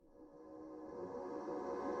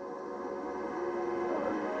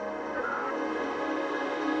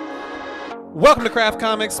Welcome to Craft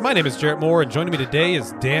Comics. My name is Jarrett Moore, and joining me today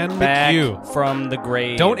is Dan Back McHugh. from the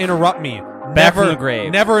grave. Don't interrupt me. Back from the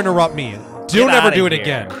grave. Never interrupt me. Get Do never outta do it here.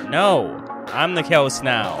 again. No, I'm the host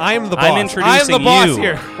now. I am the boss. I'm introducing I am the boss you.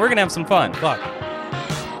 here. We're gonna have some fun. Fuck.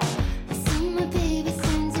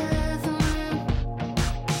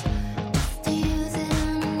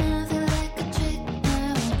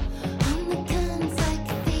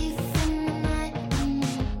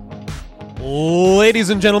 Ladies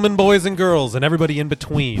and gentlemen, boys and girls, and everybody in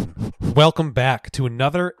between, welcome back to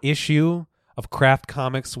another issue of Craft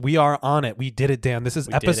Comics. We are on it. We did it, Dan. This is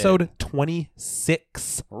episode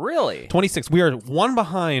 26. Really? 26. We are one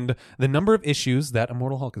behind the number of issues that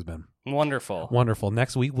Immortal Hulk has been. Wonderful. Wonderful.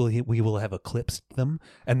 Next week, we will have eclipsed them.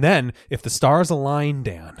 And then, if the stars align,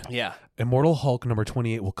 Dan, Yeah. Immortal Hulk number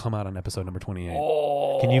 28 will come out on episode number 28.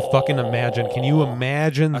 Oh. Can you fucking imagine? Can you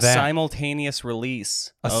imagine A that? simultaneous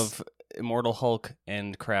release of Immortal Hulk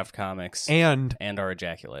and Craft Comics And our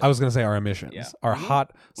ejaculate. I was going to say our emissions. Yeah. Our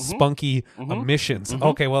hot, spunky emissions. Mm-hmm.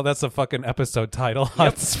 Okay, well, that's a fucking episode title.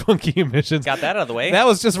 Hot, spunky emissions. Got that out of the way. That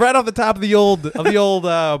was just right off the top of the old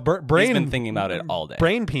brain. He's been thinking about it all day.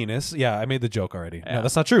 Brain penis. Yeah, I made the joke already. Yeah. No,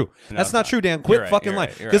 that's not true. No, That's it's not not. true, Dan. Quit You're right, fucking you're lying.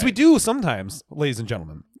 right, you're Because we right. do sometimes, ladies and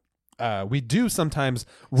gentlemen, we do sometimes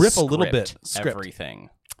rip a little bit. Script. Everything.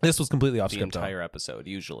 This was completely off The script. though. entire episode,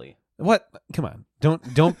 usually. What? Come on.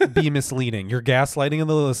 Don't be misleading. You're gaslighting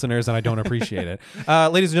the listeners, and I don't appreciate it.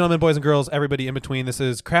 Ladies and gentlemen, boys and girls, everybody in between, this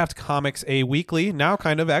is Craft Comics, a weekly, now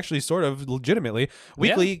kind of actually sort of legitimately,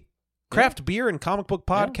 weekly craft beer and comic book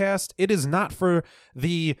podcast. It is not for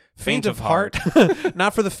the faint of heart.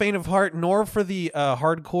 Not for the faint of heart, nor for the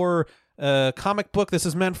hardcore comic book. This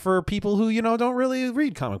is meant for people who, don't really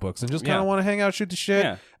read comic books and just kind of want to hang out, shoot the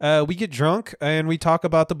shit. Yeah. We get drunk and we talk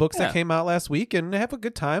about the books that Yeah. came out last week and have a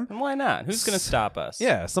good time. And why not? Who's going to stop us?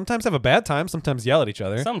 Yeah, sometimes have a bad time, sometimes yell at each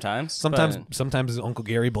other. Sometimes. Sometimes Uncle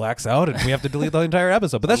Gary blacks out and we have to delete the entire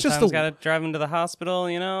episode. But that's just the got to drive him to the hospital,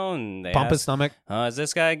 and they pump his ask, stomach. is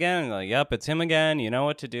this guy again? Like, yep, it's him again. You know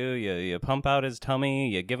what to do. You pump out his tummy.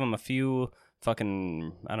 You give him a few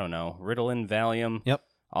fucking, I don't know, Ritalin, Valium. Yep.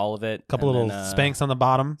 All of it. Couple and little then, spanks on the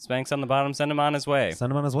bottom. Spanks on the bottom. Send him on his way.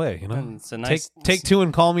 Send him on his way, It's a nice Take two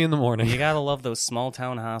and call me in the morning. You gotta love those small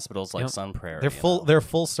town hospitals like Yep. Sun Prairie. They're full. They're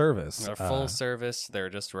full service. They're full service. They're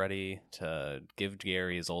just ready to give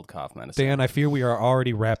Gary his old cough medicine. Dan, I fear we are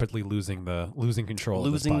already rapidly losing control.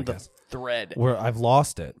 Losing of the this podcast. thread. I've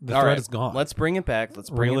lost it. The All thread right, is gone. Let's bring it back. Let's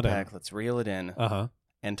bring Reel it it in. back. Let's reel it in Uh-huh.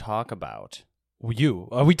 and talk about. You.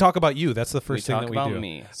 We talk about you. That's the first We thing talk that we about do.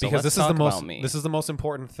 me. So Because let's this is the talk most. about me. This is the most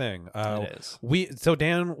important thing. It is. So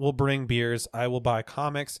Dan will bring beers. I will buy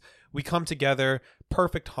comics. We come together,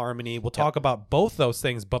 perfect harmony. We'll talk about both those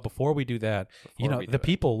things. But before we do that, Before we do the it.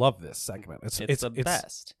 people love this segment. It's the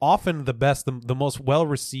best. Often the best, the most well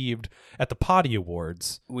received at the Potty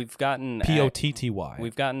Awards. We've gotten POTTY.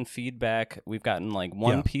 We've gotten feedback. We've gotten like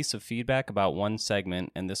one Yeah. piece of feedback about one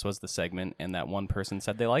segment, and this was the segment, and that one person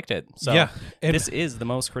said they liked it. So Yeah, and- this is the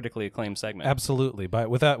most critically acclaimed segment. Absolutely, but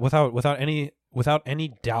without any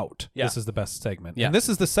doubt, Yeah. this is the best segment. Yeah. And this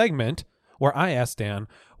is the segment where I ask Dan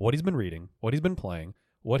what he's been reading, what he's been playing,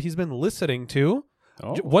 what he's been listening to,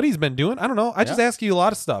 Oh. what he's been doing. I don't know. I just ask you a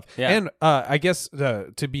lot of stuff. Yeah. And I guess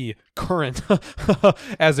to be current,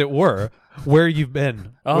 as it were, where you've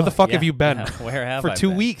been. Where the fuck have you been? Yeah. Where have for I 2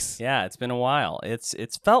 been? weeks? Yeah, it's been a while. It's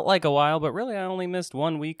felt like a while, but really I only missed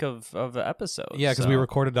 1 week of episodes. Yeah, because we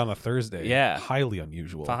recorded on a Thursday. Yeah. Highly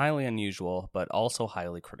unusual. highly unusual, but also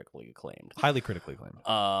highly critically acclaimed. Highly critically acclaimed.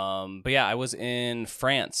 But yeah, I was in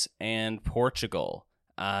France and Portugal.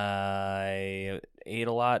 I ate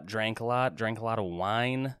a lot, drank a lot of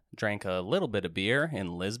wine, drank a little bit of beer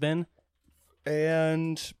in Lisbon,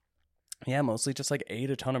 and yeah, mostly just like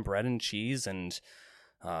ate a ton of bread and cheese and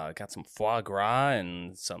got some foie gras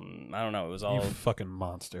and some, I don't know, it was all You fucking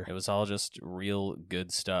monster. it was all just real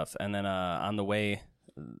good stuff. And then on the way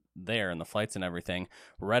there and the flights and everything,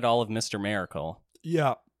 read all of Mr. Miracle.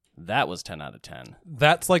 Yeah. That was 10 out of 10.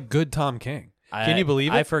 That's like good Tom King. Can you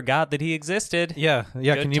believe it? I forgot that he existed. Yeah.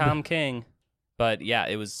 Good Can you? Tom King. But yeah,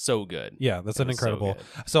 it was so good. Yeah, that's It an was so incredible.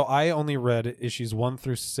 good. So I only read issues 1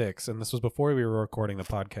 through 6, and this was before we were recording the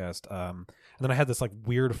podcast. And then I had this like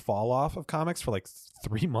weird fall off of comics for like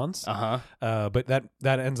 3 months. But that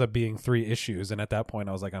ends up being 3 issues, and at that point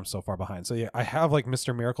I was like, I'm so far behind. So yeah, I have like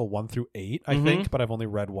Mr. Miracle 1 through 8, I think, but I've only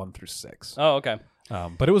read 1 through 6. Oh, okay.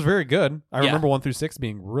 But it was very good. I Yeah. remember 1 through 6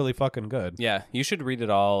 being really fucking good. Yeah, you should read it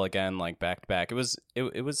all again, like back to back. It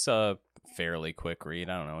was a fairly quick read.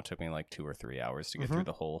 I don't know. It took me like 2 or 3 hours to get through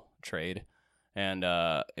the whole trade. And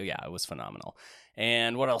yeah, it was phenomenal.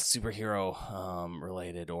 And what else superhero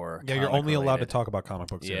related or Yeah, you're comic only allowed to related? talk about comic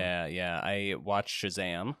books here. Yeah. I watched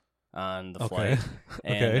Shazam on the Okay. flight.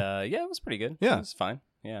 And Okay. yeah, it was pretty good. Yeah. It was fine.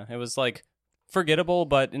 Yeah, it was like forgettable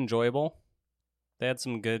but enjoyable. They had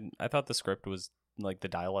some good. I thought the script was like the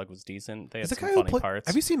dialogue was decent. They had Is the some guy who funny play- parts.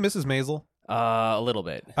 Have you seen Mrs. Maisel? A little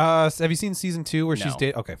bit. Have you seen season 2 where she's No.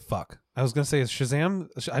 dating? Okay, fuck. I was gonna say is Shazam.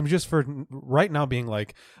 I'm just for right now being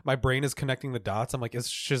like my brain is connecting the dots. I'm like, is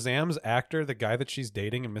Shazam's actor the guy that she's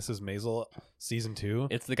dating in Mrs. Maisel season 2?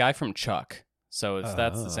 It's the guy from Chuck. So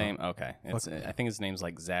that's Oh. the same. Okay, it's I think his name's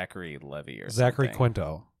like Zachary Levy or Zachary something.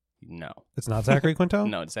 Quinto. No, It's not Zachary Quinto.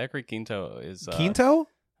 no, Zachary Quinto is Quinto.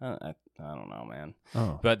 I don't know, man.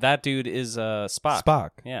 Oh, But that dude is Spock. Spock.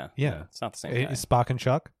 Yeah, Yeah. it's not the same guy. Is Spock and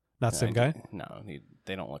Chuck not the same guy? No,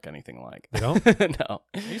 they don't look anything alike. They don't? No.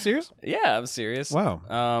 Are you serious? Yeah, I'm serious.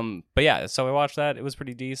 Wow. But yeah, so I watched that. It was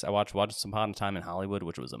pretty decent. I watched Once Upon a Time in Hollywood,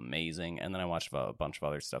 which was amazing, and then I watched a bunch of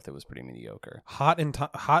other stuff that was pretty mediocre. Hot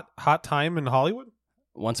time in Hollywood.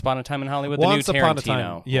 Once Upon a Time in Hollywood, Once the new upon a Tarantino.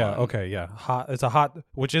 time. Yeah. one. Okay. Yeah. Hot. It's a hot.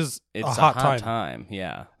 Which is It's a hot time.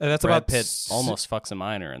 Yeah. And that's Brad about Pitt almost fucks a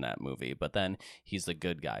minor in that movie, but then he's the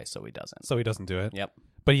good guy, so he doesn't. So he doesn't do it. Yep.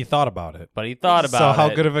 But he thought about it. But he thought about So how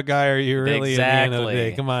it. good of a guy are you really? At the end of the Exactly.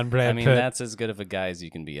 day? Come on, Brad I mean, Pitt. that's as good of a guy as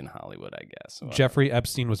you can be in Hollywood, I guess. So, Jeffrey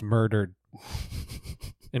Epstein was murdered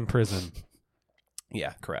in prison.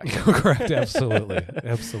 yeah, correct. Correct. Absolutely.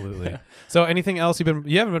 Absolutely. So anything else you haven't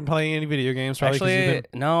been playing any video games? Probably 'cause Actually,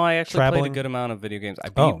 you've been, no, I actually traveling? played a good amount of video games. I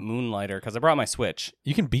beat Oh. Moonlighter because I brought my Switch.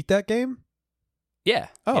 you can beat that game. Yeah.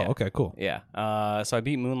 Oh, yeah. okay, cool. Yeah. So I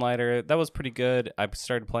beat Moonlighter. That was pretty good. I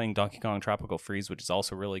started playing Donkey Kong Tropical Freeze, which is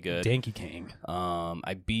also really good. Donkey Kong.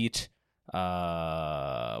 I beat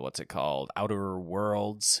what's it called? Outer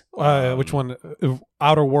Worlds. Which one?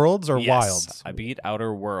 Outer Worlds or yes, Wilds? I beat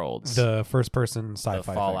Outer Worlds. The first-person sci-fi. the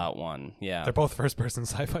thing. Fallout one. Yeah. They're both first-person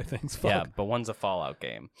sci-fi things. Fuck. Yeah, but one's a Fallout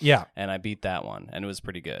game. Yeah. And I beat that one, and it was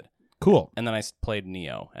pretty good. Cool. And then I played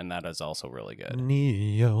Neo, and that is also really good.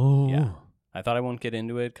 Neo. Yeah. I thought I wouldn't get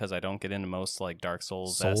into it because I don't get into most like Dark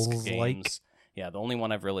Souls-esque Souls-like? games. Yeah, the only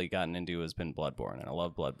one I've really gotten into has been Bloodborne, and I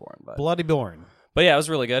love Bloodborne. Bloody Born. But yeah, it was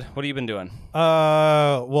really good. What have you been doing?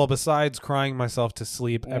 Well, besides crying myself to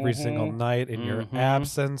sleep every Mhm. single night in your Mhm.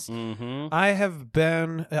 absence, Mm-hmm. I have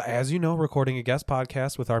been, as you know, recording a guest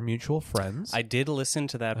podcast with our mutual friends. I did listen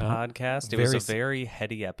to that podcast. It very was a very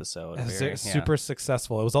heady episode. It was Very, super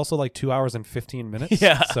successful. It was also like 2 hours and 15 minutes.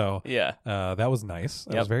 Yeah. So Yeah. that was nice.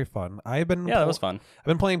 That Yep. was very fun. I've been Yeah, that was fun. I've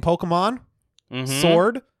been playing Pokemon Mhm.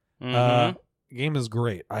 Sword. Mhm. Game is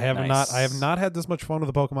great. I have Nice. not had this much fun with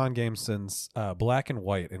a Pokemon game since Black and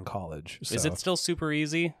White in college. Is So, it still super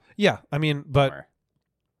easy? Yeah, I mean, but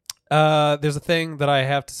there's a thing that I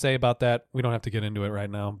have to say about that. We don't have to get into it right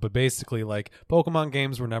now, but basically, like Pokemon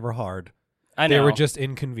games were never hard. I know. They were just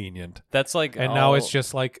inconvenient. That's like, And now it's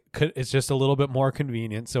just like it's just a little bit more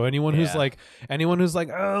convenient. So anyone who's Yeah. like oh,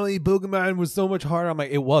 Pokemon was so much harder, I'm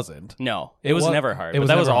like, it wasn't. No, It it was wa- never hard. it But was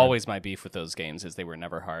that was never hard. always my beef with those games is they were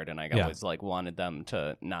never hard, and I Yeah. always like wanted them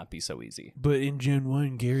to not be so easy. But in Gen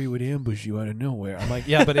 1, Gary would ambush you out of nowhere. I'm like,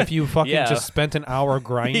 yeah, but if you fucking Yeah. just spent an hour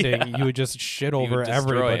grinding, Yeah. you would just shit would over destroy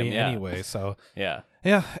everybody him, yeah. anyway. So Yeah,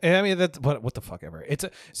 yeah, I mean that's what the fuck ever. It's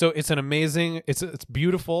an amazing. It's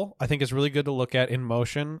beautiful. I think it's really good to look at in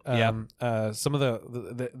motion. Some of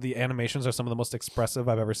the animations are some of the most expressive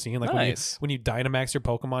I've ever seen. Like Nice. when you Dynamax your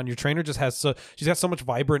Pokemon, your trainer just has she's got so much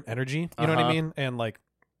vibrant energy. You know what I Uh-huh. mean? And like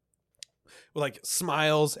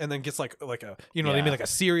smiles and then gets like a what I mean, Yeah. like a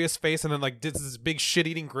serious face and then like does this big shit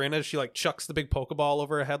eating grin as she like chucks the big Pokeball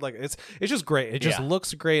over her head. Like it's just great. It just Yeah.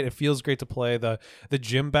 looks great. It feels great to play. The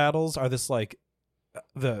gym battles are this like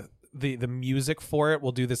the music for it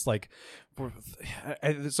will do this like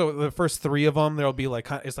so the first 3 of them there'll be like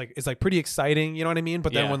it's like pretty exciting, you know what I mean,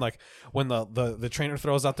 but then Yeah. when the trainer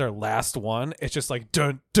throws out their last one, it's just like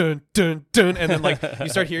dun dun dun dun, and then like you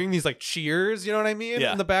start hearing these like cheers, you know what I mean,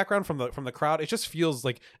 Yeah. in the background from the crowd. It just feels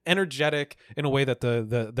like energetic in a way that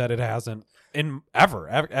that it hasn't in ever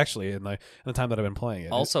actually in the time that I've been playing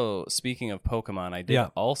it. Also, speaking of Pokemon, I did Yeah.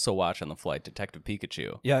 also watch on the flight Detective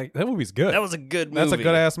Pikachu. Yeah, that movie's good. That was a good movie. That's a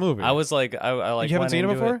good ass movie. I was like, I like. You haven't went seen it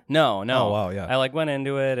into before? No. Oh, wow, yeah. I like went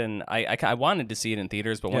into it, and I wanted to see it in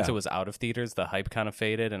theaters, but once Yeah. it was out of theaters, the hype kind of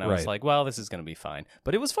faded, and I was Right. like, well, this is gonna be fine.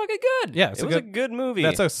 But it was fucking good. Yeah, it was a good movie.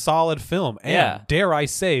 That's a solid film, and Yeah. dare I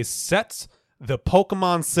say, sets the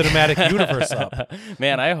Pokemon cinematic universe up.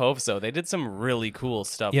 Man, I hope so. They did some really cool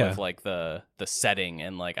stuff Yeah. with like the setting,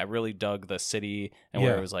 and like I really dug the city and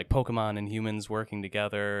where Yeah. it was like Pokemon and humans working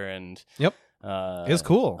together, and Yep, it's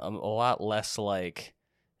cool. a lot less like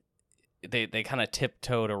they kind of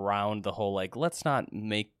tiptoed around the whole like, let's not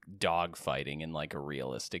make dog fighting in like a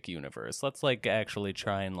realistic universe. Let's like actually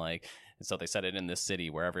try and like. So they set it in this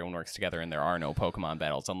city where everyone works together and there are no Pokemon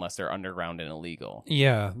battles unless they're underground and illegal.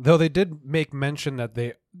 Yeah, though they did make mention that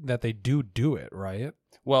they do it, right?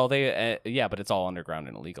 Well, they but it's all underground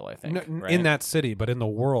and illegal, I think. No, right? in that city, but in the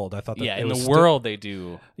world, I thought that in the world they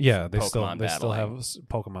do. Yeah, they Pokemon still have battling.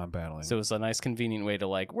 Pokemon battling. So it's a nice convenient way to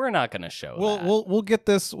like, we're not going to show that. We'll get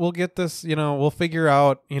this, you know, we'll figure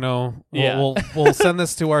out, you know, Yeah. we'll send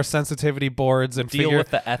this to our sensitivity boards and deal figure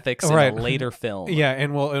with the ethics in Right. a later film. Yeah,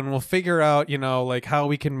 and we'll figure out, you know, like how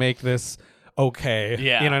we can make this okay.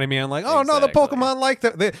 Yeah. You know what I mean? Like, oh no, the Exactly. Pokemon like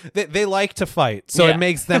they like to fight. So Yeah. it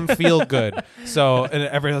makes them feel good. So and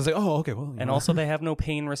everyone's like, "Oh, okay, well." you And know. also they have no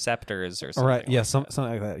pain receptors or something. right, yeah, like that. something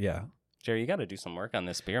like that. Yeah. Jerry, you got to do some work on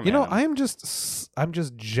this beer, man. You know, I'm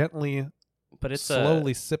just gently but it's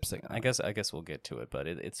slowly sipsing. I guess we'll get to it, but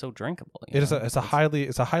it's so drinkable. It's a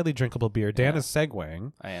highly drinkable beer. Dan Yeah. is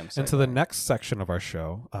segueing I am into the next section of our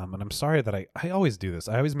show. And I'm sorry that I always do this.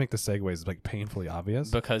 I always make the segues like painfully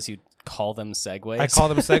obvious. because you call them segues. I call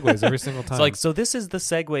them segues every single time. It's like, so this is the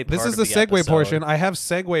segue part. this is of the segue episode. portion. I have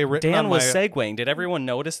segue written Dan on was my segueing. Did everyone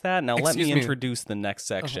notice that? Now let Excuse me me. introduce the next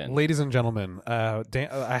section. Ladies and gentlemen, Dan,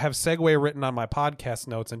 I have segue written on my podcast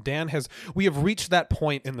notes, and Dan we have reached that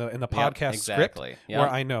point in the podcast script exactly. Yep. where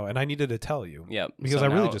I know, and I needed to tell you. Yep. Because So I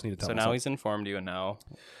really now- just need to tell So myself. now he's informed you, and now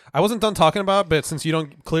I wasn't done talking about, but since you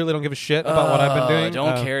clearly don't give a shit about what I've been doing,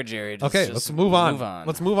 Don't care, Jerry. Okay, Just let's move on. Move on.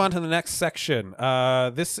 Let's move on to the next section.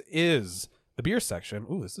 This is the beer section.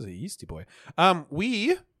 Ooh, this is a yeasty boy.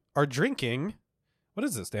 We are drinking. What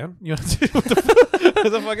is this, Dan? You want to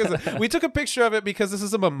what the fuck is it? We took a picture of it because this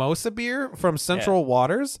is a mimosa beer from Central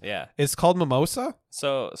Waters. Yeah. It's called Mimosa.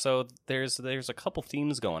 So there's a couple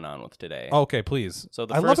themes going on with today. Okay, please. So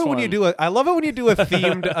the I love first it when you one- do it. I love it when you do a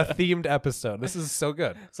themed episode. This is so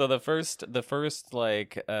good. So the first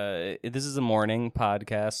like this is a morning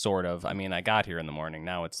podcast, sort of. I mean, I got here in the morning.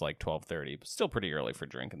 Now it's like 12:30, but still pretty early for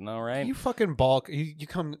drinking, though, right? You fucking balk. You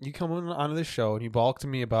come in onto this show and you balk to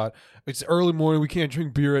me about it's early morning. We can't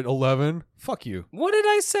drink beer at 11. Fuck you. What did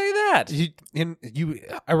I say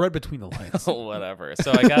that? I read between the lines. Whatever.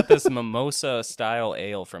 So I got this mimosa style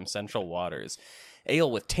ale from Central Waters. Ale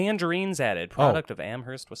with tangerines added, product of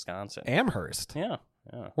Amherst, Wisconsin. Amherst. Yeah.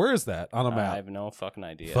 Where is that on a I map? have no fucking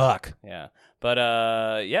idea. Fuck. Yeah.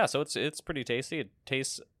 But yeah, so it's pretty tasty. It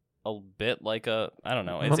tastes a bit like a, I don't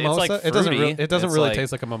know. It's Mimosa? like fruity. It doesn't It's really like-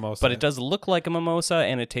 taste like a mimosa. But it does look like a mimosa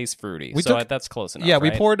and it tastes fruity. We So took- that's close enough. Yeah, we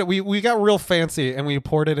right? poured. We got real fancy and we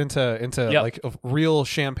poured it into Yep. like a real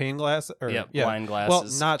champagne glass. Or Yep, yeah, wine Well,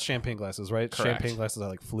 glasses. not champagne glasses, right? Correct. Champagne glasses are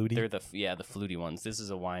like fluty. They're the fluty ones. This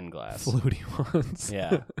is a wine glass. Fluty ones.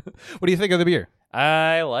 Yeah. What do you think of the beer?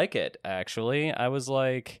 I like it, actually. I was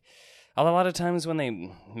like, a lot of times when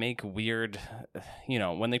they make weird,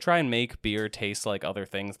 when they try and make beer taste like other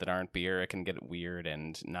things that aren't beer, it can get weird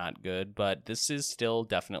and not good. But this is still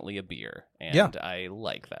definitely a beer, and Yeah. I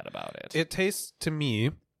like that about it. It tastes to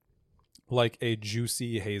me like a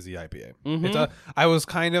juicy hazy IPA. Mhm. I was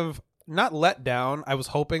kind of not let down. I was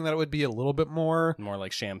hoping that it would be a little bit more More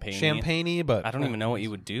like champagne. champagne-y, but I don't even know what you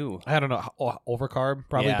would do. I don't know. Overcarb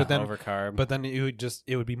probably, Yeah, but then overcarb. But then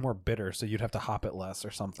it would be more bitter, so you'd have to hop it less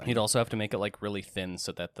or something. You'd also have to make it like really thin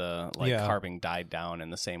so that the Yeah. carbing died down in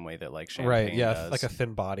the same way that like champagne right? Yeah, does. like a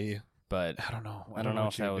thin body. but I don't know. I don't know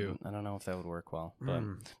what if you that would would. do. I don't know if that would work well. But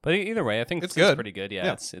Mm. but either way, I think It's this is good. pretty good. Yeah,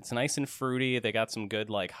 Yeah. it's nice and fruity. They got some good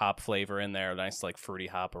like hop flavor in there. Nice like fruity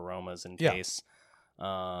hop aromas and Yeah. tastes.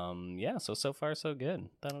 Yeah. So far so good.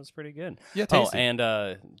 That was pretty good. Yeah, Oh, tasty. and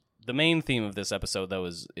the main theme of this episode though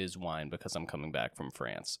is wine because I'm coming back from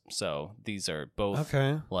France. So these are both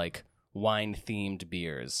Okay. like wine themed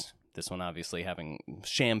beers. This one obviously having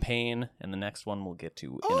champagne, and the next one we'll get to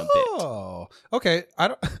in a bit. Oh, okay. I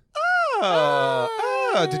don't.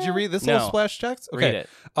 Did you read this No. little splash text? Okay. Read it.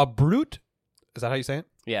 A Brute. Is that how you say it?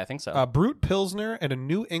 Yeah, I think so. A Brute Pilsner and a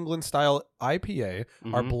New England style IPA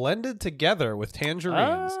are Mhm. blended together with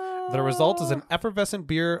tangerines. The result is an effervescent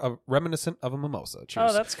beer reminiscent of a mimosa.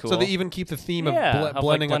 Cheers. Oh, that's cool. So they even keep the theme yeah, of like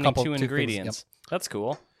blending a couple two things. ingredients. Yep. That's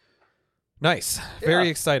cool. Nice, very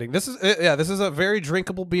exciting. This is a very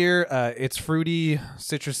drinkable beer. It's fruity,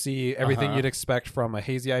 citrusy, everything Uh-huh. you'd expect from a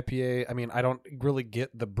hazy IPA. I mean, I don't really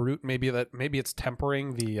get the Brute. Maybe it's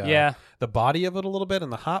tempering the the body of it a little bit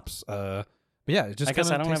and the hops. But yeah, it just I guess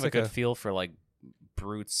I kinda don't have tastes a like good feel for like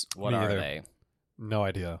brutes. What Me are either. they? no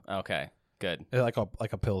idea. Okay, good. Like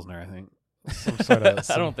a pilsner, I think. Some sort of.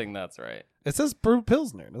 I don't think that's right. It says Brute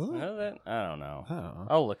Pilsner, doesn't it? Is it? I don't know. I don't know.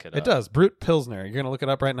 I'll look it up. It does. Brute Pilsner. You're gonna look it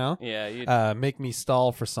up right now. Yeah. You, Make me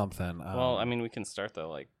stall for something. well, I mean, we can start the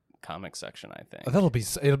like comic section, I think.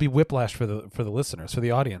 It'll be whiplash for the listeners, for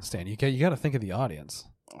the audience, Dan. You got to think of the audience.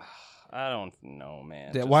 I don't know,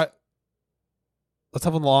 man. Yeah, why? Let's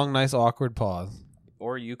have a long, nice, awkward pause.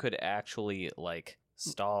 Or you could actually like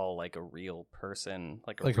stall like a real person,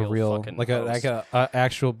 like a real fucking like host. a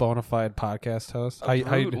actual bona fide podcast host.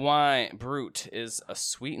 Brut is a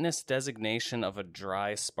sweetness designation of a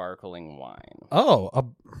dry, sparkling wine.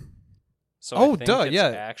 So I think it's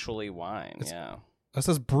actually wine. Yeah, it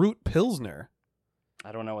says Brut Pilsner.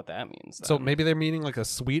 I don't know what that means. Then. So maybe they're meaning like a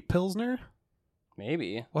sweet Pilsner.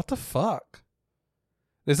 Maybe. What the fuck?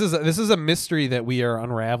 This is a mystery that we are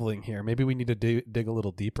unraveling here. Maybe we need to dig a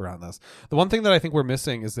little deeper on this. The one thing that I think we're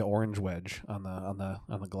missing is the orange wedge on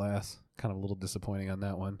the glass. Kind of a little disappointing on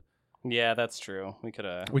that one. Yeah, that's true. We could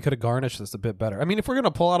have garnished this a bit better. I mean, if we're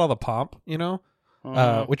gonna pull out all the pomp,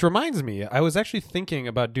 which reminds me, I was actually thinking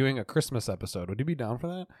about doing a Christmas episode. Would you be down for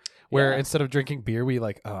that? Where instead of drinking beer, we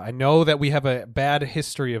I know that we have a bad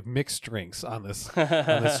history of mixed drinks on this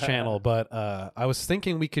channel, but I was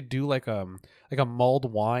thinking we could do like a mulled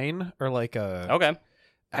wine or like a okay.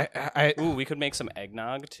 Ooh, we could make some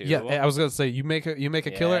eggnog too. Yeah, I was gonna say you make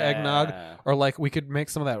a killer eggnog, or like we could make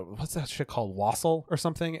some of that. What's that shit called? Wassail or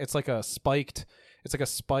something? It's like a spiked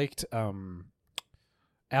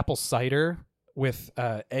apple cider with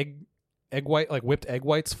egg white, like whipped egg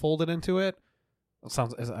whites folded into it. It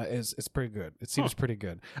sounds it's pretty good. It seems pretty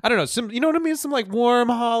good. I don't know. You know what I mean? Some like warm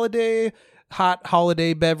hot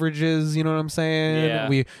holiday beverages. You know what I'm saying? Yeah.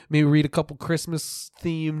 We maybe read a couple Christmas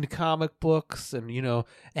themed comic books, and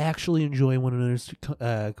actually enjoy one another's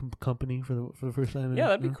company for the first time. Yeah,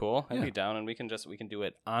 that'd be cool. I'd be down, and we can do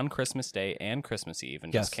it on Christmas Day and Christmas Eve,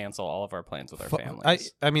 and just cancel all of our plans with our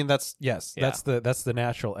families. I mean that's the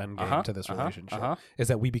natural end game to this relationship is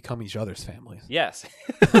that we become each other's families. Yes,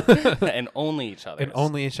 and only each other. And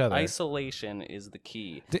only each other. Isolation is the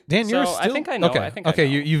key. Dan, you're still... I think I know. Okay, I think I know.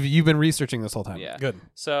 You've been researching this whole time. Yeah. Good.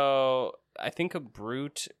 So I think a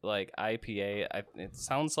Brut like IPA, it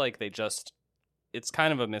sounds like it's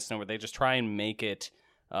kind of a misnomer. They just try and make it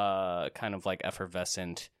kind of like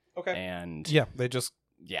effervescent. Okay. And they just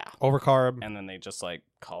overcarb, and then they just like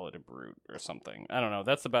call it a Brut or something. I don't know.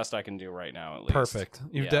 That's the best I can do right now, at least. Perfect.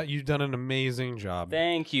 You've done an amazing job.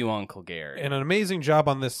 Thank you, Uncle Gary. And an amazing job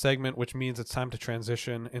on this segment, which means it's time to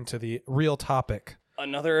transition into the real topic.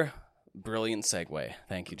 Another brilliant segue.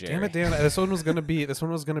 Thank you, Jerry. Damn it, Dan. This one was gonna be real. This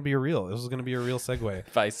was gonna be a real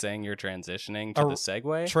segue. By saying you're transitioning to the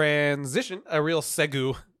segue? A real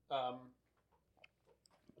segu. The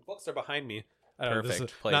books are behind me.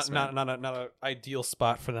 Perfect placement. Not an ideal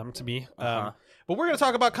spot for them to be. But we're going to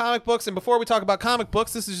talk about comic books, and before we talk about comic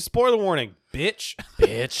books, this is your spoiler warning, bitch.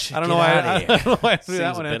 Bitch. I don't know why I threw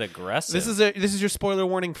that one a bit in. aggressive. This is your spoiler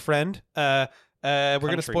warning, friend. We're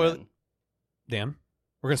going to spoil. Dan,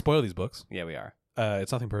 we're going to spoil these books. Yeah, we are.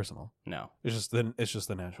 It's nothing personal. No, it's just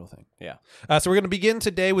the natural thing. Yeah. So we're going to begin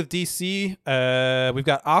today with DC. We've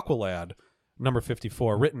got Aqualad, number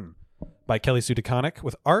 54, written by Kelly Sue DeConnick,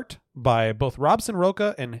 with art by both Robson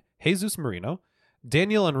Roca and Jesus Marino,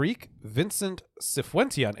 Daniel Enrique, Vincent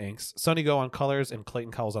Cifuentes on inks, Sonny Go on colors, and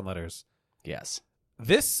Clayton Cowles on letters. Yes.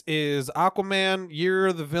 This is Aquaman, Year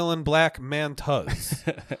of the Villain, Black Mantuz,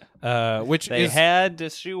 which they had to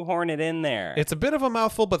shoehorn it in there. It's a bit of a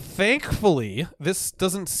mouthful, but thankfully, this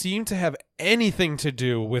doesn't seem to have anything to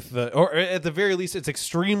do with or at the very least, it's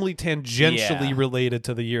extremely tangentially related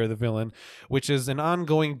to the Year of the Villain, which is an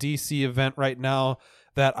ongoing DC event right now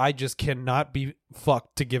that I just cannot be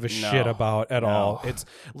fucked to give a shit about at all. It's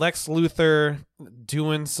Lex Luthor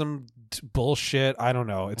doing some bullshit. I don't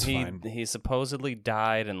know. It's fine. He supposedly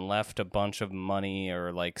died and left a bunch of money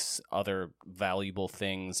or like other valuable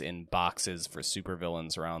things in boxes for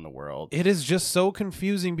supervillains around the world. It is just so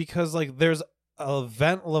confusing because like there's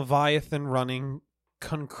Event Leviathan running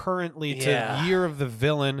concurrently to Year of the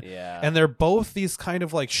Villain, and they're both these kind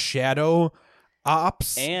of like shadow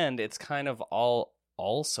ops, and it's kind of all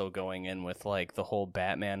also going in with like the whole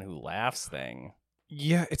Batman Who Laughs thing.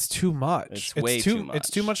 Yeah, it's too much. It's way too much. It's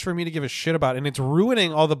too much for me to give a shit about, and it's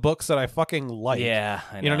ruining all the books that I fucking like. Yeah,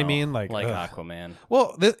 I know. You know what I mean? Like Aquaman.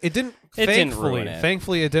 Well, it didn't. Didn't ruin it.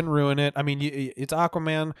 Thankfully, it didn't ruin it. I mean, it's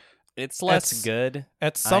Aquaman. It's less good.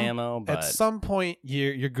 At some IMO, but at some point,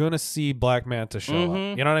 you're gonna see Black Manta show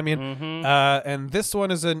up. You know what I mean? Mm-hmm. And this one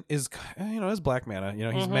is Black Manta. You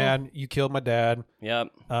know, he's mad. You killed my dad. Yep.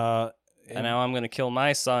 And now I'm gonna kill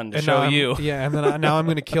my son to show you. Yeah, and then now I'm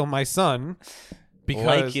gonna kill my son. Because,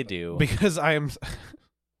 like you do. Because I am...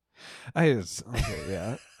 okay,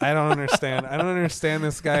 yeah. I don't understand. I don't understand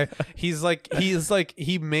this guy. He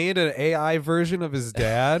made an AI version of his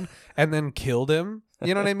dad and then killed him.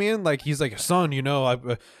 You know what I mean? Like, he's like, son,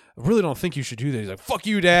 I really don't think you should do that. He's like, fuck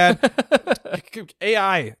you, dad.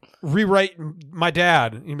 AI, rewrite my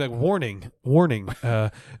dad. And he's like, warning.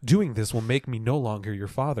 Doing this will make me no longer your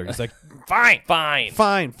father. He's like,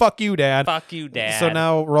 fine. Fuck you, dad. Fuck you, dad. So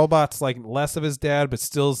now Robot's like less of his dad, but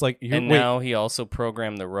still is like, now he also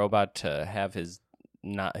programmed the robot to have his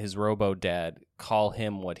robo dad call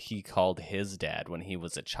him what he called his dad when he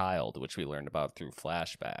was a child, which we learned about through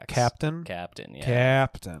flashbacks. Captain, yeah.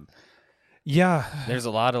 Captain. Yeah. There's a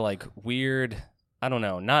lot of like weird, I don't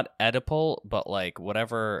know, not Oedipal, but like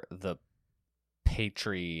whatever the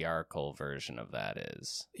patriarchal version of that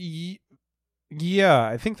is. Yeah,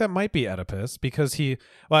 I think that might be Oedipus because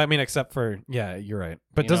except for, yeah, you're right.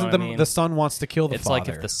 But doesn't the son wants to kill the father? It's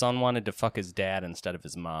like if the son wanted to fuck his dad instead of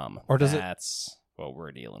his mom. Or That's what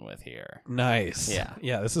we're dealing with here. Nice. Yeah.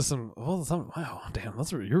 Yeah, this is wow, damn,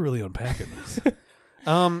 you're really unpacking this.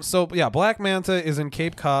 So yeah, Black Manta is in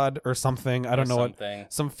Cape Cod or something. I don't know what.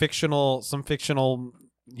 Some fictional,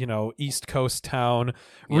 East Coast town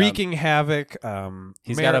wreaking havoc.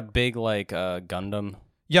 He's got a big Gundam.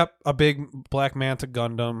 Yep, a big Black Manta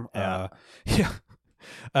Gundam. Yeah.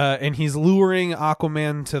 And he's luring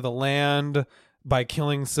Aquaman to the land by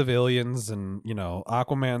killing civilians, and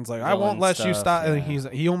Aquaman's like, I won't let you stop, and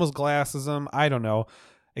he almost glasses him. I don't know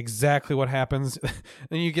exactly what happens.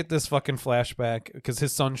 Then you get this fucking flashback because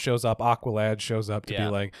his son shows up, Aqualad shows up to be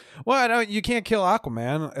like, well, you can't kill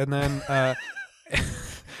Aquaman, and then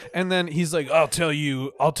and then he's like, I'll tell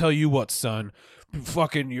you what, son.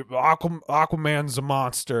 Fucking Aquaman's a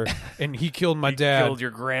monster, and he killed my dad. He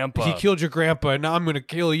killed your grandpa, and now I'm gonna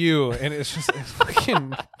kill you. And it's just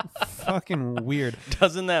fucking weird.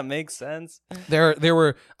 Doesn't that make sense? There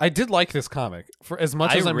were. I did like this comic for as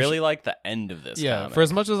much as I really like the end of this. Yeah, comic. for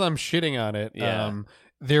as much as I'm shitting on it. Yeah.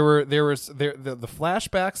 The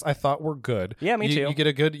flashbacks I thought were good. Yeah, me too. You get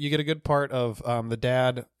a good part of the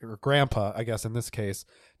dad or grandpa, I guess in this case,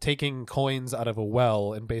 taking coins out of a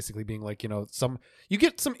well and basically being like, you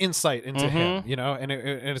get some insight into him, and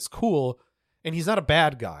it's cool, and he's not a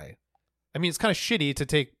bad guy. I mean, it's kind of shitty to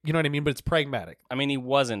take, you know what I mean, but it's pragmatic. I mean, he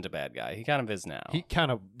wasn't a bad guy. He kind of is now. He kind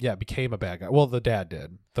of became a bad guy. Well, the dad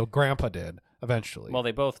did. The grandpa did eventually. Well,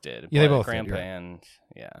 they both did. Yeah, they both grandpa did. And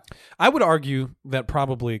yeah. I would argue that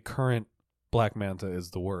probably current Black Manta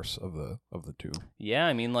is the worst of the two. Yeah,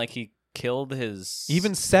 I mean, like he killed his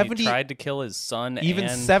even 70 he tried to kill his son. Even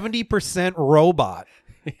and 70% robot.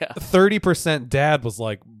 Yeah. 30% dad was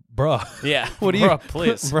like, bruh. Yeah.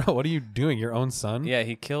 Please. Bro, what are you doing? Your own son? Yeah,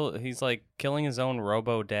 he's like killing his own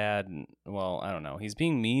robo dad. Well, I don't know. He's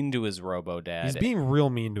being mean to his robo dad. He's being real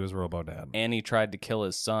mean to his robo dad. And he tried to kill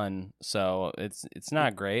his son, so it's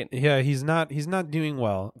not great. Yeah, he's not doing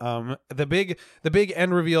well. The big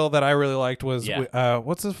end reveal that I really liked was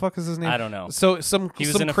what's the fuck is his name? I don't know. So he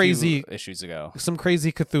was some in crazy a few issues ago. Some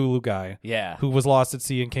crazy Cthulhu guy. Yeah. Who was lost at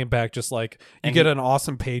sea and came back just like you get an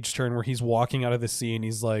awesome page turn where he's walking out of the sea and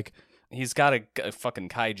he's like he's got a fucking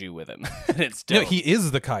kaiju with him. It's dope. No, he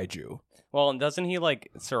is the kaiju. Well, and doesn't he like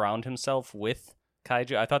surround himself with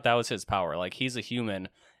kaiju? I thought that was his power. Like he's a human,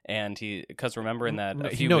 and because remember in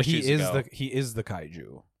that he is the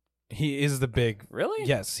kaiju. He is the big. Really?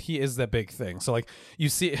 Yes, he is the big thing. So like you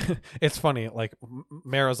see, it's funny. Like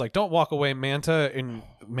Mara's like, "Don't walk away, Manta," and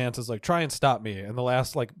Manta's like, "Try and stop me." And the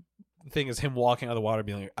last thing is him walking out of the water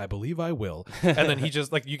being like, I believe I will. And then he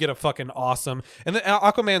just like, you get a fucking awesome, and then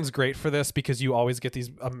Aquaman's great for this because you always get these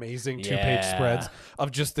amazing 2-page spreads of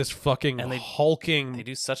just this fucking hulking. They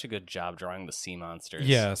do such a good job drawing the sea monsters.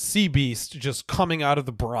 Yeah, sea beast just coming out of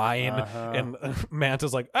the brine, and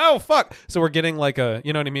Manta's like, oh fuck. So we're getting like a,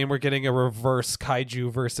 you know what I mean? We're getting a reverse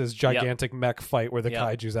kaiju versus gigantic mech fight where the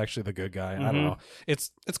kaiju's actually the the guy. I don't know. It's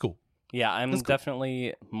cool. Yeah, I'm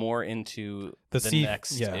definitely more into the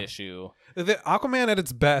next issue. The Aquaman at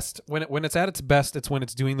its best, when it's at its best, it's when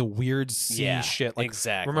it's doing the weird sea shit. Like,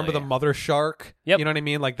 exactly. Remember the mother shark? Yep. You know what I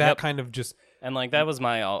mean? Like that kind of just. And like that was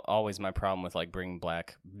always my problem with like bringing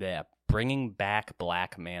back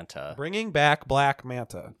Black Manta. Bringing back Black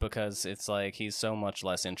Manta because it's like he's so much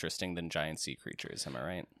less interesting than giant sea creatures. Am I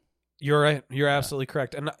right? You're right. You're absolutely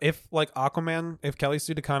correct. And if like Aquaman, if Kelly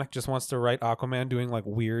Sue DeConnick just wants to write Aquaman doing like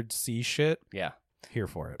weird sea shit, here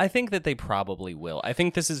for it. I think that they probably will. I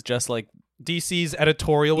think this is just like DC's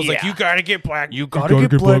editorial was like, you gotta get Black. You gotta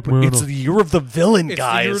get Black. It's the year of the villain,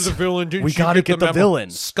 guys. It's the year of the villain. We gotta get the villain.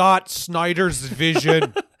 Scott Snyder's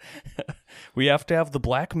vision. We have to have the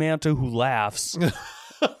Black Manta who laughs.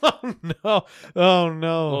 Oh no! Oh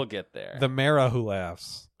no! We'll get there. The Mara who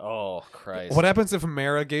laughs. Oh Christ! What happens if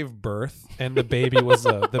Mara gave birth and the baby was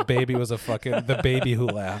the baby who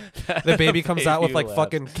laughed? The baby comes out with who like laughs.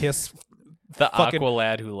 fucking kiss. The fucking- Aqua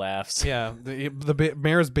lad who laughs. Yeah,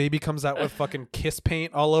 Mara's baby comes out with fucking kiss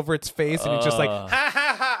paint all over its face, and it's just like ha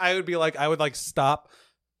ha ha. I would like stop,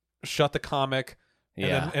 shut the comic,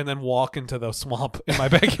 Yeah. and then walk into the swamp in my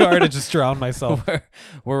backyard and just drown myself.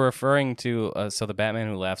 We're referring to so the Batman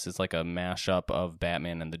Who Laughs is like a mashup of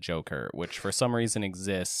Batman and the Joker, which for some reason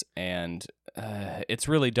exists, and it's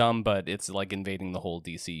really dumb, but it's like invading the whole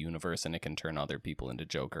DC universe, and it can turn other people into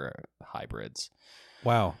Joker hybrids.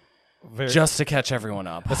 Wow. Just to catch everyone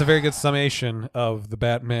up. That's a very good summation of the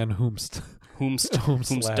Batman whomst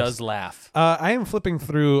Whomst does laugh. I am flipping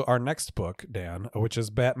through our next book, Dan, which is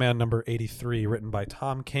Batman number 83, written by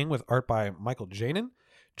Tom King with art by Michael Janin,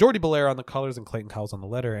 Jordi Belair on the colors, and Clayton Cowles on the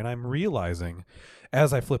letter. And I'm realizing,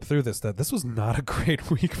 as I flip through this, that this was not a great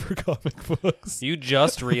week for comic books. You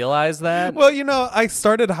just realized that? Well, I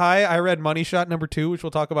started high. I read Money Shot number 2, which we'll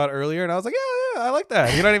talk about earlier, and I was like, yeah, I like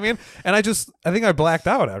that. You know what I mean? And I think I blacked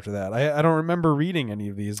out after that. I don't remember reading any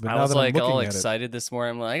of these, but I now was that like I'm looking all at excited this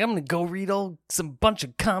morning. I'm like, I'm gonna go read some bunch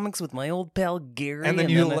of comics with my old pal Gary. and then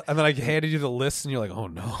I handed you the list, and you're like, oh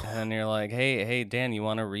no. And you're like, hey, Dan, you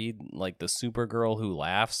want to read like the Supergirl Who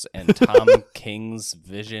Laughs and Tom King's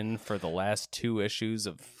vision for the last 2 issues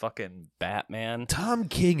of fucking Batman? Tom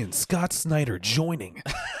King and Scott Snyder joining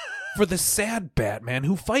for the sad Batman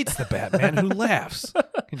who fights the Batman who laughs.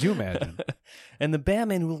 Could you imagine? And the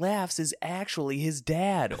Batman Who Laughs is actually his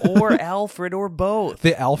dad, or Alfred, or both.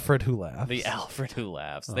 The Alfred who laughs. The Alfred Who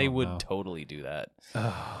Laughs. Oh, They would no. totally do that.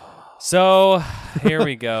 So here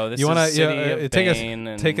we go. This You want is City to of take Bane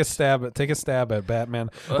a and take a stab at Batman.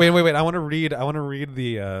 Wait. I want to read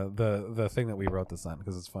the thing that we wrote this on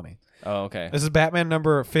because it's funny. Oh, okay. This is Batman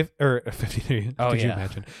number 53. Oh, Could you yeah.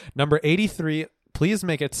 imagine? Number 83. Please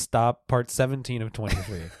make it stop. Part 17 of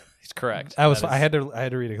 23. He's correct. I That had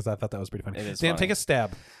to read it because I thought that was pretty funny. It is Dan, funny. take a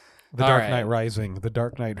stab. The All Dark right. Knight Rising. The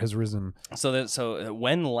Dark Knight has risen. So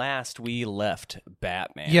when last we left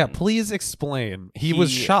Batman, Yeah, please explain. He was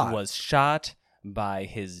shot. Was shot by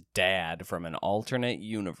his dad from an alternate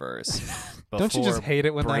universe. Don't you just before hate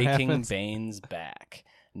it when that breaking happens? Bane's back?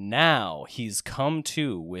 Now he's come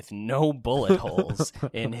to with no bullet holes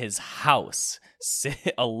in his house,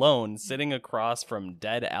 alone, sitting across from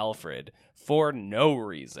dead Alfred for no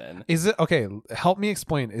reason. Is it okay? Help me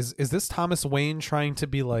explain. Is this Thomas Wayne trying to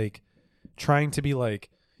be like,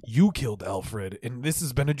 you killed Alfred, and this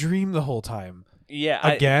has been a dream the whole time? Yeah,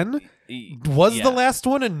 Again? Was yeah. the last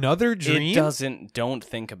one another dream? Don't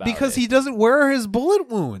think about it. because he doesn't wear his bullet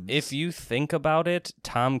wounds. If you think about it,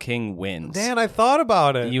 Tom King wins. Dan, I thought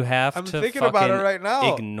about it. You have I'm to thinking fucking about it right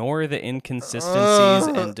now. ignore the inconsistencies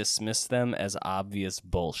and dismiss them as obvious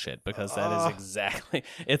bullshit, because that is exactly.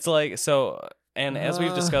 It's like so. And as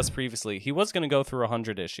we've discussed previously, he was going to go through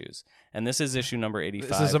 100 issues, and this is issue number 85.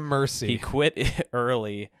 This is a mercy. He quit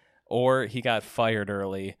early, or he got fired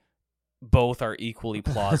early. Both are equally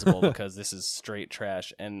plausible because this is straight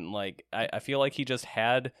trash. And like I feel like he just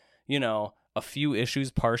had, a few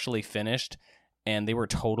issues partially finished and they were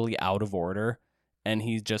totally out of order, and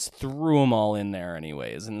he just threw them all in there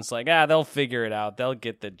anyways. And it's like, they'll figure it out. They'll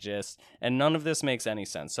get the gist. And none of this makes any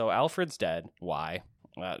sense. So Alfred's dead. Why?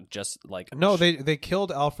 Just like No, they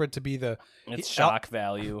killed Alfred to be the it's shock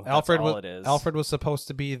value. Alfred That's all was it is. Alfred was supposed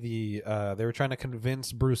to be the they were trying to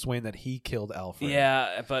convince Bruce Wayne that he killed Alfred.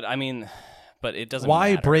 Yeah, but I mean, it doesn't.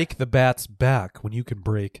 Why matter. break the bat's back when you can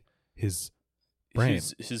break his brain,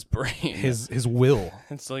 His brain, his will?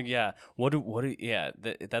 It's like,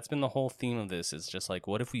 that's been the whole theme of this. Is just like,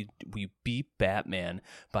 what if we beat Batman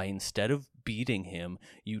by, instead of beating him,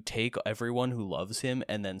 you take everyone who loves him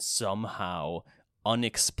and then somehow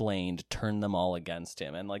unexplained turn them all against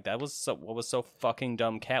him. And like, that was what was so fucking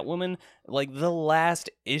dumb. Catwoman, like the last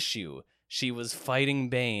issue, she was fighting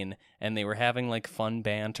Bane and they were having like fun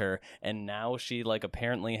banter, and now she like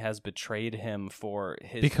apparently has betrayed him for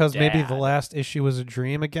his Because maybe the dad. last issue was a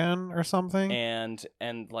dream again or something. And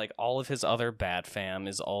like all of his other Bat fam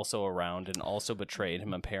is also around and also betrayed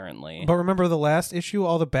him apparently. But remember the last issue,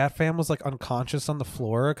 all the Bat fam was like unconscious on the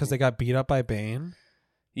floor because they got beat up by Bane.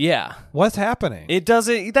 Yeah. What's happening? It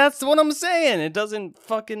doesn't, that's what I'm saying. It doesn't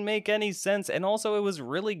fucking make any sense. And also it was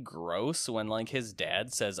really gross when like his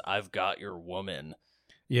dad says, "I've got your woman."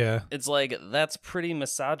 Yeah. It's like, that's pretty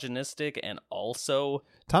misogynistic and also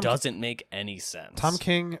doesn't make any sense. Tom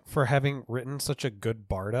King, for having written such a good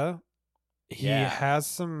Barda, he Yeah. has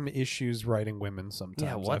some issues writing women sometimes.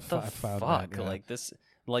 Yeah, what the I found fuck? that, yeah. Like this,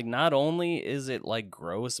 Like, not only is it like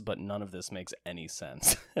gross, but none of this makes any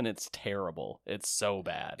sense, and it's terrible. It's so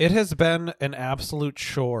bad. It has been an absolute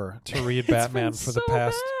chore to read Batman for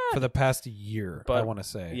the past year. But, I want to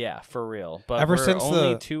say, yeah, for real. But ever we're since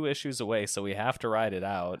only 2 issues away, so we have to ride it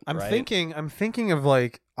out. I'm right? thinking of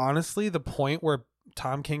like honestly the point where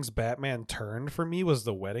Tom King's Batman turned for me was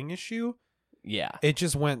the wedding issue. Yeah, it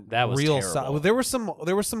just went that was real terrible. there were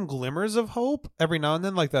some glimmers of hope every now and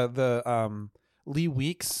then, like the Lee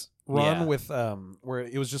Weeks run with where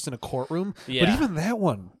it was just in a courtroom. Yeah. But even that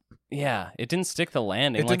one, it didn't stick the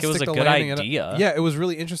landing. It was a the good landing, idea. Yeah, it was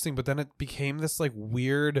really interesting, but then it became this like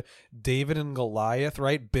weird David and Goliath,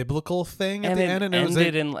 right, biblical thing at the end, and it was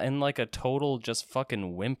ended in like a total just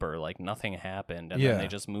fucking whimper, like nothing happened, and then they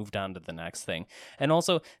just moved on to the next thing. And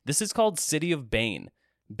also, this is called City of Bane.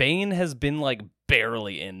 Bane has been like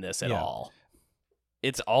barely in this at all.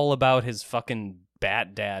 It's all about his fucking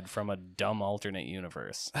Bat Dad from a dumb alternate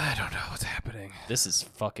universe. I don't know what's happening. This is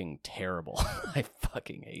fucking terrible. I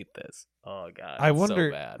fucking hate this. Oh god, I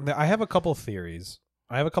wonder. So bad. I have a couple theories.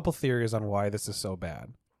 On why this is so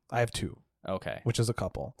bad. I have 2. Okay, which is a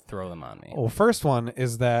couple. Throw them on me. Well, first one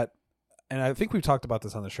is that, and I think we've talked about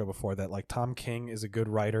this on the show before, that like Tom King is a good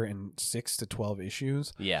writer in 6 to 12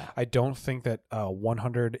 issues. Yeah, I don't think that a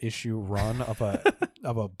 100 issue run of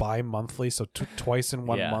a bi-monthly, so twice in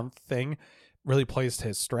 1 month thing really plays to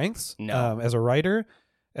his strengths as a writer.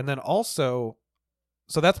 And then also,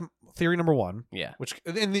 so that's theory number 1. Yeah, which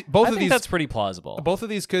both of these, that's pretty plausible. Both of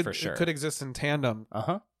these could exist in tandem.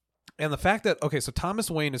 And the fact that so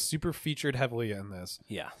Thomas Wayne is super featured heavily in this.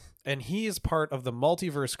 Yeah. And he is part of the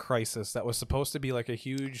multiverse crisis that was supposed to be like a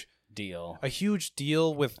huge deal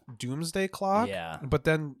with Doomsday Clock. Yeah. But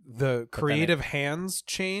then the creative hands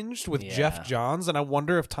changed with Jeff Johns, and I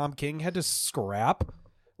wonder if Tom King had to scrap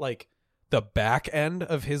like the back end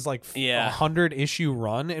of his like 100 issue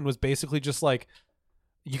run and was basically just like,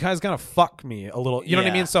 you guys gotta fuck me a little, you know what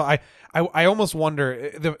I mean? So I almost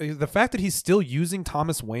wonder the fact that he's still using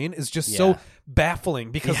Thomas Wayne is just so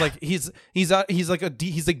baffling, because like he's like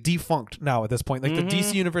defunct now at this point. Like the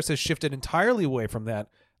DC universe has shifted entirely away from that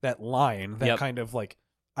line, that kind of like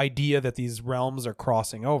idea that these realms are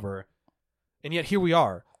crossing over, and yet here we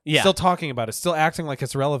are, still talking about it, still acting like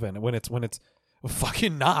it's relevant when it's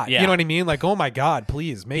fucking not. You know what I mean? Like, oh my god,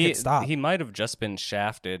 please make it stop. He might have just been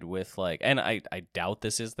shafted with like, and I doubt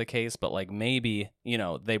this is the case, but like maybe,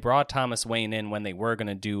 they brought Thomas Wayne in when they were going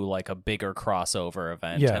to do like a bigger crossover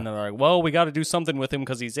event, and they're like, well, we got to do something with him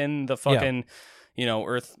because he's in the fucking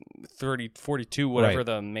Earth 3042, whatever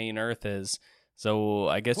the main Earth is. So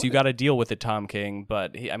I guess you got to deal with it, Tom King.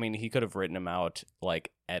 But he could have written him out like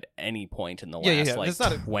at any point in the last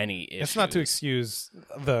like 20 issues. It's not to excuse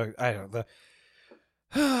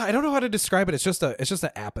I don't know how to describe it. It's just an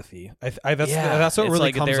apathy. That's what really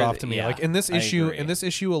like comes off to me. Like in this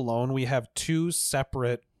issue alone, we have 2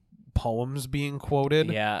 separate poems being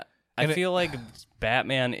quoted. Yeah. I feel like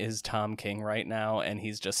Batman is Tom King right now, and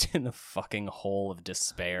he's just in the fucking hole of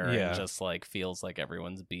despair and just like feels like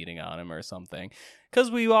everyone's beating on him or something.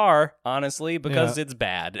 Because we are, honestly, because it's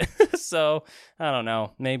bad. So I don't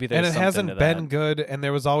know. Maybe there's something to that. And it hasn't been good, and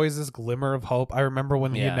there was always this glimmer of hope. I remember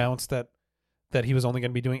when he announced that he was only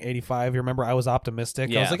going to be doing 85. You remember, I was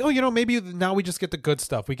optimistic. I was like, maybe now we just get the good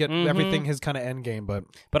stuff. We get everything his kind of end game.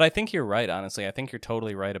 But I think you're right, honestly. I think you're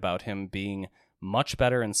totally right about him being much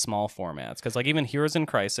better in small formats. Because like even Heroes in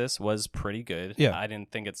Crisis was pretty good. Yeah. I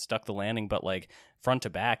didn't think it stuck the landing, but like front to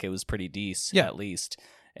back, it was pretty decent at least.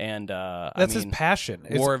 And that's his passion.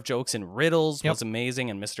 War of Jokes and Riddles was amazing,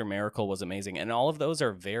 and Mr. Miracle was amazing. And all of those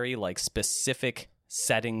are very like specific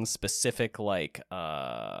settings, specific like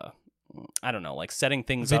I don't know, like setting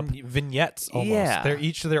things up. Vignettes almost. Yeah. They're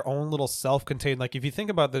each their own little self-contained. Like if you think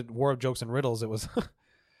about the War of Jokes and Riddles, it was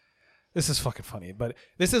this is fucking funny, but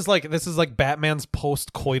this is like Batman's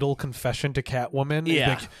post-coital confession to Catwoman.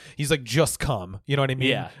 Yeah. He's like, just come. You know what I mean?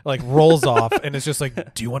 Yeah. Like rolls off, and it's just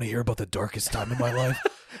like, do you want to hear about the darkest time in my life?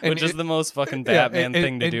 Which is the most fucking Batman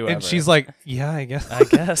thing to do ever. And she's like, yeah, I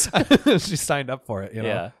guess. She signed up for it,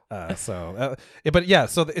 Yeah. So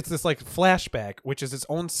it's this like flashback, which is its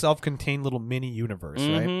own self-contained little mini universe,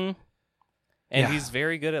 right? And he's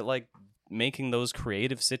very good at like making those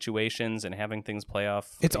creative situations and having things play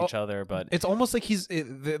off each other. But it's almost like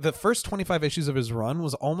the first 25 issues of his run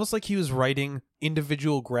was almost like he was writing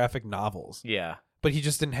individual graphic novels. Yeah. But he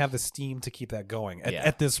just didn't have the steam to keep that going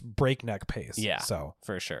at this breakneck pace. Yeah, so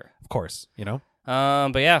for sure, of course,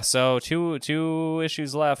 But yeah, so two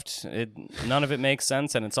issues left. None of it makes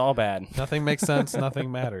sense, and it's all bad. Nothing makes sense.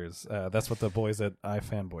 Nothing matters. That's what the boys at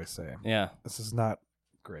iFanboy say. Yeah, this is not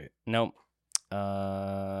great. Nope.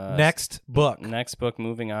 Next book. Next book.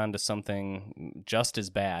 Moving on to something just as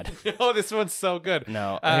bad. Oh, this one's so good.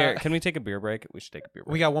 No, here, can we take a beer break? We should take a beer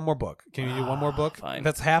break. We got one more book. Can you do one more book? Fine.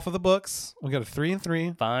 That's half of the books. We got a 3 and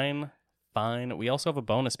 3. Fine. We also have a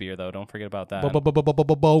bonus beer though. Don't forget about that.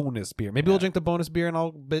 Bonus beer. Maybe we'll drink the bonus beer and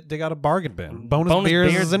I'll dig out a bargain bin. Bonus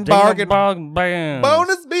beers and dig a bargain. bin.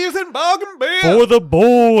 Bonus beers and bargain beers For the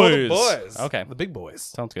boys. For the boys. Okay. The big boys.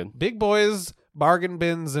 Sounds good. Big boys, bargain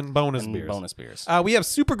bins, and bonus And beers. bonus beers. We have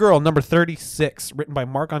Supergirl number 36, written by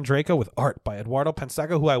Mark Andreyko with art by Eduardo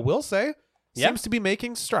Pensaco, who I will say seems to be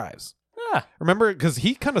making strides. Ah. Remember, because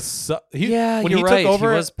he kind of when you're he right. took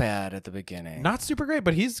over, He was bad at the beginning. not super great,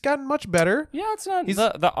 but he's gotten much better. Yeah, it's not.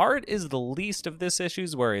 The art is the least of this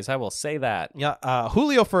issue's worries. I will say that. Yeah,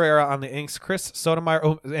 Julio Ferreira on the inks, Chris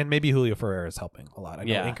Sotomayor, and maybe Julio Ferreira is helping a lot. I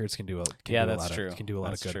know inkers can do a that's lot true. Of, can do a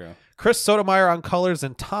lot That's of good. true. Chris Sotomayor on colors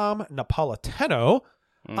and Tom Napolitano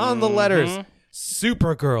on the letters.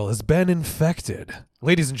 Supergirl has been infected,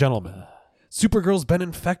 ladies and gentlemen. Supergirl's been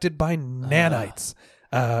infected by nanites.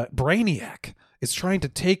 Brainiac is trying to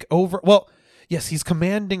take over. Well, yes, he's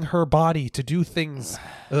commanding her body to do things.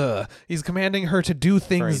 He's commanding her to do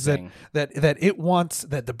things that it wants,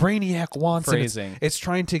 that the Brainiac wants. Phrasing. It's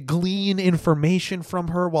trying to glean information from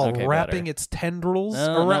her while wrapping its tendrils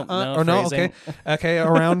around. Okay,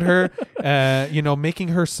 around her. Making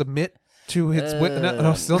her submit to its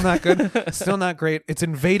no, still not good. Still not great. It's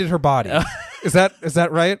invaded her body. Is that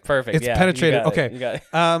right? Perfect. It's penetrated. You got Okay. You got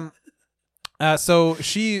it. So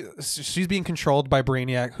she's being controlled by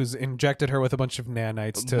Brainiac, who's injected her with a bunch of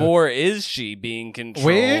nanites. Or is she being controlled?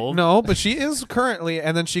 Wait, no, but she is currently,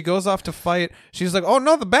 and then she goes off to fight. She's like, "Oh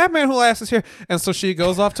no, the Batman Who Laughs is here," and so she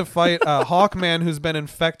goes off to fight Hawkman, who's been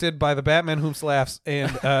infected by the Batman Who Laughs,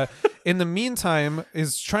 and in the meantime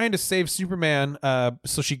is trying to save Superman.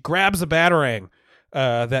 So she grabs a batarang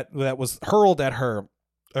that was hurled at her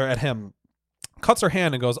or at him. Cuts her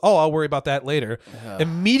hand and goes, "Oh, I'll worry about that later."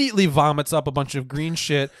 Immediately vomits up a bunch of green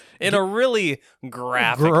shit in a really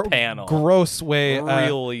graphic panel, gross way,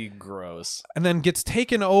 really gross, and then gets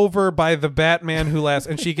taken over by the Batman Who Laughs,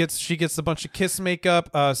 and she gets a bunch of kiss makeup.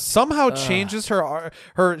 Somehow changes her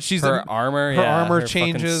armor. Her armor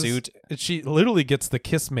changes. Suit. She literally gets the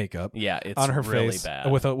kiss makeup. Yeah, it's on her really face bad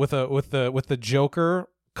with the Joker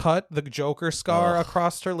cut, the Joker scar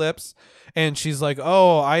across her lips. And she's like,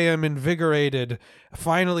 "Oh, I am invigorated.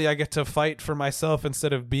 Finally, I get to fight for myself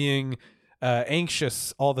instead of being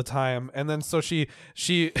anxious all the time." And then so she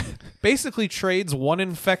basically trades one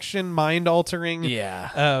infection, mind altering,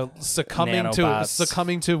 succumbing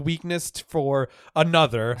to weakness for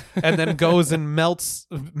another, and then goes and melts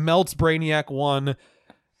Brainiac 1.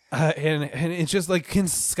 And it's just like, can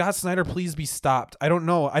Scott Snyder please be stopped? I don't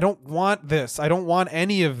know. I don't want this. I don't want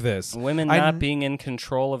any of this. Women not being in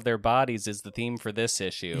control of their bodies is the theme for this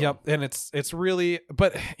issue. Yep, and it's really,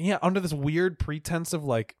 but yeah, under this weird pretense of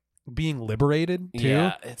like being liberated too.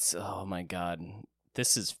 Yeah, it's, oh my god,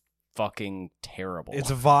 this is fucking terrible. It's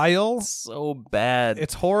vile. It's so bad.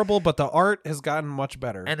 It's horrible, but the art has gotten much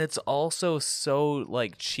better. And it's also so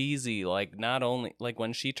like cheesy. Like, not only like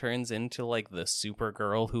when she turns into like the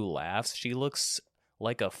Supergirl Who Laughs, she looks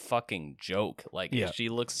like a fucking joke. Like she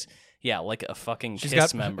looks like a fucking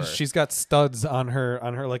Kiss member. She's got studs on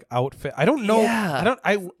her like outfit. I don't know. Yeah.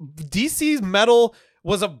 DC's Metal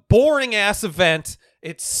was a boring ass event.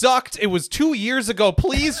 It sucked. It was 2 years ago.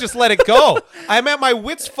 Please just let it go. I'm at my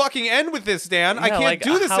wit's fucking end with this, Dan. I can't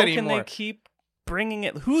do this anymore. How can they keep bringing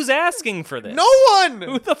it? Who's asking for this? No one.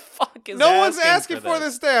 Who the fuck is? No one's asking for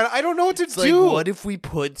this, Dan. I don't know what to do. Like, what if we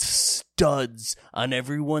put studs on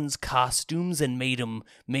everyone's costumes and made them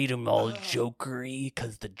all jokery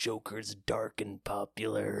because the Joker's dark and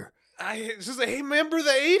popular? It's just like, hey, remember the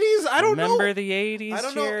 80s? I don't know. Remember the 80s, I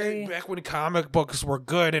don't Jerry? know. Back when comic books were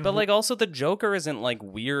good. But, like, also the Joker isn't, like,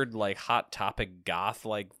 weird, like, Hot Topic goth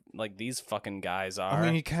like these fucking guys are.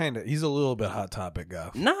 I mean, he's a little bit Hot Topic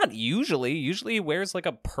goth. Not usually. Usually he wears, like,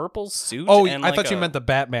 a purple suit. Oh, and, I thought you meant the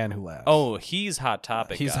Batman Who Laughs. Oh, he's Hot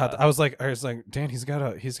Topic. He's goth. hot. I was like, Dan, he's got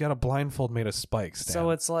a blindfold made of spikes. Dan. So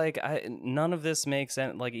it's like, none of this makes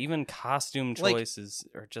sense. Like, even costume choices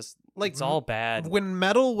are just, like, it's all bad. When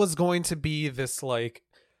Metal was going to be this, like,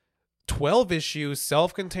 12-issue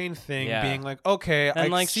self-contained thing, being like, okay,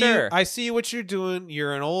 and I see what you're doing.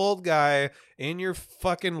 You're an old guy in your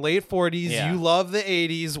fucking late 40s. You love the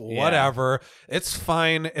 80s, whatever. It's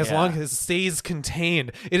fine as long as it stays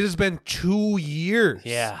contained. It has been 2 years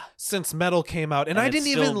since Metal came out, and I didn't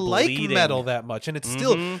even like Metal that much, and it's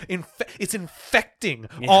still it's infecting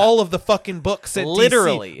all of the fucking books at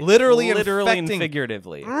literally DC. Literally and infecting.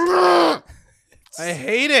 figuratively. I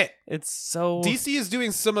hate it. It's so DC is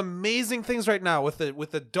doing some amazing things right now with a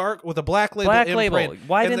Black Label Black imprint. Label.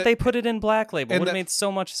 Why And didn't they put it in Black Label? It would have the- made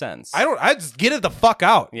so much sense. I just get it the fuck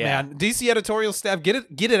out, Yeah. man. DC editorial staff, get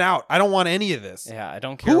it out. I don't want any of this. Yeah, I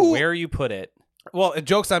don't care Who- where you put it. Well,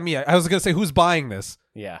 joke's on me. I was gonna say, who's buying this?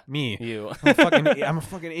 Yeah, Me. you. I'm a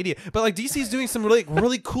fucking idiot. But like DC's doing some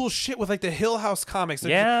really cool shit with like the Hill House comics.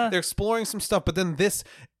 Yeah. They're exploring some stuff, but then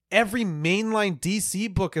every mainline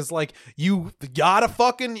DC book is like, you gotta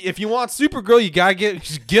fucking, if you want Supergirl, you gotta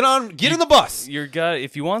get in the bus.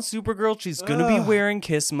 If you want Supergirl, she's gonna be wearing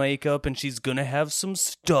Kiss makeup and she's gonna have some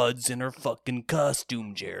studs in her fucking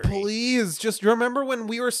costume, Jerry. Please, just remember when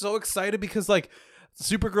we were so excited because like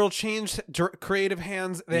Supergirl changed creative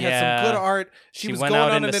hands. They had some good art. She was went going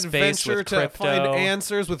out on into an space adventure with to crypto. find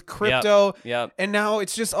answers with crypto. Yep. And now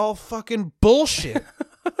it's just all fucking bullshit.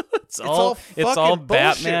 It's all fucking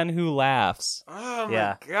Batman who laughs. Oh my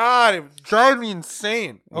Yeah. god, it drives me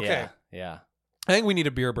insane. Okay. Yeah. I think we need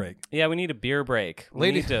a beer break. Yeah, we need a beer break.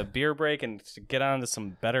 We need a beer break and to get on to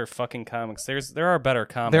some better fucking comics. There are better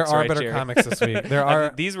comics. There are right, better Jerry? comics this week. There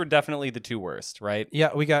are. These were definitely the two worst, right?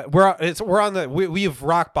 Yeah, we're on the we've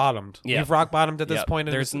rock bottomed. Yeah. We've rock bottomed at this Yep. point.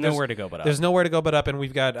 And There's nowhere to go but up. There's nowhere to go but up, and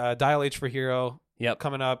we've got Dial H for Hero. Yep.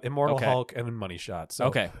 Coming up, Immortal Okay. Hulk, and then Money Shot. So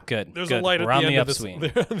Okay, good. there's good. a light at We're on the end the of this.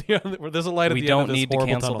 upswing. There's a light at We the don't end of this need to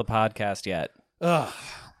horrible cancel tunnel. the podcast yet. Ugh.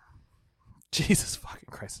 Jesus fucking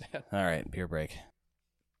Christ. All right, beer break.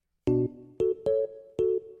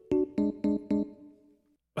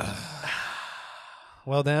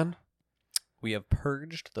 Well, Dan, We have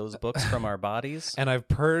purged those books from our bodies. and I've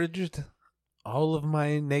purged all of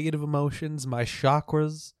my negative emotions. My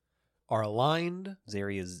chakras are aligned.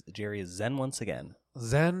 Jerry is zen once again.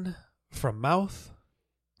 Zen from mouth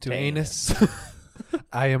to Anus. anus.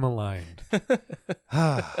 I am aligned.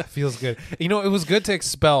 Feels good. You know, it was good to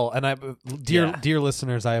expel. And dear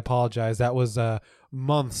listeners, I apologize. That was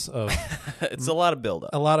months of It's a lot of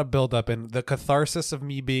buildup. a lot of buildup, and the catharsis of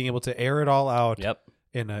me being able to air it all out. Yep.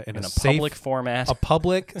 In a In a safe, public format. a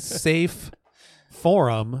public safe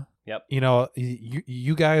forum. Yep. You know,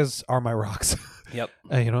 you guys are my rocks. Yep.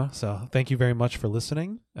 You know, so thank you very much for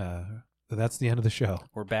listening. That's the end of the show.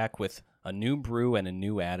 We're back with a new brew and a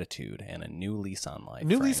new attitude and a new lease on life.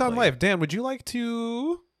 New lease on frankly. life. Dan, would you like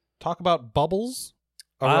to talk about Bubbles,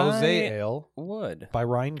 a I rosé ale Would. by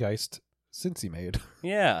Rheingeist, Cincy made?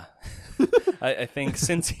 Yeah. I think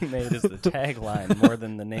Cincy Made is the tagline more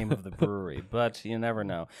than the name of the brewery, but you never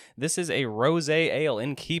know. This is a rosé ale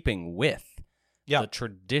in keeping with the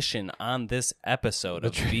tradition on this episode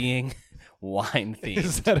of being wine themed.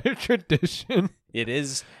 Is that a tradition? It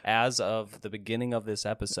is, as of the beginning of this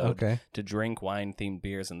episode, Okay. to drink wine-themed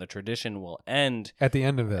beers, and the tradition will end At the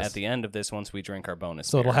end of this. at the end of this once we drink our bonus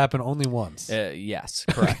So beer. it'll happen only once. Yes,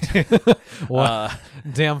 correct. Well,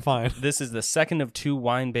 damn fine. This is the second of two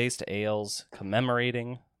wine-based ales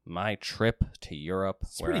commemorating my trip to Europe.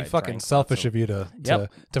 It's pretty fucking selfish of you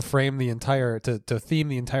to frame the entire to theme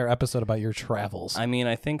the entire episode about your travels. I mean,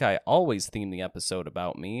 I think I always theme the episode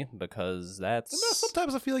about me because that's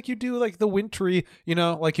Sometimes I feel like you do like the wintry, you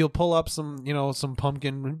know, like you'll pull up some, you know, some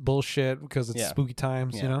pumpkin bullshit because it's spooky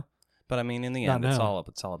times, you know. But I mean, in the Not end, it's now.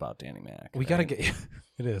 all about Danny Mac. We gotta get.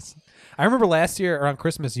 It is. I remember last year around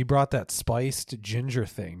Christmas you brought that spiced ginger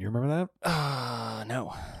thing. Do you remember that?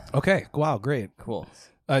 No. Okay. Wow. Great. Cool.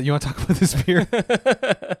 You want to talk about this beer?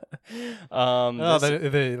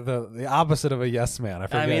 The opposite of a yes man. I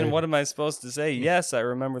forget. I mean, what am I supposed to say? Yes, I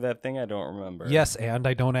remember that thing I don't remember. Yes, and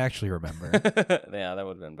I don't actually remember. Yeah, that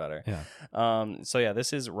would have been better. Yeah. So yeah,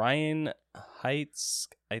 this is Ryan Heights,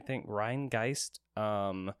 I think Rheingeist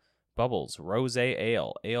Bubbles Rosé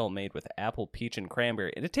Ale made with apple, peach, and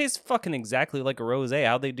cranberry. And it tastes fucking exactly like a rosé.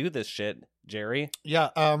 How'd they do this shit, Jerry? Yeah.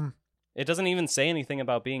 It doesn't even say anything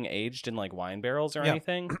about being aged in like wine barrels or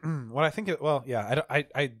anything. What I think,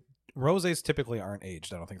 I rosés typically aren't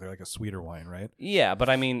aged. I don't think they're like a sweeter wine, right? Yeah, but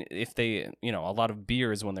I mean, if they, a lot of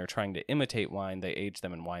beers when they're trying to imitate wine, they age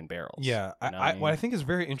them in wine barrels. Yeah. You know what I mean? What I think is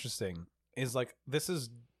very interesting is like this is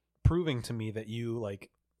proving to me that you like,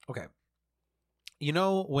 okay, you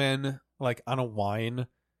know when like on a wine,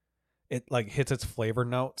 it like hits its flavor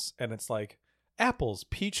notes and it's like apples,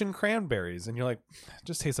 peach, and cranberries, and you're like, it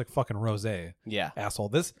just tastes like fucking rosé. Yeah. Asshole.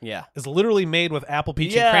 This Yeah. is literally made with apple,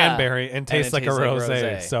 peach, Yeah. and cranberry, and tastes it like tastes a like rosé.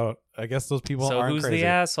 rosé. So I guess those people So aren't who's crazy. the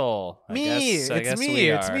asshole? I Me. guess It's we me.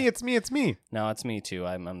 It's are. me. It's me. It's me. No, it's me too.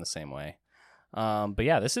 I'm the same way. But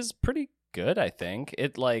yeah, this is pretty good, I think.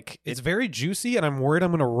 It's very juicy, and I'm worried I'm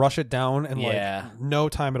going to rush it down in Yeah. like no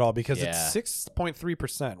time at all because Yeah. it's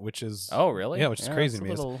 6.3%, which is Oh, really? yeah, which is crazy to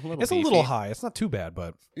me. It's It's a little beefy. high. It's not too bad,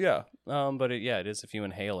 but Yeah. But it is if you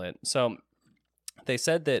inhale it. So They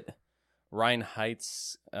said that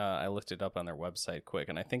Rheinheits, I looked it up on their website quick,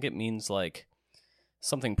 and I think it means like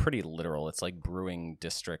something pretty literal. It's like brewing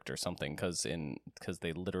district or something, because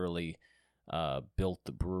they literally built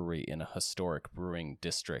the brewery in a historic brewing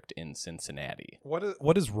district in Cincinnati.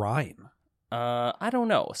 What is Rhine? I don't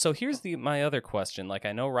know. So here's my other question. Like,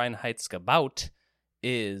 I know Reinheitsgebot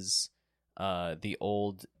is the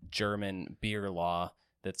old German beer law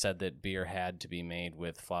that said that beer had to be made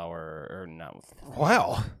with flour, or not with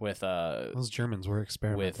Wow. with Those Germans were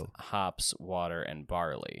experimental. with hops, water, and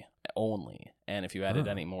barley only. And if you added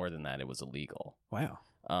any more than that, it was illegal.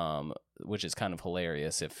 Wow. Which is kind of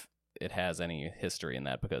hilarious if it has any history in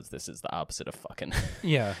that, because this is the opposite of fucking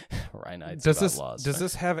Yeah. Reinheitsgebot laws. Does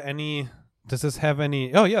this have any?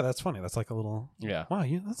 Oh yeah, that's funny. That's like a little. Yeah. Wow,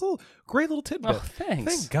 that's a great little tidbit. Oh,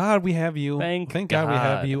 thanks. Thank God we have you. Thank God we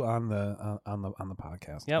have God. you on the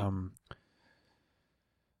podcast. Yep.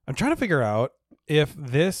 I'm trying to figure out if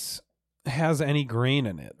this has any grain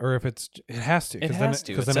in it, or if it has to. It has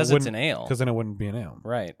to. It then says it's an ale. Because then it wouldn't be an ale.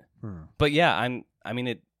 Right. But yeah,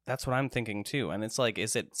 that's what I'm thinking too. And it's like,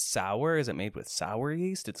 is it sour? Is it made with sour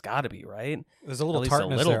yeast? It's got to be, right? There's a little At least a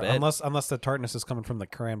tartness little there, bit. unless the tartness is coming from the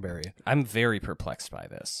cranberry. I'm very perplexed by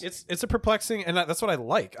this. It's a perplexing, and that's what I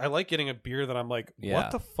like. I like getting a beer that I'm like, Yeah.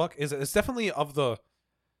 what the fuck is it? It's definitely of the,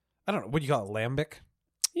 I don't know, what do you call it, lambic?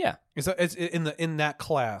 Yeah. It's in that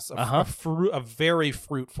class of a very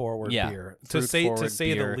fruit forward Yeah. beer to say Fruit-forward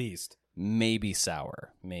the least. Maybe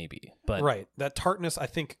sour, maybe. But Right, that tartness I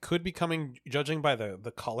think could be coming, judging by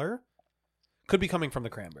the color, could be coming from the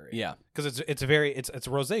cranberry. yeah. because it's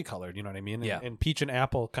rosé colored. You know what I mean? And, Yeah. and peach and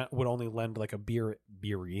apple would only lend like a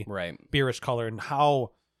beerish Right. color. And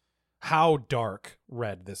how dark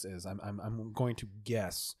red this is, I'm going to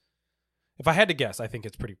guess. If I had to guess, I think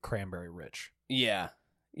it's pretty cranberry rich. Yeah.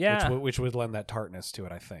 Yeah. Which would lend that tartness to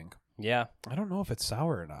it, I think. Yeah. I don't know if it's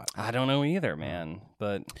sour or not. I don't know either, man.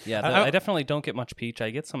 But yeah, I definitely don't get much peach. I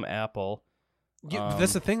get some apple.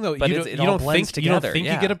 That's the thing, though. but You it don't all blends think you don't together, think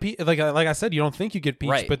yeah. you get a peach. Like I said, you don't think you get peach,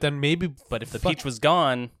 Right. but then maybe. But if the peach was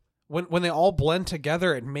gone, when they all blend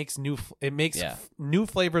together, it makes new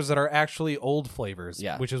flavors that are actually old flavors.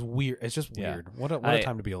 Yeah. Which is weird. It's just Yeah. weird. What a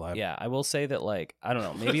time to be alive. yeah, I will say that, like, I don't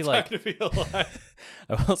know, maybe What a like time to be alive.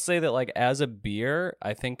 I will say that, like, as a beer,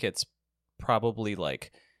 I think it's probably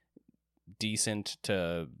like decent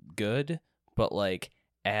to good, but like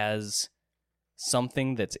as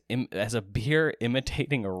something that's as a beer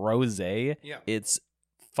imitating a rosé, Yeah. it's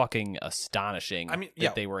fucking astonishing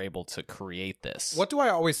yeah. they were able to create this. What do I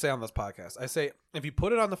always say on this podcast? I say if you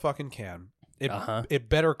put it on the fucking can, it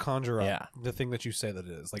better conjure up Yeah. the thing that you say that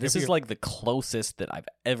it is. Like This if is you're- like the closest that I've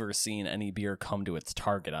ever seen any beer come to its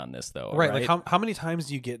target on this, though. right. Like how many times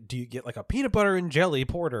do you get like a peanut butter and jelly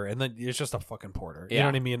porter, and then it's just a fucking porter. You know Yeah.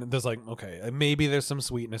 what I mean? There's like, okay, maybe there's some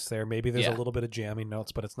sweetness there, maybe there's Yeah. a little bit of jammy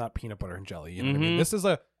notes, but it's not peanut butter and jelly. You know what I Mhm. mean? This is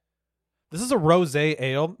a rosé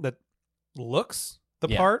ale that looks the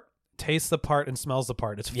Yeah. part, tastes the part, and smells the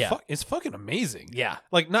part. It's Yeah. it's fucking amazing. Yeah.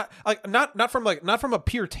 Like not from a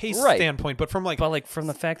pure taste Right. standpoint, but from like But like from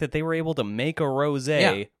the fact that they were able to make a rosé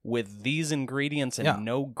Yeah. with these ingredients and Yeah.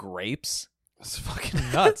 no grapes, it's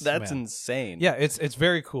fucking nuts. that's man. insane. Yeah, it's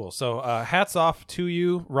very cool. So hats off to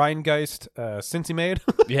you, Rheingeist, Cincy made.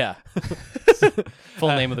 Yeah. Full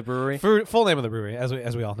name of the brewery. Full name of the brewery, as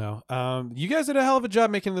we all know. You guys did a hell of a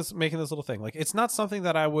job making this little thing. Like, it's not something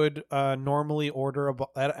that I would normally order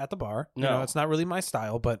at the bar. You No. know, it's not really my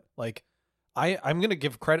style. But like, I'm gonna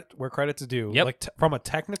give credit where credit's due. Yep. Like from a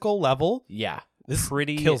technical level, Yeah. this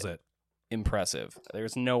Pretty kills it. impressive.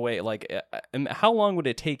 There's no way. Like, how long would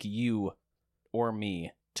it take you or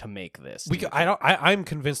me to make this? I'm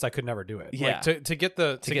convinced I could never do it. Yeah. Like, to get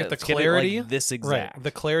the to get it clarity, like this exact. right?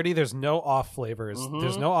 The clarity. There's no off flavors. Mhm.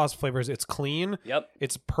 There's no off flavors. It's clean. Yep.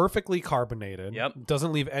 It's perfectly carbonated. Yep.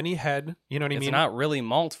 Doesn't leave any head. You know what I It's mean? not really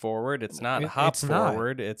malt forward. It's not hop it's not.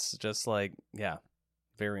 forward. It's just like, yeah,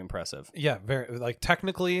 very impressive. Yeah, very like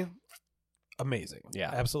technically amazing. Yeah.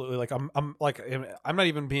 Absolutely. Like I'm not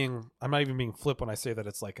even being flip when I say that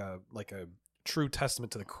it's like a true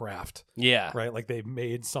testament to the craft, Yeah. right? Like they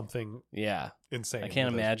made something Yeah. insane. I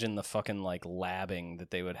can't with it. imagine the fucking like labbing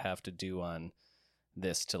that they would have to do on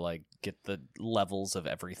this to like get the levels of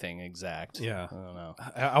everything exact. Yeah. I don't know.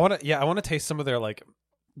 I want to taste some of their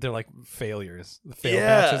failures, the fail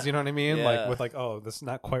Yeah. batches, you know what I mean? Yeah. Like with like, oh, this is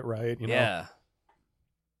not quite right, you know. Yeah.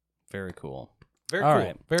 Very cool. Very All cool.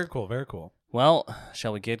 right. Very cool. Very cool. Well,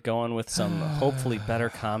 shall we get going with some hopefully better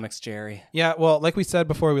comics, Jerry? Yeah, well, like we said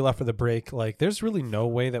before we left for the break, like there's really no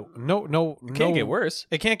way that no Can't get worse.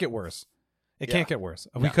 It can't get worse. It can't get worse.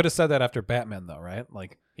 We could have said that after Batman, though, right?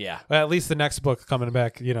 Like, Yeah. well, at least the next book coming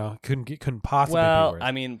back, couldn't possibly be Well, worse.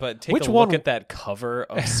 I mean, but take Which a look one- at that cover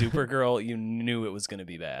of Supergirl. You knew it was going to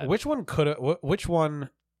be bad. Which one Which one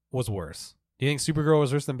was worse? Do you think Supergirl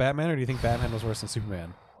was worse than Batman, or do you think Batman was worse than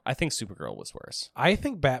Superman? I think Supergirl was worse. I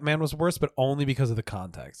think Batman was worse, but only because of the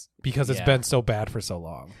context. Because it's Yeah. been so bad for so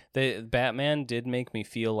long. The Batman did make me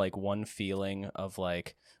feel like one feeling of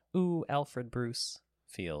like, ooh, Alfred Bruce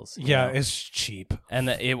feels. you Yeah, know? it's cheap. And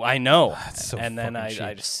I know. It's so and then fucking cheap.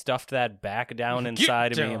 I just stuffed that back down Get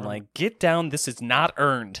inside of me. I'm down. like, get down. This is not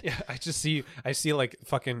earned. Yeah, I see like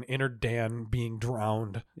fucking inner Dan being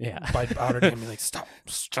drowned Yeah. by outer Dan being like, stop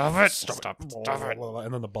it, Stop it.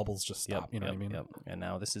 and then the bubbles just stop. You know what I mean? Yep. And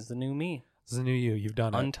now this is the new me. This is a new you. You've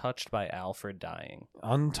done it. Untouched by Alfred dying.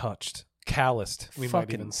 Untouched, calloused. We might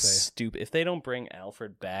Fucking even say. stupid. If they don't bring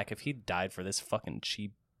Alfred back, if he died for this fucking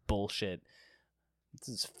cheap bullshit, this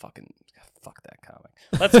is fucking fuck that comic.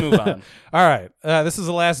 Let's move on. All right, this is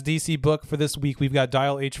the last DC book for this week. We've got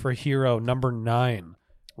Dial H for Hero number 9,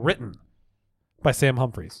 written by Sam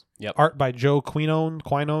Humphries. Yep. Art by Joe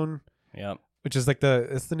Quinone, Yep. which is like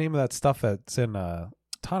it's the name of that stuff that's in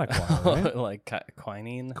tonic water, right? Like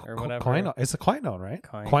quinine or whatever. Quinone. It's a quinone, right?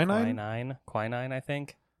 Quinine, I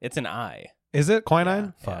think. It's an I. Is it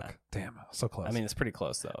quinine? Yeah, Fuck. Damn, so close. I mean, it's pretty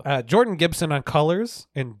close though. Jordan Gibson on colors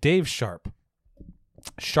and Dave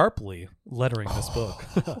sharply lettering this book.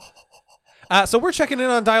 So we're checking in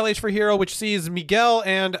on Dial H for Hero, which sees Miguel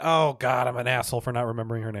and oh god, I'm an asshole for not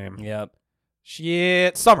remembering her name. Yep.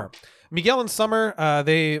 Shit, Summer. Miguel and Summer,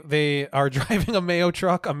 they are driving a Mayo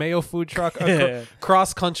food truck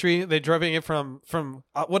cross country. They're driving it from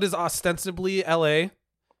what is ostensibly L.A.,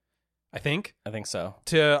 I think, so.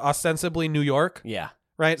 to ostensibly New York. Yeah.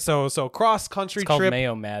 Right, so cross country It's called trip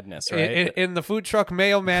Mayo Madness, right? in the food truck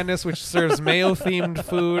Mayo Madness, which serves Mayo themed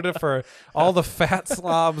food for all the fat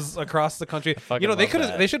slobs across the country. fucking They love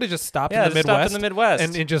that. they should have just stopped Yeah, in the just stopped Midwest, in the Midwest.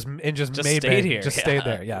 and just Just made stayed it, here. just Yeah. stayed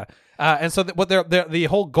there. Yeah, and so what the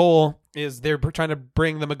whole goal is they're trying to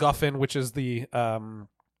bring the MacGuffin, which is the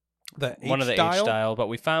one of the H-dial. H-dial, but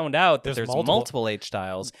we found out that There's there's multiple. multiple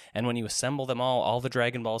H-dials, and when you assemble them all the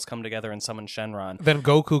Dragon Balls come together and summon Shenron. Then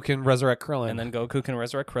Goku can resurrect Krillin, And then Goku can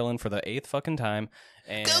resurrect Krillin for the 8th fucking time.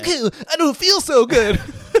 And I don't feel so good.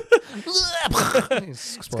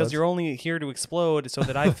 It's because you're only here to explode so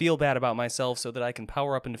that I feel bad about myself so that I can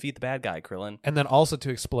power up and defeat the bad guy, Krillin. and then also to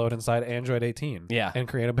explode inside Android 18. Yeah. and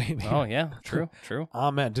create a baby. Oh, yeah. True.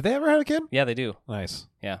 Amen. Did they ever have a kid? Yeah, they do. Nice.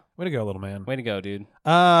 Yeah. Way to go, little man. Way to go, dude.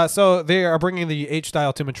 So they are bringing the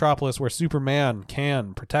H-dial to Metropolis, where Superman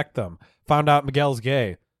can protect them. Found out Miguel's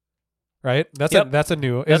gay. Right? That's Yep. that's a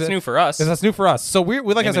new. That's new for us. That's new for us. So we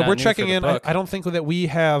like I Maybe said, not we're new checking for the in. book. I don't think that we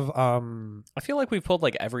have. I feel like we've pulled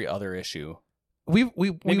like every other issue.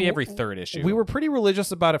 Maybe Every third issue. We were pretty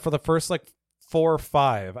religious about it for the first like 4 or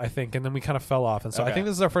 5, I think, and then we kind of fell off. And so I Okay. think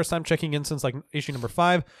this is our first time checking in since like issue number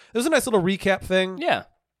 5. It was a nice little recap thing. Yeah.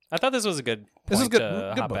 I thought this was a good point This is good.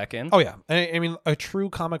 to Good hop book. back in. Oh yeah, I mean, a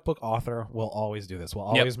true comic book author will always do this. Will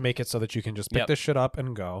always make it so that you can just pick Yep. this shit up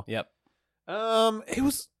and go. Yep. It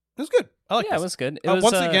was good. I like Yeah, this. it was good. It was,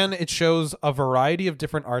 Once again, it shows a variety of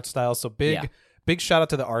different art styles. So big shout out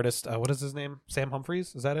to the artist. What is his name? Sam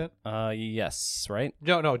Humphries. Is that it? Yes, right?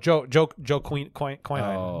 Joe Quinine.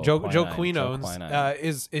 Oh, Joe Quinine. Quinones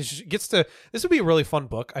is gets to. This would be a really fun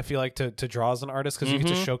book. I feel like to draw as an artist because you get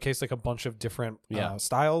to Mhm. showcase like a bunch of different Yeah.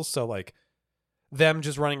 styles. So like them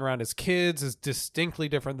just running around as kids is distinctly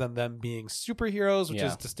different than them being superheroes, which Yeah.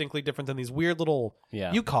 is distinctly different than these weird little.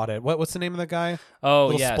 Yeah. You caught it. What's the name of the guy? Oh,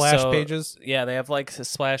 Little yeah. splash so, pages. Yeah, they have like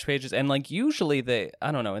splash pages, and like usually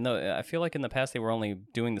I don't know. I feel like in the past they were only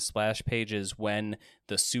doing the splash pages when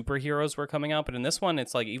the superheroes were coming out, but in this one,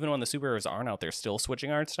 it's like even when the superheroes aren't out, they're still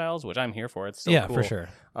switching art styles, which I'm here for. It's still cool. For sure.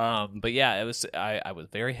 But yeah, it was. I was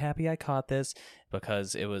very happy I caught this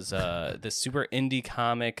because it was this super indie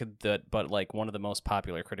comic but like one of the most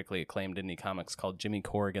popular, critically acclaimed indie comics called Jimmy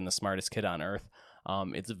Corrigan, the Smartest Kid on Earth.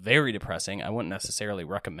 It's very depressing. I wouldn't necessarily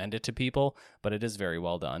recommend it to people, but it is very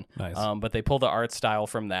well done. Nice. But they pull the art style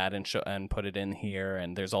from that and put it in here,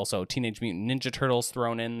 and there's also Teenage Mutant Ninja Turtles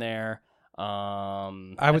thrown in there.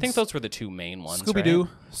 I think those were the two main ones. Scooby-Doo.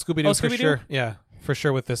 Right? Scooby-Doo for Scooby-Doo? sure. Yeah, for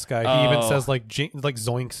sure with this guy. He even Oh. says like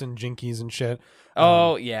zoinks and jinkies and shit.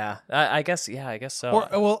 Oh yeah, I guess. Yeah, I guess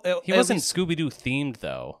so. He wasn't Scooby-Doo themed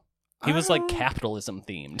though. He was like capitalism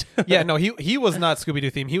themed. Yeah, no, he was not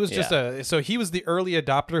Scooby-Doo themed. He was just Yeah. so he was the early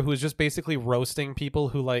adopter who was just basically roasting people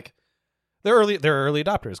who like They're early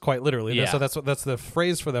adopters, quite literally. Yeah. So that's the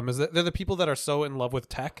phrase for them, is that they're the people that are so in love with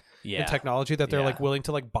tech and technology that they're Yeah. like willing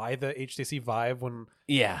to like buy the HTC Vive when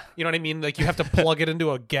you know what I mean? Like you have to plug it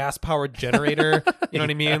into a gas powered generator. You know what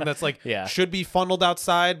I mean? That's like should be funneled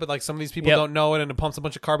outside, but like some of these people don't know it, and it pumps a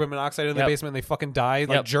bunch of carbon monoxide in the basement and they fucking die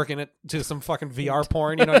like jerking it to some fucking VR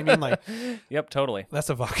porn. You know what I mean? Like totally. that's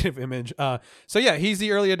a evocative image. So yeah, he's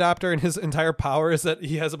the early adopter, and his entire power is that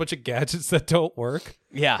he has a bunch of gadgets that don't work.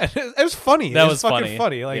 Yeah. And it was funny. That it was fucking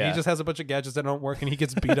funny. Like Yeah. he just has a bunch of gadgets that don't work, and he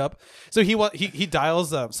gets beat up. So he dials.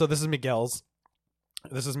 So this is Miguel's.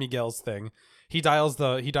 This is Miguel's thing. He dials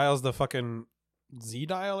the fucking Z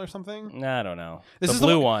dial or something. I don't know. This the is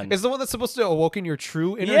blue the one. is the one that's supposed to awaken your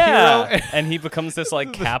true inner Yeah. hero. And he becomes this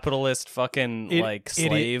like capitalist fucking like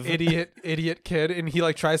slave. idiot kid, and he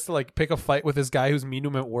like tries to like pick a fight with this guy who's mean to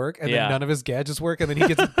him at work, and Yeah. then none of his gadgets work, and then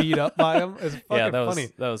he gets beat up by him. It's fucking Yeah, that funny.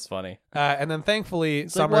 was funny. And then thankfully,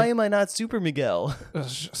 It's Summer. like, why am I not Super Miguel?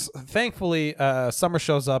 Thankfully, Summer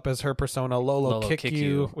shows up as her persona, Lolo Kick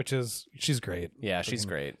which is she's great. Yeah, she's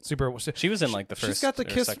great. Super. She was in like the first. She's got the or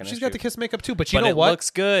kiss. second She's got the issue. kiss makeup too. But But you know it what? looks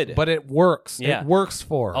good. But it works. Yeah. It works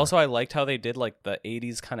for her. Also, I liked how they did like the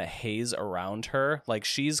 80s kind of haze around her. Like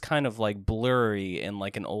she's kind of like blurry in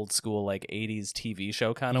like an old school like 80s TV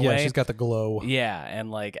show kind of yeah, way. she's got the glow. Yeah, and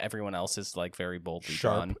like everyone else is like very boldly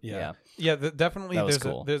drawn. Yeah. Definitely. That was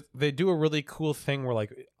cool. They do a really cool thing where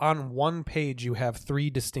like on one page you have 3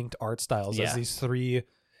 distinct art styles as these 3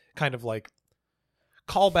 kind of like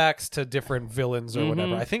callbacks to different villains or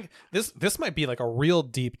whatever. I think this might be like a real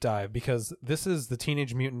deep dive, because this is the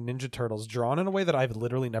Teenage Mutant Ninja Turtles drawn in a way that I've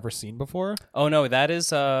literally never seen before. Oh no, that is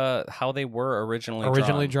how they were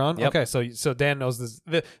originally drawn. Yep. Okay, so Dan knows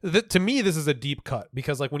this. To me, this is a deep cut,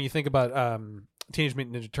 because like when you think about Teenage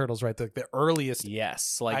Mutant Ninja Turtles, right? The earliest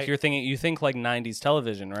Yes, like you think like 90s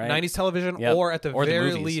television, right? 90s television, Yep. or at the Or the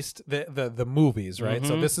very movies. least the movies, right?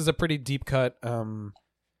 So Mhm. this is a pretty deep cut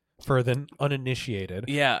for the uninitiated.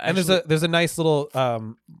 Yeah, And actually, there's a nice little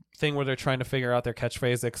thing where they're trying to figure out their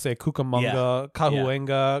catchphrase. They say Cucamonga,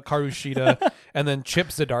 Kahuenga, Karushita, and then Chip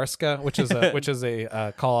Zdarsky, which is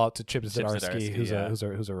a call out to Chip Zdarsky,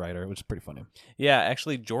 who's a writer, which is pretty funny. yeah,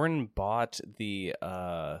 actually Jordan bought the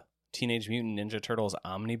Teenage Mutant Ninja Turtles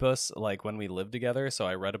omnibus like when we lived together, so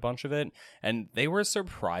I read a bunch of it, and they were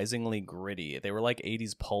surprisingly gritty. They were like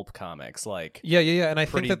 80s pulp comics, like Yeah, and I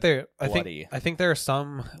think pretty that bloody. I think there are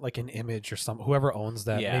some like an Image or whoever owns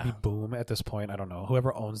that, Yeah. maybe Boom at this point, I don't know.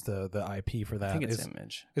 Whoever owns the IP for that I think it's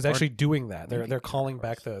Image. is Or- actually doing that. maybe They're calling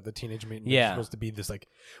Dark back the Teenage Mutant Ninja Yeah. Turtles to be this like,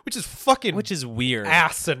 which is fucking which is weird.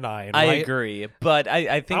 asinine. I right? agree, but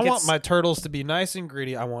I think I it's want my turtles to be nice and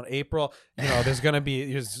gritty. I want April. There's gonna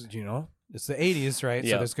be it's the 80s, right? So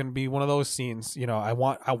Yeah. there's gonna be one of those scenes. I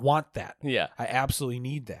want that. yeah. I absolutely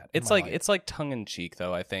need that. in It's my like life. it's like tongue in cheek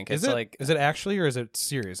though. I think Is it's it like is it actually, or is it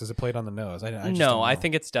serious? Is it played on the nose? I just no, don't I know.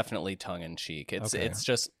 think it's definitely tongue in cheek. Okay. It's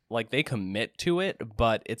just like they commit to it,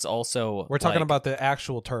 but it's also We're talking like- about the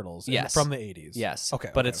actual turtles Yes. from the 80s. yes,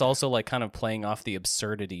 Okay. but okay, it's okay. also like kind of playing off the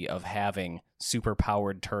absurdity of having super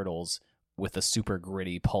powered turtles with a super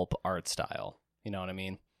gritty pulp art style. You know what I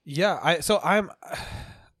mean? Yeah,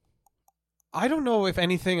 I don't know if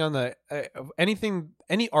anything on the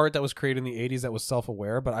any art that was created in the 80s that was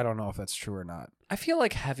self-aware, but I don't know if that's true or not. I feel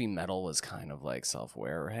like heavy metal was kind of like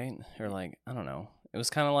self-aware, right? Or like I don't know. It was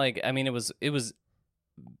kind of like it was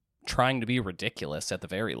trying to be ridiculous at the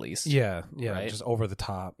very least. Yeah, Right? just over the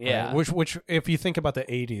top. right? Yeah. Which if you think about the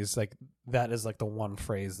 80s, like that is like the one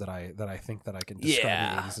phrase that I think that I can describe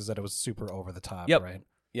Yeah. the 80s is that it was super over the top, Yep. right?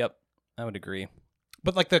 Yep, I would agree.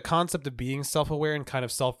 But like the concept of being self-aware and kind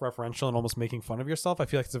of self-referential and almost making fun of yourself, I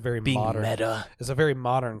feel like it's a very Being modern meta. It's a very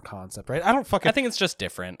modern concept, right? I think it's just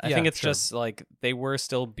different. I Yeah, think it's sure. just like they were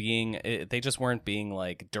still being, they just weren't being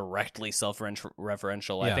like directly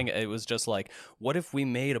self-referential. Yeah. I think it was just like, what if we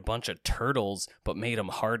made a bunch of turtles but made them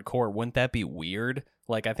hardcore? Wouldn't that be weird?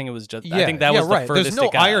 Like, I think it was just, I think that was right. the furthest There's no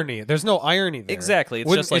it got. irony. There's no irony there. Exactly. It's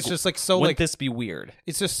Wouldn't- just like so wouldn't like this be weird?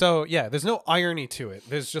 it's just so yeah. There's no irony to it.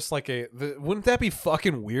 There's just like wouldn't that be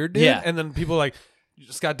fucking weird, dude? Yeah. And then people like you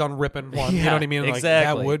just got done ripping one. You Yeah, know what I mean? Like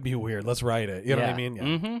exactly. that would be weird. Let's write it. You know what I mean? Yeah.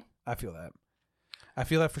 Mm-hmm. I feel that. I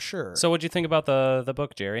feel that for sure. So what'd you think about the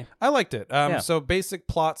book, Jerry? I liked it. Yeah. So basic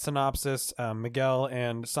plot synopsis: Miguel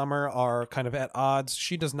and Summer are kind of at odds.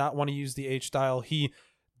 She does not want to use the H style. He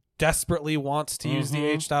desperately wants to use the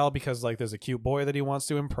Mhm. H style because like there's a cute boy that he wants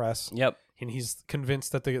to impress. Yep. And he's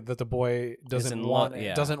convinced that the boy doesn't in want love,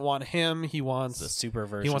 yeah. doesn't want him. He It's wants the super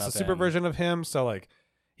version. he wants a of super him. version of him. So like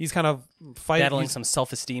he's kind of fighting, battling some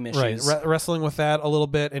self-esteem right, issues. wrestling with that a little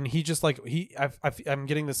bit. And he just like I'm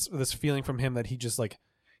getting this feeling from him that he just like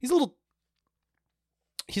he's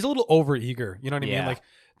he's a little overeager. You know what I mean? Yeah. Like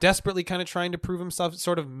desperately kind of trying to prove himself,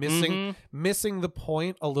 sort of missing the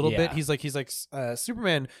point a little bit. He's like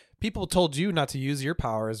Superman, people told you not to use your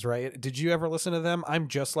powers, right? Did you ever listen to them? I'm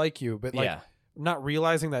just like you. But like not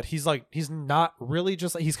realizing that he's not really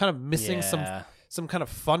just like, he's kind of missing some kind of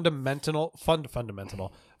fundamental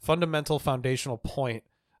foundational point,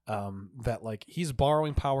 that like he's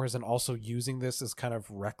borrowing powers and also using this as kind of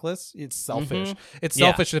reckless. It's selfish. It's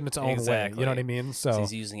selfish in its own way. You know what I mean? So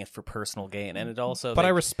he's using it for personal gain, and it also. But I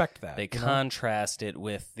respect that. They contrast it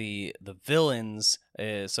with the villains.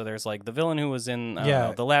 So there's like the villain who was in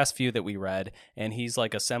the last few that we read, and he's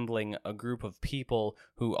like assembling a group of people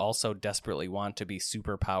who also desperately want to be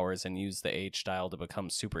superpowers and use the H-style to become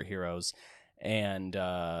superheroes. And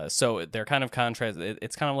so they're kind of contrast.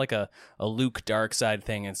 It's kind of like a Luke Darkseid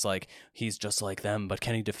thing. It's like he's just like them, but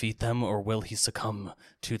can he defeat them, or will he succumb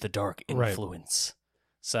to the dark influence?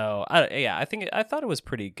 Right. So I thought it was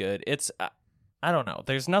pretty good. It's I don't know.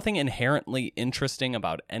 There's nothing inherently interesting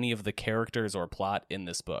about any of the characters or plot in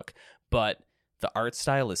this book, but the art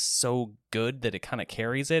style is so good that it kind of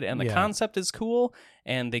carries it, and the concept is cool,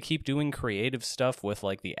 and they keep doing creative stuff with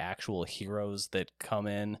like the actual heroes that come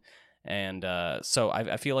in. And so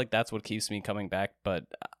I feel like that's what keeps me coming back, but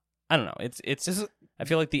I don't know. I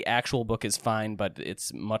feel like the actual book is fine, but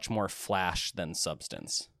it's much more flash than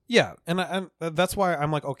substance. Yeah, and that's why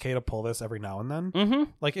I'm like okay to pull this every now and then. Mm-hmm.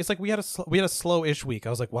 Like it's like we had a slow-ish week. I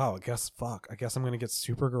was like, wow, I guess I'm gonna get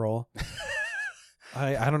Supergirl.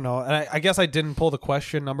 I don't know. And I guess I didn't pull the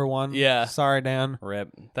question number one. Yeah. Sorry, Dan. Rip.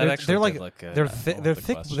 They're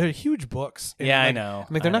thick. They're huge books. And yeah, like, I know.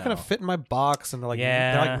 Like they're not gonna fit in my box, and they're like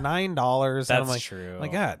 $9. That's and I'm like, true.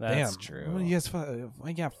 Like God, that's damn. true. Yes,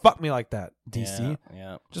 fuck me like that, DC.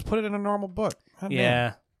 Yeah. Just put it in a normal book. God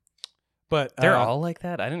yeah. Damn. But they're all like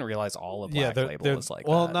that. I didn't realize all of Black Label was like that.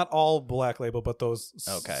 Well, not all Black Label, but those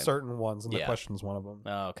certain ones, and the question's one of them.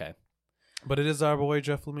 Oh, okay. But it is our boy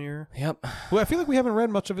Jeff Lemire. Yep. Who I feel like we haven't read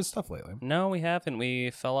much of his stuff lately. No, we haven't. We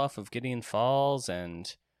fell off of Gideon Falls,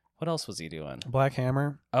 and what else was he doing? Black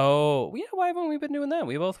Hammer. Oh, yeah. Why haven't we been doing that?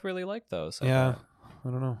 We both really liked those. Yeah. I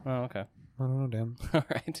don't know. Oh, okay. I don't know, Dan. All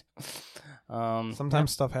right. Sometimes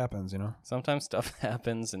stuff happens, you know. Sometimes stuff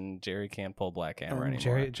happens, and Jerry can't pull Black Hammer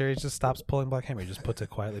anymore. Jerry just stops pulling Black Hammer. He just puts it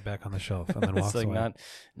quietly back on the shelf and then walks like, away.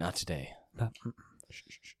 Not today.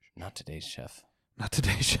 Not today's chef. Not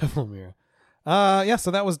today's Chef Lemire.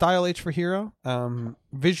 So that was Dial H for Hero.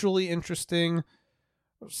 Visually interesting,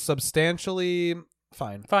 substantially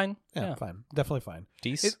fine. Fine. Yeah, fine. Definitely fine.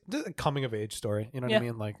 Decent. It's a coming of age story. You know what I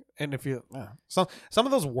mean? Like, and if you, some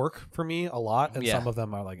of those work for me a lot, and some of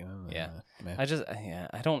them are like, meh.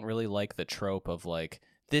 I don't really like the trope of like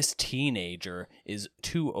this teenager is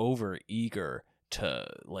too over eager to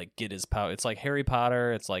like get his power. It's like Harry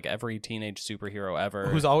Potter. It's like every teenage superhero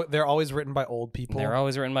ever. They're always written by old people. They're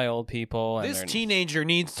always written by old people. And this teenager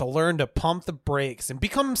needs to learn to pump the brakes and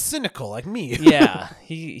become cynical like me. Yeah,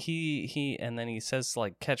 he, and then he says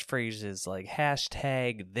like catchphrases like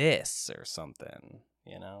hashtag this or something.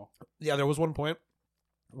 You know. Yeah, there was one point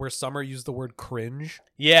where Summer used the word cringe.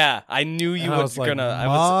 Yeah, I knew you was gonna.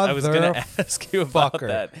 I was gonna ask you about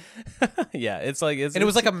that. Yeah, it's like it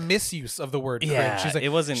was like a misuse of the word cringe. She's like, it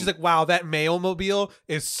wasn't. She's like, wow, that Mailmobile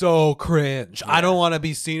is so cringe. Yeah. I don't want to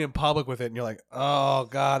be seen in public with it. And you're like, oh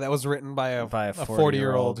god, that was written by a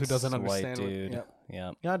 40-year-old who doesn't understand. White dude.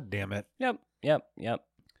 Yep. God damn it. Yep.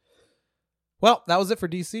 Well, that was it for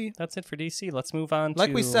DC. That's it for DC. Let's move on.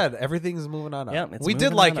 Like we said, everything's moving on up. Yeah, we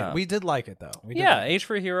did like it. We did like it though. H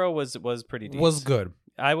for Hero was pretty decent. Was good.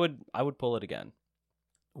 I would pull it again.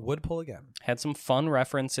 Would pull again. Had some fun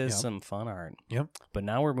references, some fun art. Yep. But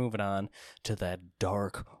now we're moving on to that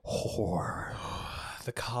dark horror.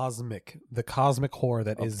 the cosmic horror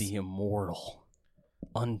that is the immortal,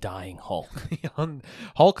 undying Hulk.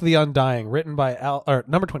 Hulk the Undying, written by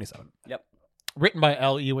number 27. Yep. Written by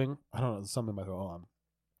Al Ewing. I don't know. There's something in my throat.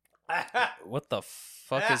 What the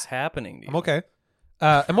fuck is happening to you? I'm okay.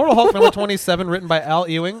 Immortal Hulk number 27, written by Al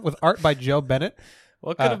Ewing, with art by Joe Bennett.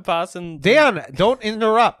 What could have possibly... Dan, don't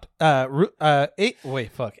interrupt.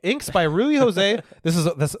 Inks by Rui Jose.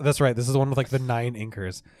 That's right. This is the one with like the 9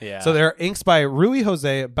 inkers. Yeah. So there are inks by Rui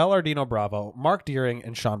Jose, Bellardino Bravo, Mark Deering,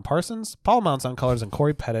 and Sean Parsons. Paul Mounts on colors and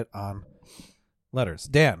Corey Pettit on letters.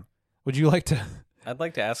 Dan, would you like to... I'd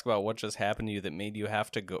like to ask about what just happened to you that made you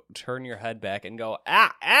have to go turn your head back and go,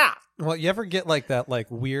 ah. Well, you ever get like that like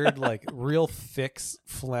weird like real thick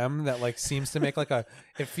phlegm that like seems to make like a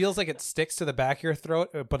it feels like it sticks to the back of your throat,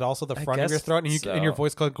 but also the front of your guess throat, and and your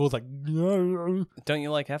voice goes like. Don't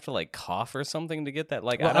you like have to like cough or something to get that?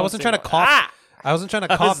 Like Well, I wasn't trying to cough. Ah! I wasn't trying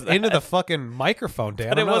to cough into the fucking microphone, Dan.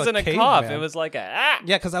 But it wasn't a cough. It was like a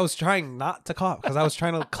Yeah, because I was trying not to cough because I was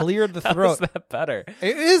trying to clear the How throat. is that better?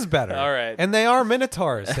 It is better. All right. And they are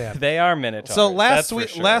minotaurs, Dan. They are minotaurs. So that's for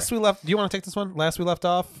sure. last we left. Do you want to take this one? Last we left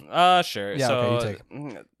off. Sure. Yeah, so, okay, you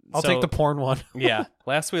take I'll take the porn one. Yeah.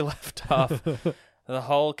 Last we left off, the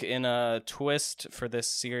Hulk in a twist for this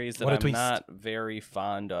series that I'm not very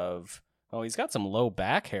fond of. Oh, he's got some low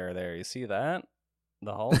back hair there. You see that?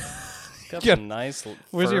 The Hulk. Got some nice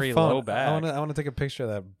Where's your furry phone? low back. I want to take a picture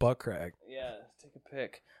of that butt crack. Yeah, take a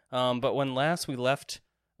pic. But when last we left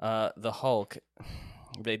the Hulk,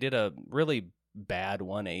 they did a really bad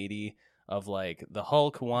 180 of like the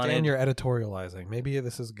Hulk wanted. Dan, you're editorializing. Maybe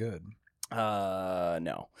this is good.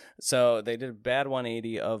 No. So they did a bad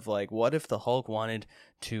 180 of like, what if the Hulk wanted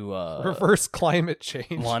to reverse climate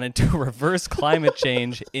change? Wanted to reverse climate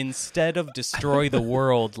change instead of destroy the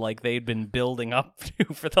world like they'd been building up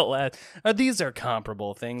to for the last. These are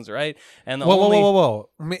comparable things, right? And the whoa!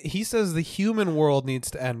 He says the human world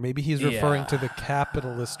needs to end. Maybe he's referring to the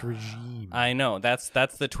capitalist regime. I know. That's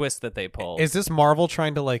the twist that they pulled. Is this Marvel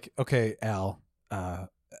trying to like? Okay, Al.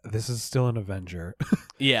 This is still an Avenger.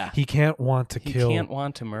 Yeah. He can't want to kill. He can't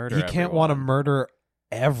want to murder. He can't want to murder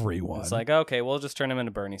everyone. It's like, okay, we'll just turn him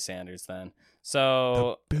into Bernie Sanders then.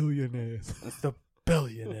 So the billionaires. The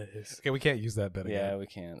billionaires. Okay, we can't use that bit again. Yeah, we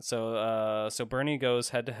can. So Bernie goes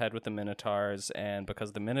head to head with the Minotaurs, and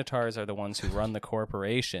because the Minotaurs are the ones who run the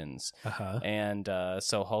corporations, and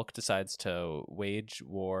so Hulk decides to wage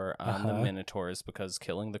war on the Minotaurs because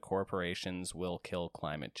killing the corporations will kill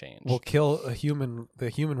climate change. Will kill a human. The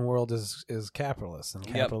human world is capitalist, and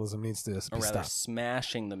capitalism needs to be or rather, stopped.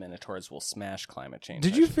 smashing the Minotaurs will smash climate change.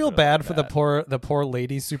 Did you feel bad for the poor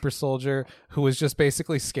lady super soldier who was just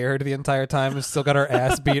basically scared the entire time and still got her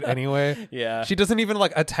ass beat anyway? Yeah. She doesn't even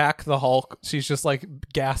like attack the Hulk. She's just like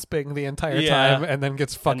gasping the entire time and then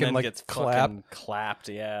gets fucking clapped.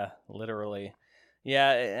 Yeah, literally.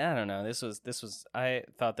 Yeah, I don't know. This was I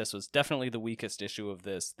thought this was definitely the weakest issue of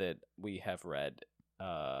this that we have read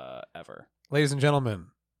ever. Ladies and gentlemen,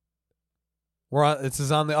 this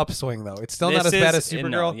is on the upswing though. It's still not as bad as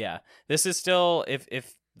Supergirl. Yeah. This is still if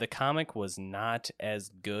the comic was not as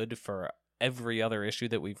good for every other issue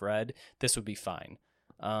that we've read, this would be fine.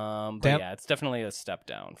 But Dan, yeah, it's definitely a step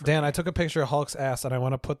down. Dan, me. I took a picture of Hulk's ass, and I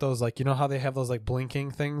want to put those like, you know how they have those like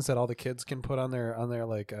blinking things that all the kids can put on their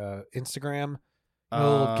like Instagram,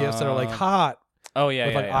 little gifs that are like hot. Oh yeah,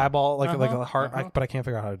 with yeah, like eyeball, like a heart. Uh-huh. but I can't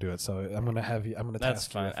figure out how to do it, so I'm gonna have you. I'm gonna. That's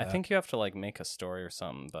test fine. You with I that. think you have to like make a story or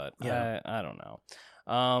something, but yeah, I don't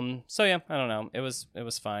know. So yeah, I don't know. It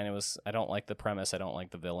was fine. I don't like the premise. I don't like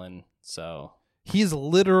the villain. So he's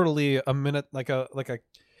literally a minute like a.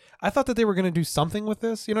 I thought that they were gonna do something with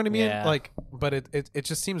this. You know what I mean? Yeah. Like, but it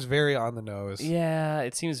just seems very on the nose. Yeah,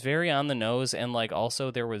 it seems very on the nose, and like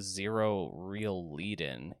also there was zero real lead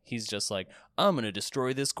in. He's just like, I'm gonna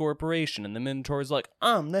destroy this corporation, and the Minotaur's like,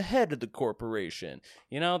 I'm the head of the corporation.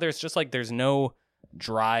 You know, there's no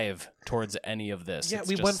drive towards any of this. Yeah, it's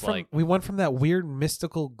we went from that weird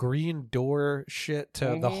mystical green door shit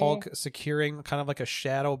to the Hulk securing kind of like a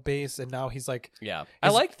shadow base, and now he's like, I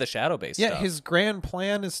liked the shadow base. Yeah, stuff. his grand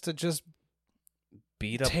plan is to just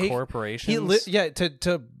beat up corporations.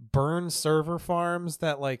 To burn server farms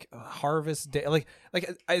that like harvest like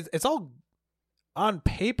it's all on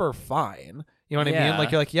paper fine. You know what I mean?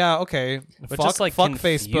 Like you're like, yeah, okay, but fuck, just like fuck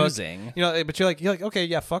confusing. Facebook. You know, but you're like, okay,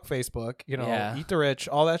 yeah, fuck Facebook. You know, eat the rich,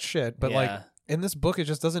 all that shit. But like in this book, it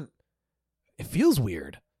just doesn't. It feels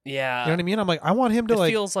weird. Yeah, you know what I mean? I'm like, I want him to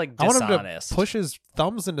feels like dishonest. I want him to push his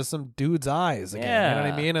thumbs into some dude's eyes again. You know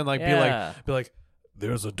what I mean? And like be like,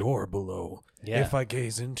 there's a door below. Yeah. If I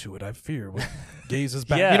gaze into it, I fear what gazes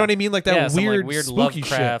back. You know what I mean? Like that weird spooky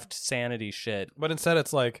Lovecraft shit. sanity shit. But instead,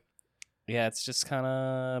 it's like, it's just kind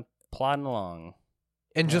of plodding along.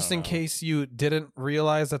 And just in case you didn't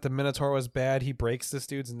realize that the Minotaur was bad, he breaks this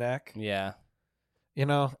dude's neck. Yeah. You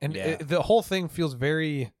know? And the whole thing feels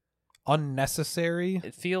very unnecessary.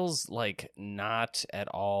 It feels like not at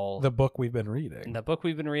all the book we've been reading.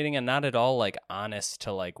 And not at all like honest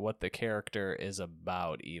to like what the character is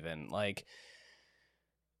about even. Like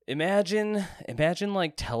Imagine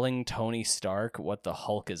like telling Tony Stark what the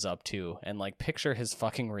Hulk is up to and like picture his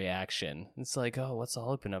fucking reaction. It's like, oh, what's the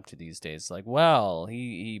Hulk been up to these days? Like, well,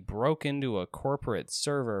 he broke into a corporate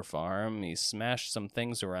server farm, he smashed some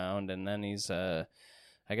things around, and then he's I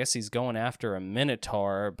guess he's going after a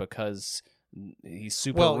Minotaur because he's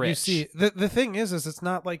super well, rich. you see, the thing is it's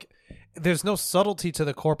not like there's no subtlety to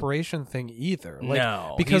the corporation thing either. Like,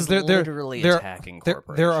 no, because he's they're literally they're attacking they're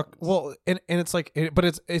corporations. well, and it's like,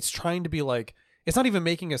 but it's trying to be like, it's not even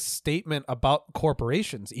making a statement about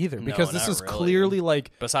corporations either, because No, this not is really. clearly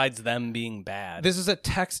like, Besides them being bad. this is a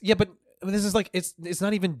text. Yeah, but this is like, it's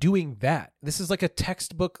not even doing that. This is like a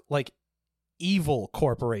textbook like evil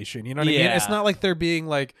corporation. You know what I mean? Yeah. It's not like they're being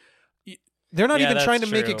like, they're not Yeah, even trying to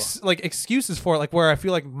that's make true. like excuses for it. Like where I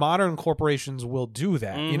feel like modern corporations will do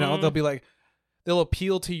that. You know, Mhm. they'll be like, they'll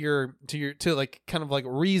appeal to your to like kind of like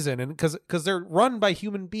reason, and because they're run by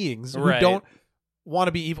human beings who Right. don't want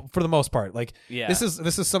to be evil for the most part. Like yeah. this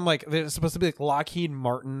is some like, there's supposed to be like Lockheed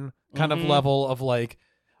Martin kind of Mhm. level of like,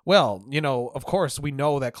 well, you know, of course we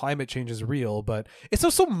know that climate change is real, but it's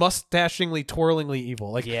also mustachingly, twirlingly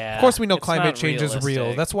evil. Like, Yeah, of course we know it's climate not change is real.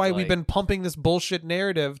 realistic, That's why we've like- been pumping this bullshit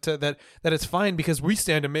narrative to that it's fine because we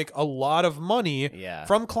stand to make a lot of money Yeah.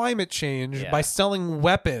 from climate change Yeah. by selling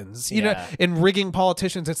weapons, you know, Yeah. and rigging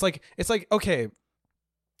politicians. It's like okay,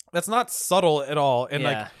 that's not subtle at all, and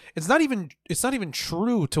Yeah. like it's not even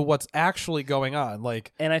true to what's actually going on.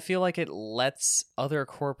 Like, And I feel like it lets other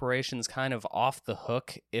corporations kind of off the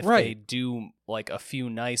hook if Right. they do like a few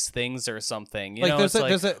nice things or something. You Like, know, there's it's a-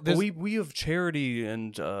 like there's a- we have charity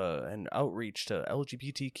and outreach to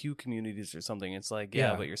LGBTQ communities or something. It's like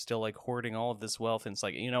Yeah. but you're still like hoarding all of this wealth, and it's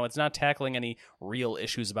like, you know, it's not tackling any real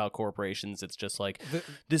issues about corporations. It's just like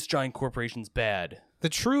this giant corporation's bad. the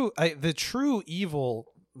true evil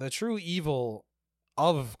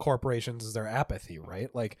of corporations is their apathy, right?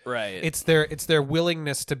 Like, Right. it's their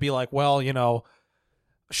willingness to be like, well, you know,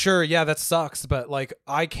 sure, yeah, that sucks, but like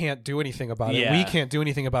I can't do anything about it. Yeah. We can't do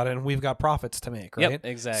anything about it, and we've got profits to make, right? Yep,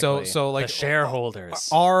 exactly. So like the shareholders.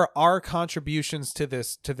 our contributions to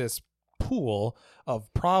this pool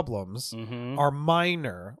of problems Mhm. are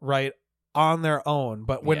minor, right, on their own.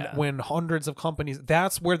 But when Yeah. when hundreds of companies,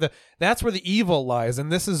 that's where the evil lies. And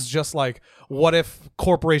this is just like, what if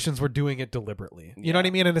corporations were doing it deliberately? You know what I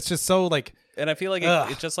mean? And it's just so like, And I feel like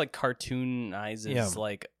Ugh. it just like cartoonizes Yeah.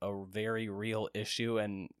 like a very real issue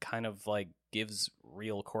and kind of like gives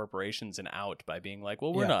real corporations an out by being like,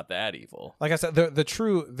 well, we're Yeah. not that evil. like I said,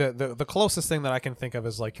 the closest thing that I can think of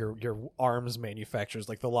is like your arms manufacturers,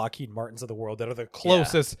 like the Lockheed Martins of the world, that are the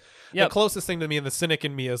closest. Yep. The closest thing to me, and the cynic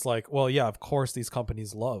in me is like, well, yeah, of course these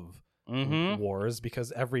companies love Mm-hmm. wars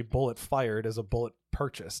because every bullet fired is a bullet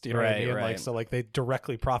purchased. You know what I Right, mean? Like, right. so like they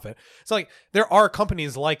directly profit. So like there are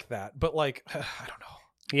companies like that, but like I don't know.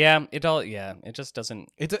 It just doesn't.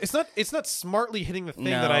 It's not smartly hitting the thing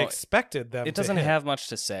that I No, expected them. It to doesn't hit. have much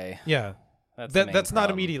to say. Yeah. That's the main That's not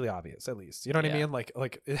problem. immediately obvious, at least. You know what I Yeah. mean? Like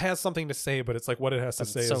it has something to say, but it's like what it has to But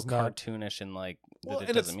say it's so is not. cartoonish and like Well, that it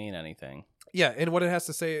and it's- doesn't mean anything. Yeah, and what it has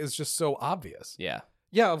to say is just so obvious. Yeah.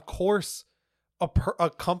 Yeah, of course, a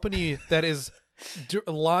company that is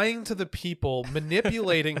lying to the people,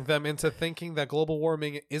 manipulating them into thinking that global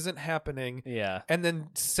warming isn't happening, Yeah. and then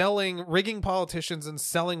rigging politicians and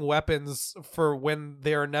selling weapons for when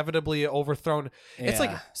they're inevitably overthrown. It's like,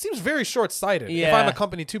 Yeah. seems very short-sighted if Yeah. I'm a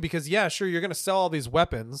company too, because yeah, sure, you're going to sell all these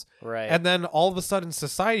weapons, Right. and then all of a sudden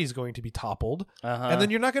society's going to be toppled, Uh-huh. and then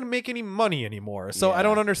you're not going to make any money anymore. So I Yeah.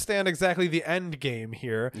 don't understand exactly the end game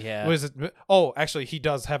here. Yeah. Was it? Oh, actually, he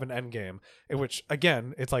does have an end game, in which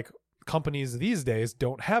again, it's like companies these days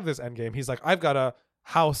don't have this end game. He's like, I've got a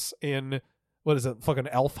house in what is it, fucking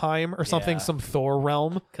Elfheim or something, Yeah. some Thor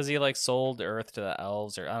realm. Because he like sold Earth to the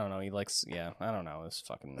elves, or I don't know. He likes, I don't know. It's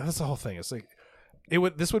fucking. That's the whole thing. It's like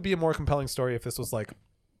this would be a more compelling story if this was like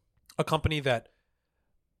a company that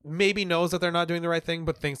maybe knows that they're not doing the right thing,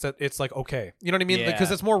 but thinks that it's like okay. You know what I mean? Yeah. Because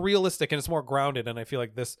it's more realistic and it's more grounded, and I feel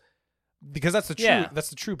like this. Because that's the true, Yeah. that's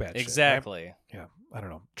the true bad shit, right? Exactly. Yeah, I don't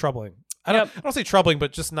know. Troubling. I don't say troubling,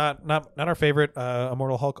 but just not our favorite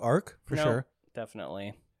Immortal Hulk arc for No, sure.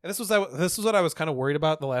 Definitely. And this was what I was kind of worried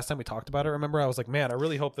about the last time we talked about it. Remember, I was like, man, I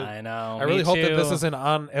really hope that I know. I really me hope that this too. isn't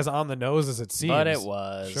as on the nose as it seems. But it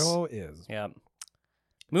was. Sure is. Yep.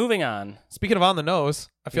 Moving on. Speaking of on the nose,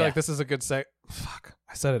 I feel Yeah. like this is a good Fuck,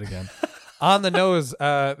 I said it again. On the nose.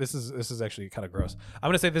 This is actually kind of gross. I'm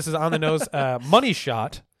gonna say this is on the nose. Money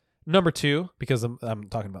Shot. Number 2, because I'm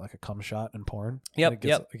talking about like a cum shot in porn. Yep, And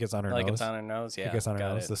it gets on her Like nose. it's on her nose. Yeah. It gets on her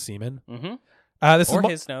got nose. it. The semen. Mm-hmm. This Or is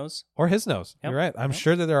his nose. or his nose. Yep. You're right. I'm Yep.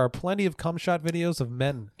 sure that there are plenty of cum shot videos of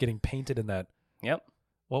men getting painted in that. Yep.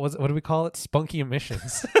 What do we call it? Spunky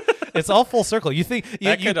emissions. It's all full circle. You think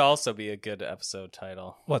That could also be a good episode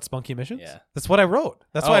title. what, Spunky emissions? Yeah. That's what I wrote.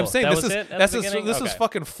 That's why I'm Oh, saying that this was is it at this the is beginning? this is Okay.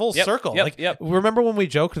 fucking full Yep, circle. yep, like yep. remember when we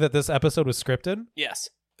joked that this episode was scripted?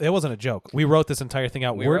 Yes. wasn't a joke. We wrote this entire thing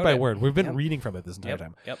out We word wrote by it. word. We've been Yep. reading from it this entire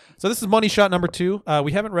time. Yep. So this is Money Shot number 2.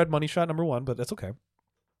 We haven't read Money Shot number 1, but that's okay.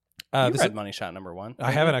 You This read is- Money Shot number 1.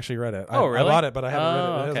 I haven't actually read it. Oh, I really? bought it, but I haven't read it. It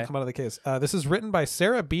Oh, hasn't okay. come out of the case. This is written by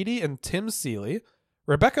Sarah Beatty and Tim Seeley.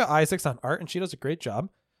 Rebecca Isaacs on art, and she does a great job.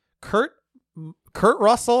 Kurt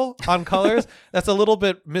Russell on colors. That's a little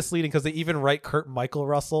bit misleading because they even write Kurt Michael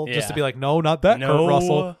Russell just to Yeah. be like, no, not that No. Kurt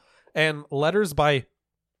Russell. And letters by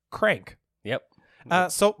Crank. Yep.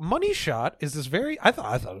 So Money Shot is this very. I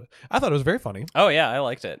thought it was very funny. Oh yeah, I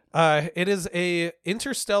liked it. It is a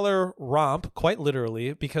interstellar romp, quite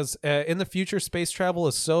literally, because in the future, space travel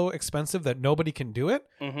is so expensive that nobody can do it.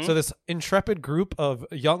 Mhm. So this intrepid group of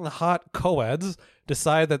young, hot co-eds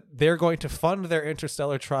decide that they're going to fund their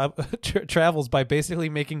interstellar travels by basically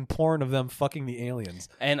making porn of them fucking the aliens,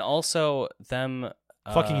 And also them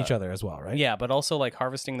fucking each other as well, right? Yeah, but also like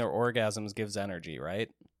harvesting their orgasms gives energy, right?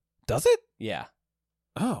 Does it? Yeah.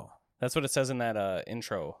 Oh, That's what it says in that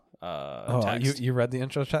intro oh, text. you read the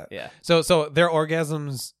intro chat? Yeah. So their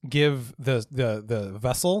orgasms give the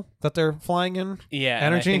vessel that they're flying in. Yeah, Energy?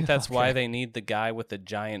 and I think that's why Okay. they need the guy with the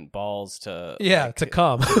giant balls to To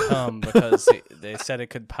come. because they said it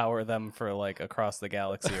could power them for like across the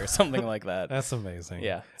galaxy or something like that. That's amazing.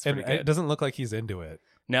 Yeah, it's and pretty it good. doesn't look like he's into it.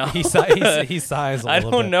 No, He sighs. I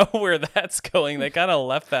don't know where that's going. They kind of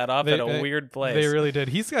left that off They- at a they- weird place. They really did.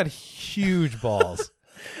 He's got huge balls.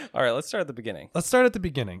 All right, let's start at the beginning. Let's start at the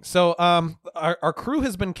beginning. So, our crew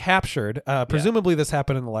has been captured. Presumably, this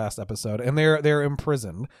happened in the last episode, and they're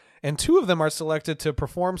imprisoned. And 2 of them are selected to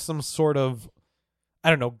perform some sort of, I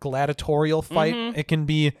don't know, gladiatorial fight. Mhm. It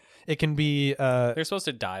can be They're supposed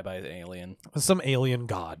to die by an alien. some alien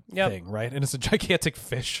god Yep. thing, right? And it's a gigantic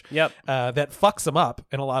fish. Yep, That fucks them up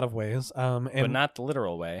in a lot of ways. And but not the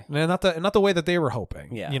literal way. not the way that they were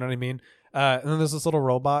hoping. Yeah. You know what I mean? And then there's this little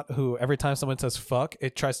robot who every time someone says fuck,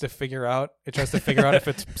 it tries to figure out if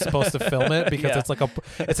it's supposed to film it because Yeah.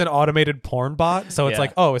 it's an automated porn bot. So it's Yeah.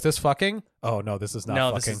 like, oh, is this fucking? Oh no, this is not No,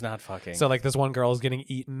 fucking. this is not fucking. So like this one girl is getting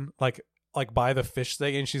eaten like by the fish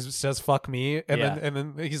thing and she says fuck me and Yeah.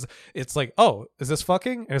 then it's like, oh, is this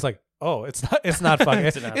fucking? And it's like, oh, it's not fucking.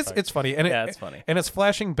 It's not fucking. It's funny. And yeah, it's funny. and it's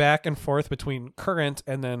flashing back and forth between current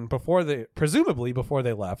and then presumably before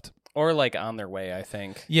they left. Or like on their way, I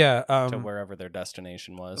think, Yeah, to wherever their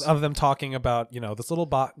destination was, of them talking about this little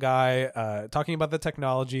bot guy, talking about the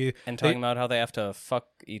technology and talking about how they have to fuck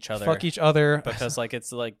each other. fuck each other because like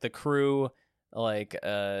it's like the crew like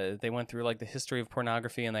they went through like the history of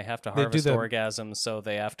pornography and they have to They do harvest the- orgasms, so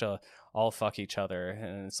they have to all fuck each other,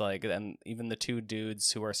 and it's like, and even the 2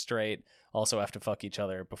 dudes who are straight also have to fuck each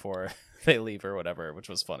other before they leave or whatever, which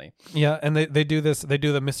was funny. Yeah, and they do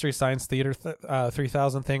the Mystery Science Theater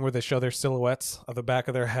 3000 thing where they show their silhouettes of the back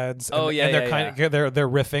of their heads. And, Oh, yeah, and they're yeah, they're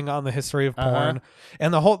riffing on the history of Uh-huh. porn,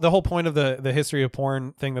 and the whole point of the history of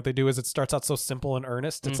porn thing that they do is it starts out so simple and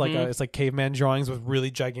earnest. It's Mhm. it's like caveman drawings with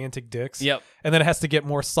really gigantic dicks. Yep. and then it has to get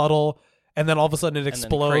more subtle, and then all of a sudden it And then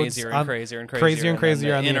explodes crazier and on crazier and crazier and crazier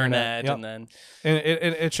then on the internet. Yep. and then and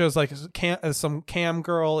it shows like some cam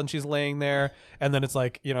girl and she's laying there, and then it's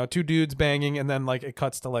like 2 dudes banging, and then like it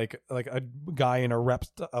cuts to like a guy in a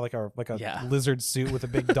like a Yeah. lizard suit with a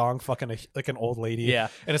big dong fucking like an old lady. Yeah.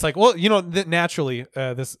 And it's like, well, naturally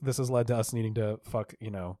this has led to us needing to fuck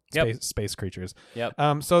Yep. space creatures. Yep.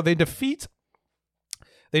 So they defeat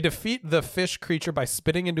the fish creature by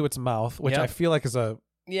spitting into its mouth, which Yep. I feel like is a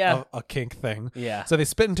yeah kink thing. yeah So they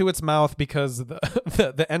spit into its mouth because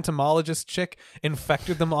the entomologist chick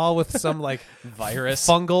infected them all with some like virus.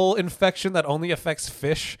 fungal infection that only affects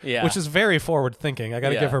fish. Yeah. Which is very forward thinking. I got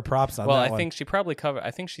to Yeah. give her props on well, that I one. think she probably covered.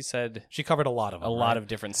 I think she said She covered a lot of them. a lot of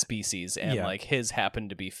different species, and Yeah. like his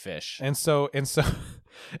happened to be fish. And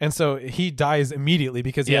so he dies immediately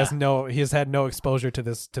because he Yeah. he has had no exposure to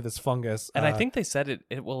this fungus. And I think they said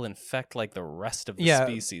it will infect like the rest of the yeah,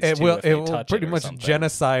 species. it too, will if they it will touch pretty it or much something.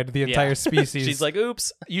 genocide the Yeah. entire species. She's like,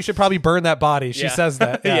 "Oops." you should probably burn that body. She Yeah. says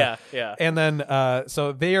that. Yeah, yeah. And then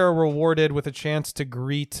so they are rewarded with a chance to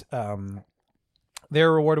greet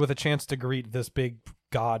this big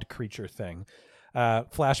god creature thing.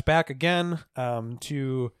 Flashback again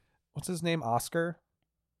to what's his name? Oscar.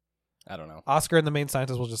 I don't know. Oscar and the main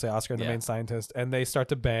scientist, we'll just say Oscar and the Yeah. main scientist, and they start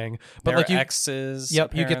to bang. But They're like you exes.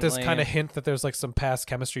 Yep, you get this apparently. kind of hint that there's like some past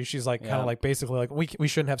chemistry. She's like kind Yeah. of like basically like we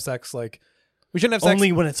shouldn't have sex, like we shouldn't have sex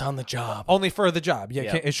only when it's on the job. only for the job. Yeah,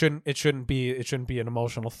 Yep. it shouldn't be an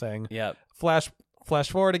emotional thing. Yep. Flash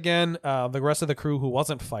forward again. The rest of the crew who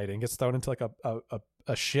wasn't fighting gets thrown into like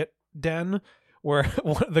a shit den where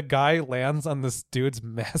the guy lands on this dude's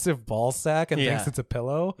massive ball sack and Yeah. thinks it's a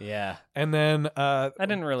pillow. Yeah. And then I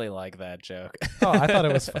didn't really like that joke. I thought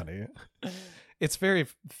it was funny. it's very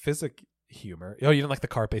physic humor. Oh, you didn't like the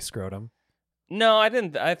carpe scrotum? No, I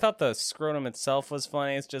didn't. I thought the scrotum itself was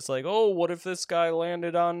funny. It's just like, oh, what if this guy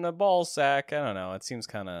landed on a ball sack? I don't know. It seems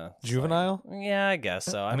kind of Juvenile? Like, yeah, I guess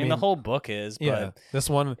so. I mean, mean, the whole book is, but Yeah, this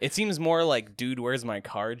one. it seems more like Dude, Where's My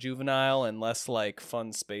Car juvenile and less like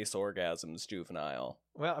Fun Space Orgasms juvenile.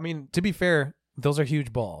 Well, I mean, to be fair, those are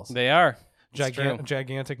huge balls. They are. It's true.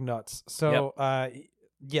 Gigantic nuts. So,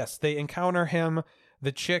 yes, they encounter him.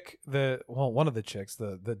 The chick, one of the chicks,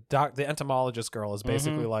 the entomologist girl is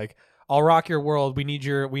basically like, "I'll rock your world. We need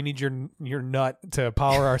your nut to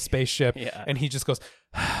power our spaceship." Yeah. And he just goes,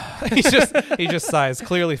 he just sighs,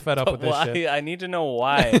 clearly fed up with this Why? shit. I need to know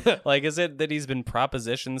why. Like, is it that he's been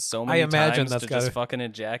propositioned so many imagine times that's to gotta- just fucking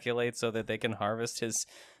ejaculate so that they can harvest his,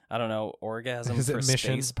 I don't know, orgasm His for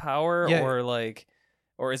mission? space power, Yeah.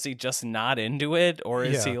 or is he just not into it, or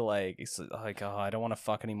is Yeah. he he's like, oh, I don't want to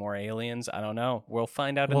fuck any more aliens? I don't know. We'll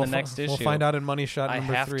find out in the next issue. We'll find out in Money Shot I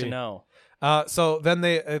number have 3. to know. So then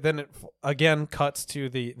it again cuts to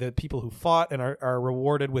the people who fought and are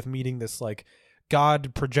rewarded with meeting this like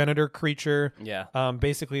god progenitor creature. Yeah.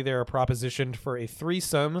 Basically they're propositioned for a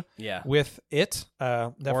threesome Yeah. with it.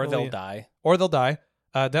 Or Definitely- they'll die. Or they'll die.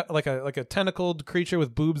 That like a tentacled creature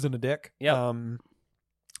with boobs and a dick. Yep.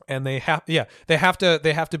 And they have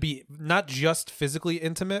to be not just physically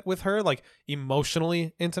intimate with her, like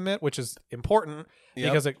emotionally intimate, which is important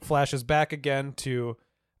because it flashes back again to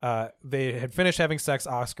they had finished having sex,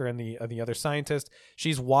 Oscar and the other scientist.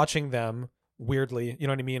 She's watching them weirdly, you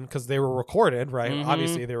know what I mean? Because they were recorded, right? Mhm.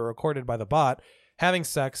 Obviously, they were recorded by the bot having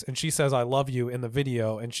sex, and she says, "I love you" in the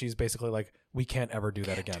video, and she's basically like, "We can't ever do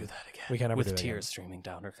that again. Do that again. We can't ever with do that tears again." streaming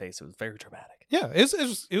down her face. It was very dramatic. Yeah, it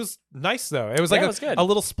was nice though. It was like Yeah, it was good. a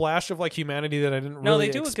little splash of like humanity that I didn't No, really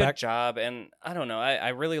they do expect. a good job, and I don't know. I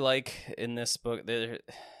really like in this book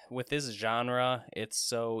with this genre, it's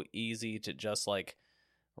so easy to just like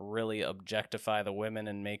really objectify the women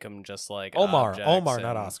and make them just like Omar, objects not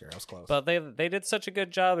and- Oscar. I was close. But they did such a good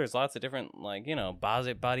job. There's lots of different like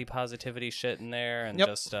body positivity shit in there, and Yep.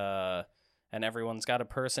 just and everyone's got a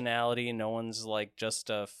personality. No one's like just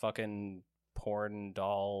a fucking porn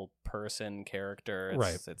doll person character.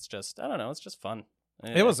 It's just I don't know. It's just fun.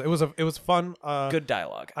 It was fun. Good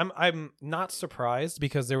dialogue. I'm not surprised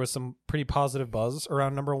because there was some pretty positive buzz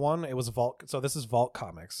around number 1. It was Vault. So this is Vault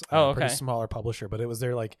Comics. Oh, Pretty okay. smaller publisher, but it was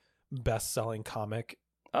their like best selling comic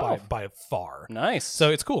by far. Nice. So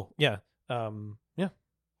it's cool. Yeah. Yeah.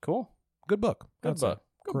 Cool. Good book. I Good would say. book.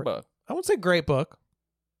 Good Great. book. I wouldn't say great book.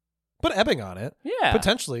 Put Ebbing on it. Yeah.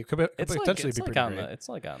 Potentially could It's potentially like, be it's pretty like on great. the it's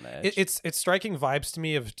like on the edge. It's striking vibes to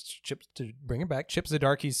me of Chip, to bring it back. Chip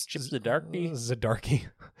Zdarsky's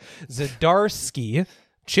Zdarsky.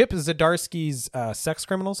 Chip Zdarsky's Sex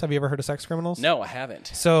Criminals. Have you ever heard of Sex Criminals? No, I haven't.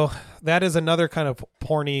 So that is another kind of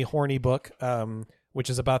horny book, which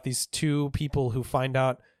is about these two people who find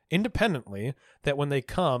out independently that when they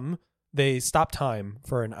come, they stop time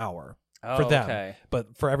for an hour. For them, Okay.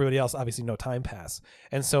 but for everybody else, obviously no time pass.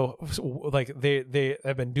 And so like they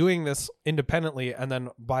have been doing this independently, and then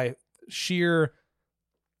by sheer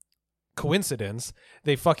coincidence,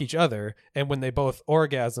 they fuck each other. And when they both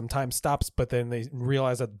orgasm, time stops. But then they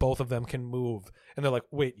realize that both of them can move, and they're like,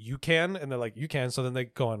 "Wait, you can?" And they're like, "You can." So then they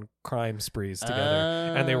go on crime sprees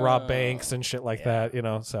together, and they rob banks and shit like that. You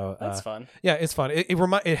know, so That's fun. yeah, it's fun.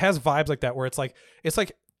 It has vibes like that where it's like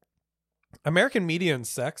American media and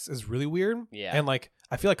sex is really weird. Yeah. And like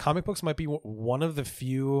I feel like comic books might be one of the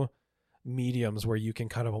few mediums where you can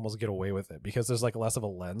kind of almost get away with it because there's like less of a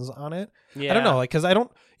lens on it. Yeah. I don't know, like cuz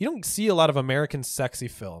you don't see a lot of American sexy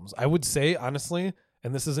films. I would say honestly,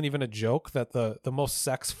 and this isn't even a joke, that the most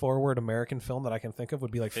sex forward American film that I can think of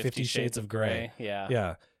would be like 50 Shades of Grey. Yeah.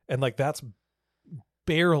 Yeah. And like that's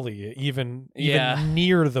barely even Yeah.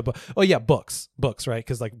 near the book. Oh yeah, books, right?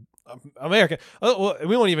 Because like American, well,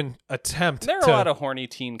 we won't even attempt. There are to, a lot of horny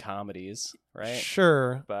teen comedies, right?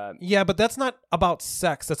 Sure, But yeah, but that's not about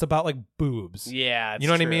sex. That's about like boobs. yeah, it's You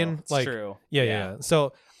know what I true. mean? It's Like, true. Yeah.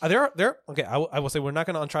 So there. Okay, I will say we're not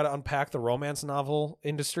going to try to unpack the romance novel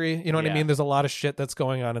industry. You know what I Yeah. mean? There's a lot of shit that's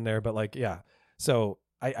going on in there, but like, yeah. So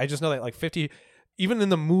I just know that like 50. Even in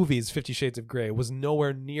the movies, 50 Shades of Grey was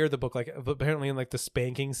nowhere near the book. Like apparently in like the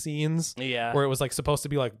spanking scenes, Yeah. where it was like supposed to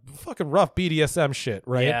be like fucking rough BDSM shit,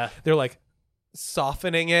 right? Yeah. They're like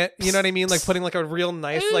softening it, you know what I mean? Like putting like a real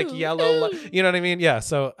nice like yellow, you know what I mean? Yeah.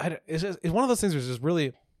 So it's one of those things which is just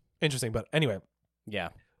really interesting. But anyway, Yeah.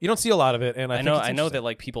 you don't see a lot of it, and I think know. it's I know interesting. that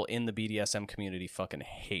like people in the BDSM community fucking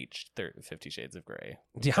hate 50 Shades of Grey.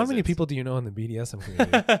 How many people do you know in the BDSM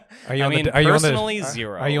community? Are you I on mean, the, are you on the, personally,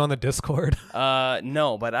 zero. Are you on the Discord?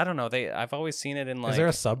 No, but I don't know. I've always seen it in like. Is there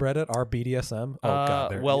a subreddit? Our BDSM? Oh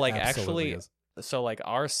god, there well, like absolutely actually, is. so like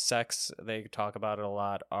our sex, they talk about it a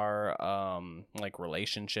lot. Our like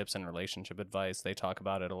relationships and relationship advice, they talk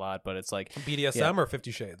about it a lot. But it's like BDSM or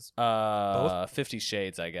 50 Shades? both? 50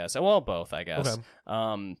 Shades, I guess. Well, both, I guess.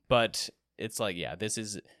 Okay. But it's like, yeah, this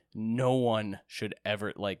is, no one should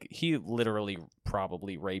ever, like, he literally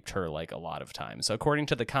probably raped her like a lot of times. So according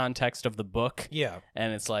to the context of the book, Yeah.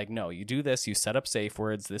 and it's like, no, you do this, you set up safe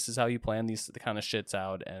words, this is how you plan the kind of shits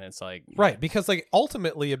out, and it's like, Right, because like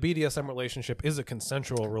ultimately a BDSM relationship is a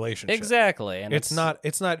consensual relationship. exactly, and It's not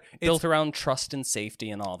built around trust and safety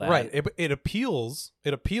and all that. right. It appeals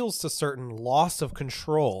to certain loss of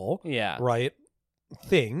control. Yeah. Right.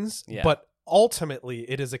 Things. Yeah. But ultimately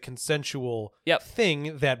it is a consensual Yep.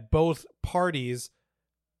 thing that both parties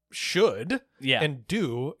should Yeah. and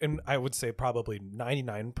do, and I would say probably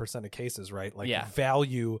 99% of cases, right? Like Yeah.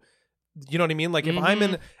 value. You know what I mean? Like if I'm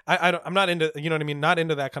in, I'm not into, you know what I mean? Not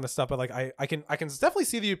into that kind of stuff, but like I can definitely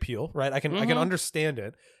see the appeal, right? I can understand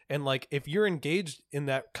it. And like if you're engaged in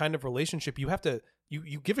that kind of relationship, you have to,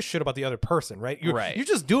 you give a shit about the other person, right? You're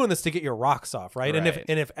just doing this to get your rocks off, right? And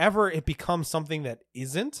if ever it becomes something that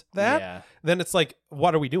isn't that, then it's like,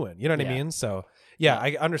 what are we doing? You know what I mean? So yeah,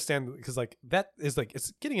 I understand, because like that is like,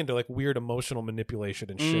 it's getting into like weird emotional manipulation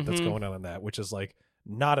and shit that's going on in that, which is like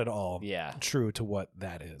not at all true to what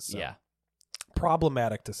that is. So. Yeah.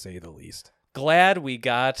 Problematic to say the least. Glad we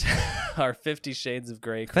got our 50 Shades of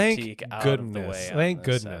Grey critique out of the way. Thank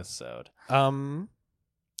goodness. Episode.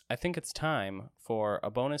 I think it's time for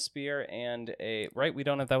a bonus beer and a We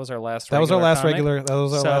don't have. That was our last. That was our last comic. regular. That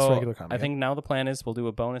was our last regular comic. I think now the plan is we'll do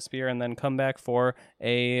a bonus beer and then come back for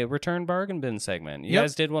a return bargain bin segment. You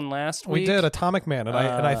guys did one last week. We did Atomic Man, and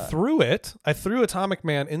I threw it. I threw Atomic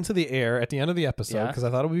Man into the air at the end of the episode because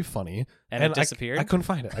I thought it would be funny. And it disappeared. I couldn't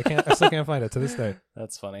find it. I still can't find it to this day.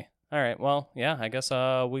 That's funny. All right. Well, yeah. I guess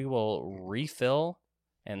we will refill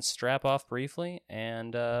and strap off briefly,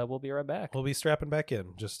 and we'll be right back. We'll be strapping back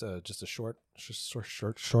in. Just a short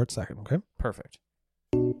second, okay? Perfect.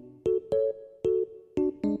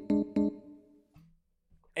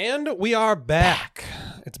 And we are back.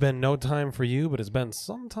 It's been no time for you, but it's been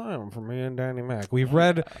some time for me and Danny Mac. We've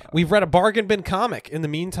read a bargain bin comic in the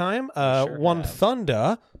meantime. One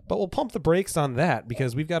Thunder, but we'll pump the brakes on that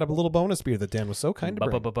because we've got a little bonus beer that Dan was so kind to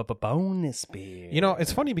bring. Bonus beer. You know,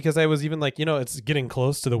 it's funny because I was even like, it's getting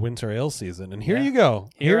close to the winter ale season, and here you go.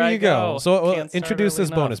 Here you go. So introduce this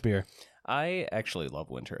bonus beer. I actually love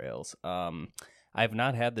winter ales. I've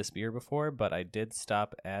not had this beer before, but I did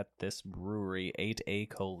stop at this brewery, 8A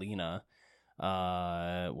Colina,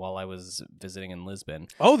 while I was visiting in Lisbon.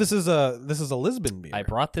 Oh, this is a Lisbon beer. I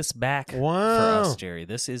brought this back for us, Jerry.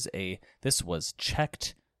 This was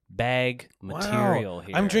checked bag material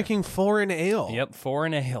here. I'm drinking foreign ale. Yep,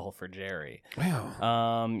 foreign ale for Jerry.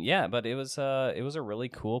 Wow. Yeah, but it was a really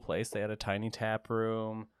cool place. They had a tiny tap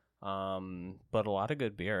room. But a lot of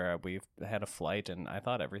good beer. We've had a flight, and I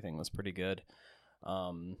thought everything was pretty good.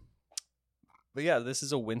 But yeah, this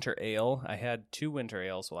is a winter ale. I had 2 winter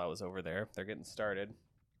ales while I was over there. They're getting started.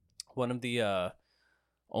 One of the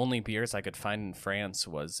only beers I could find in France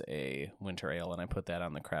was a winter ale, and I put that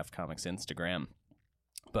on the Craft Comics Instagram.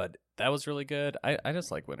 But that was really good. I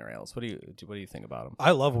just like winter ales. What do you think about them?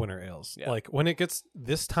 I love winter ales. Yeah. Like when it gets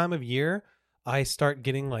this time of year, I start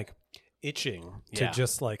getting like itching to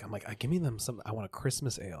just like, I'm like, give me them some. I want a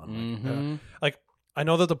Christmas ale. Like I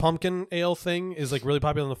know that the pumpkin ale thing is like really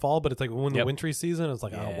popular in the fall, but it's like when the wintry season, it's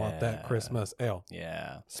like I want that Christmas ale.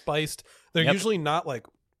 Yeah, spiced. They're usually not like.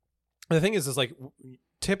 The thing is like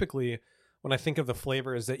typically when I think of the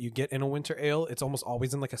flavors that you get in a winter ale, it's almost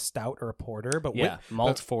always in like a stout or a porter. But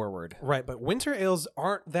malt forward. Right, but winter ales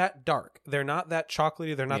aren't that dark. They're not that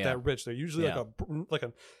chocolatey. They're not that rich. They're usually like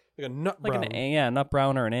a nut brown. Nut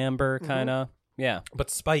brown or an amber kind of. Yeah, but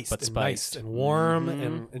spiced and nice and warm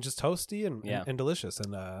and just toasty and delicious.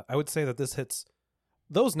 And I would say that this hits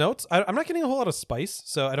those notes. I'm not getting a whole lot of spice,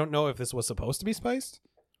 so I don't know if this was supposed to be spiced.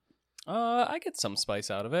 I get some spice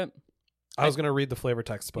out of it. I was going to read the flavor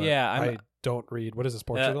text, but I don't read. What is this,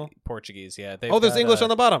 Portugal? Portuguese, yeah. There's English on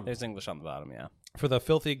the bottom. There's English on the bottom, yeah. For the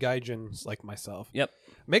filthy gaijins like myself. Yep.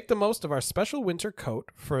 Make the most of our special winter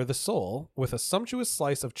coat for the soul with a sumptuous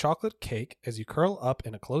slice of chocolate cake as you curl up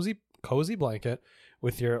in a cozy blanket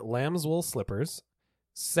with your lamb's wool slippers,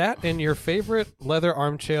 sat in your favorite leather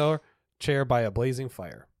armchair by a blazing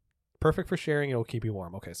fire. Perfect for sharing. It'll keep you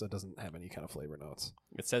warm. Okay, so it doesn't have any kind of flavor notes.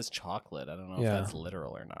 It says chocolate. I don't know if that's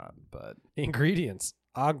literal or not, but ingredients: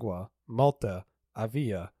 agua, malta,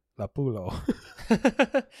 avia, lapulo.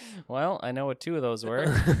 Well, I know what 2 of those were.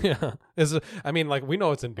 I mean, like we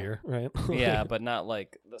know it's in beer, right? Yeah, but not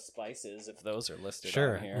like the spices if those are listed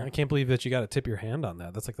Sure. on here. I can't believe that you got to tip your hand on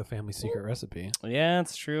that. That's like the family secret recipe. Yeah,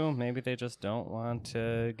 it's true. Maybe they just don't want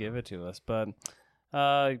to give it to us, but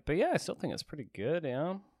yeah, I still think it's pretty good.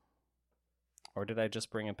 Yeah. Or did I just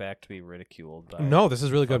bring it back to be ridiculed by No, this is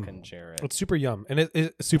really good. fucking Jared? It's super yum, and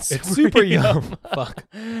it's super yum. Fuck.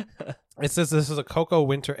 It says this is a cocoa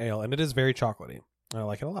winter ale, and it is very chocolatey. I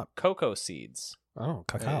like it a lot. Cocoa seeds. Oh,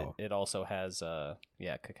 cacao. It also has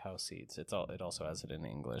cacao seeds. It also has it in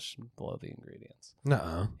English below the ingredients.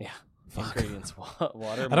 Nuh-uh. Yeah. Fuck. Ingredients: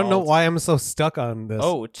 water. I don't know malt, why I'm so stuck on this.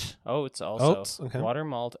 Oats also. Oats, okay. Water,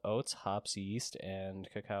 malt, oats, hops, yeast, and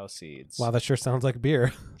cacao seeds. Wow, that sure sounds like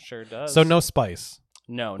beer. Sure does. So no spice.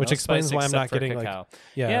 No, which no explains spice why I'm except not for getting cacao.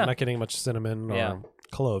 I'm not getting much cinnamon or Yeah.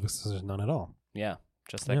 cloves because there's none at all. Yeah,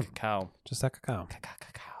 just that Yeah. cacao. Just that cacao.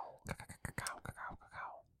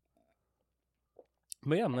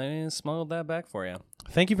 But yeah, I smuggled that back for you.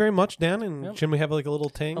 Thank you very much, Dan. And Yep. shouldn't we have like a little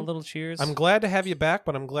ting? A little cheers. I'm glad to have you back,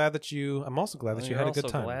 but I'm also glad that you You're had a good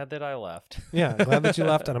also time. glad that I left. Yeah, glad that you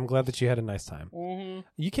left, and I'm glad that you had a nice time. Mm-hmm.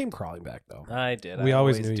 You came crawling back though. I did. We I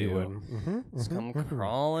always always knew do. you would. Mm-hmm, Just come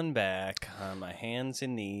crawling back on my hands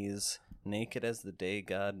and knees, naked as the day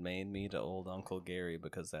God made me to old Uncle Gary,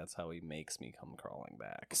 because that's how he makes me come crawling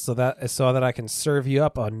back. So that I can serve you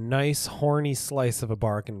up a nice horny slice of a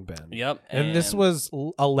bargain bin. Yep. And this was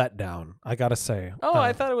a letdown, I gotta say. Oh,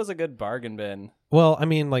 I thought it was a good bargain bin. Well, I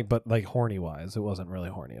mean, but horny wise, it wasn't really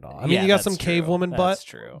horny at all. I mean, Yeah, you got that's some cave true. woman butt, That's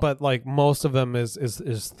true. but like most of them is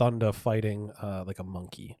Thunda fighting like a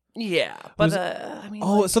monkey. Yeah, but I mean,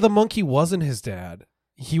 Oh, so the monkey wasn't his dad.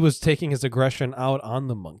 He was taking his aggression out on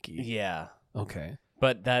the monkey. yeah. Okay.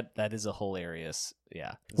 But that is a hilarious.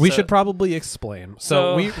 Yeah. We So- should probably explain.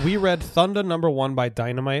 So- So we read Thunda '1 by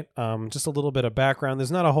Dynamite. Just a little bit of background.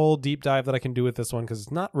 There's not a whole deep dive that I can do with this one because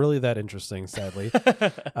it's not really that interesting, sadly.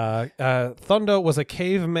 Thunda was a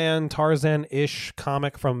caveman Tarzan-ish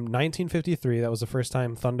comic from 1953. That was the first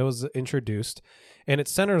time Thunda was introduced, and it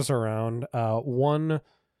centers around one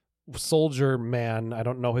soldier man, I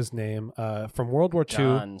don't know his name, from World War II.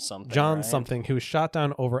 John right? something, who was shot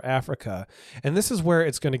down over Africa. And this is where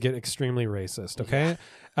it's going to get extremely racist, okay?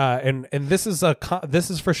 And this is this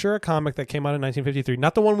is for sure a comic that came out in 1953,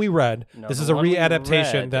 not the one we read. No, this the is a one we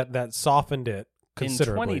readaptation read that softened it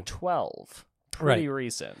considerably. in 2012. Pretty Right.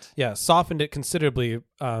 recent. Yeah, softened it considerably.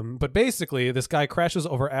 But basically, this guy crashes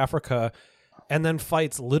over Africa and then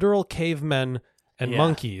fights literal cavemen and Yeah.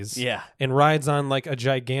 monkeys. Yeah. And rides on like a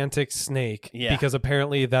gigantic snake. Yeah. Because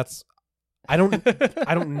apparently that's I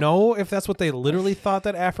don't know if that's what they literally thought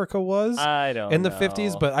that Africa was I don't in the know.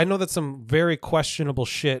 50s, but I know that some very questionable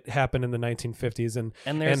shit happened in the 1950s and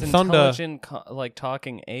there's Thunda, intelligent like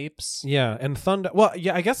talking apes. yeah, and Thunda. Well,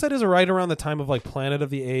 yeah, I guess that is right around the time of like Planet of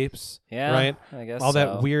the Apes, Yeah, right? I guess All so.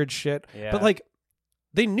 that weird shit. Yeah. But like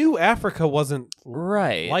they knew Africa wasn't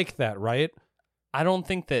Right. like that, right? I don't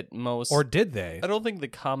think that most Or did they? I don't think the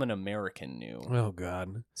common American knew. Oh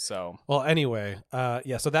god. So Well, anyway,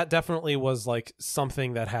 yeah, so that definitely was like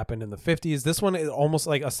something that happened in the 50s. This one, it almost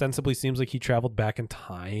like ostensibly seems like he traveled back in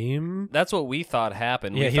time. that's what we thought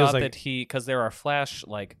happened. Yeah, We he was thought like- that because there are flash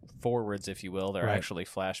like forwards, if you will. They're Right. actually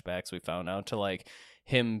flashbacks. We found out to like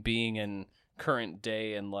him being in current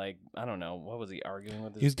day and like I don't know, what was he arguing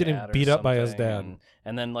with his He was getting dad or beat up by his something, dad.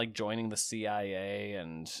 and then like joining the CIA,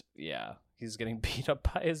 and yeah, he's getting beat up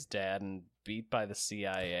by his dad and beat by the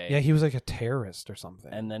CIA. Yeah, he was like a terrorist or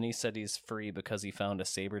something. And then he said he's free because he found a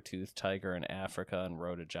saber-toothed tiger in Africa and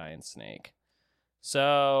rode a giant snake.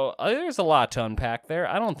 So there's a lot to unpack there.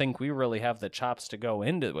 I don't think we really have the chops to go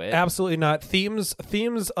into it. Absolutely not. Themes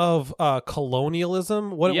of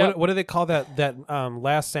colonialism. What do they call that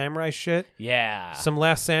Last Samurai shit? Yeah. Some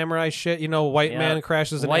Last Samurai shit. You know, white Yeah. man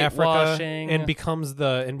crashes in Africa Whitewashing. and becomes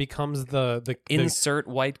the Insert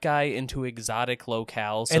white guy into exotic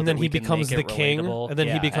locales, so and then that we he can becomes make the it king, relatable. and then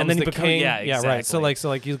Yeah. he becomes the king. Yeah, exactly. right. So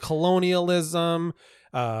like you colonialism,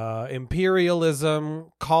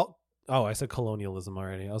 imperialism, I said colonialism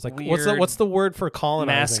already. I was like, Weird what's the word for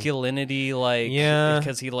colonizing? masculinity, like Yeah.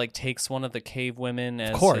 because he like takes one of the cave women as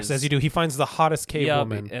Of course, his, as you do. He finds the hottest cave Yup,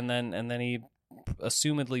 woman. and then he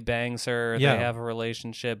assumedly bangs her. Yeah. They have a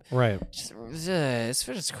relationship. Right. It's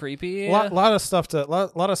just creepy. Lot of stuff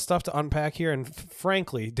to unpack here, and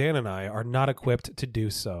frankly, Dan and I are not equipped to do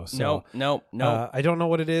so. So Nope. I don't know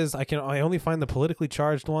what it is. I only find the politically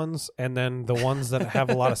charged ones, and then the ones that have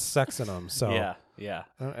a lot of sex in them. So yeah.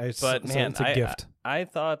 But man, it's a gift. I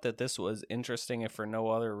thought that this was interesting, if for no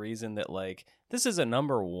other reason that like this is a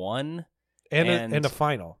number one And a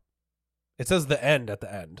final. It says the end at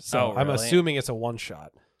the end, so Oh, I'm really? assuming it's a one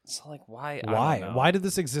shot. It's like, why? Why? I don't know. Why did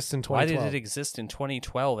this exist in 2012? Why did it exist in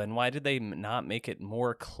 2012? And why did they not make it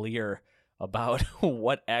more clear about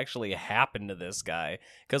what actually happened to this guy?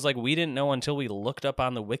 Because, like, we didn't know until we looked up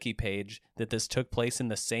on the wiki page that this took place in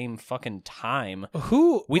the same fucking time.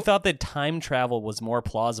 We thought that time travel was more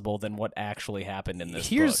plausible than what actually happened in this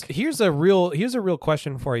book. Here's a real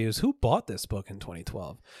question for you: is who bought this book in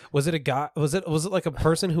 2012? Was it a guy? Was it like a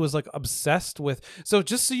person who was like obsessed with? So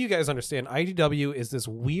just so you guys understand, IDW is this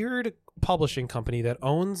weird publishing company that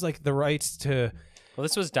owns like the rights to. Well,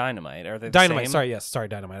 this was Dynamite. Are they the Dynamite? same? Sorry,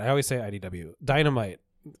 Dynamite. I always say IDW. Dynamite.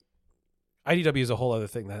 IDW is a whole other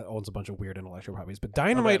thing that owns a bunch of weird intellectual properties, but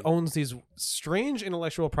Dynamite owns these strange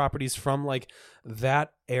intellectual properties from like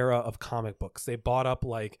that era of comic books. They bought up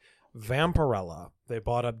like Vampirella. They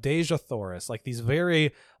bought up Deja Thoris, like these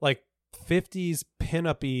very like 50s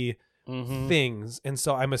pin-up-y things. And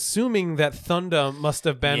so I'm assuming that Thunda must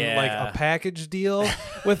have been like a package deal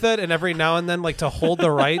with it, and every now and then, like, to hold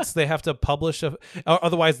the rights they have to publish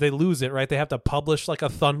otherwise they lose it, right? They have to publish like a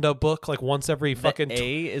Thunda book like once every fucking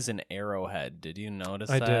A is an arrowhead. Did you notice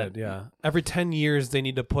that? I did, yeah. Every 10 years they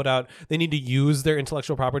need to use their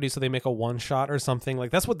intellectual property, so they make a one shot or something.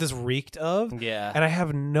 Like, that's what this reeked of. Yeah. And I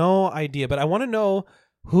have no idea, but I want to know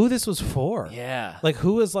who this was for. Yeah. Like,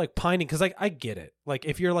 who is like pining? Because like I get it. Like,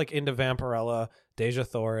 if you're like into Vampirella, Deja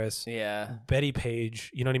Thoris, Betty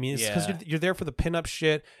Page, you know what I mean? It's because you're there for the pinup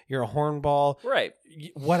shit. You're a hornball, right?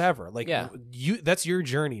 Whatever. Like, that's your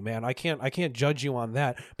journey, man. I can't judge you on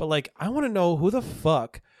that. But like, I want to know who the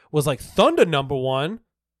fuck was like Thunda #1.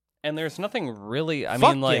 And there's nothing really. I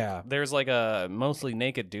mean, like, there's like a mostly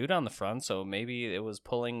naked dude on the front, so maybe it was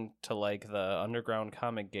pulling to like the underground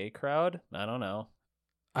comic gay crowd. I don't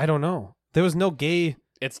know. There was no gay.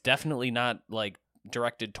 It's definitely not like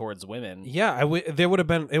directed towards women. Yeah, there would have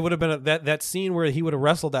been. It would have been that scene where he would have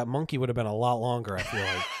wrestled that monkey would have been a lot longer. I feel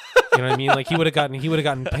like. You know what I mean? Like, he would have gotten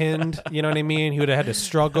pinned. You know what I mean? He would have had to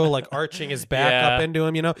struggle, like arching his back up into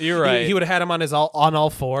him. You know, you're right. He would have had him on all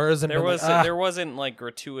fours, and there wasn't like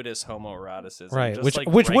gratuitous homoeroticism, right? Just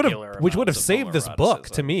which would have saved this book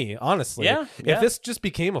to me, honestly. Yeah. If this just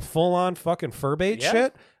became a full on fucking fur bait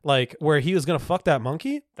shit, like where he was gonna fuck that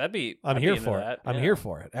monkey, I'm here for it. I'm here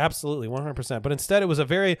for it. Absolutely, 100%. But instead, it was a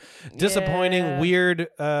very disappointing, weird.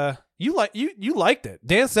 You liked it.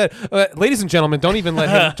 Dan said, "Ladies and gentlemen, don't even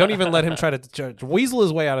let him try to weasel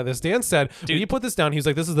his way out of this." Dan said, "When you put this down," he was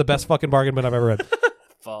like, "This is the best fucking bargain bin I've ever read."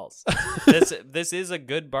 False. This is a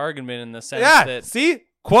good bargain bin in the sense that see,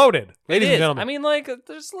 quoted, ladies and gentlemen. I mean, like,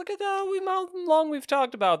 just look at how long we've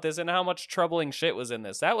talked about this and how much troubling shit was in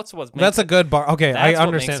this. That's a good bar. Okay, I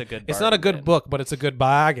understand. It's not a good book, but it's a good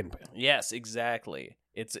bargain bin. Yes, exactly.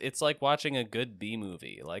 It's like watching a good B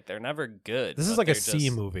movie. Like, they're never good. This is like a C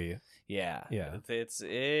movie. Yeah. It's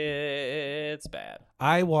bad.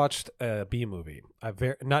 I watched a B movie.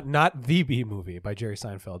 Not the B movie by Jerry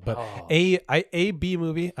Seinfeld, but a B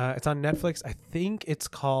movie. It's on Netflix. I think it's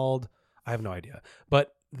called. I have no idea.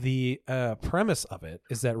 But the premise of it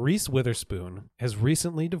is that Reese Witherspoon has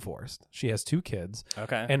recently divorced. She has 2 kids.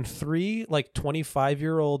 Okay. And 3 like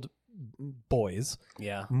 25-year-old boys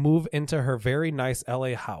move into her very nice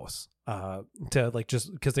LA house to like,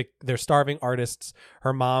 just because they're starving artists.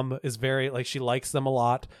 Her mom is very like, she likes them a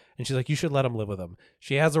lot, and she's like, you should let them live with them.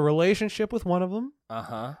 She has a relationship with one of them,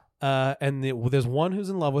 and there's one who's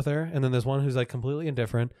in love with her, and then there's one who's like completely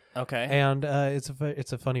indifferent. Okay. And it's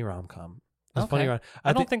a funny rom-com. I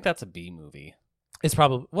don't think that's a B movie. It's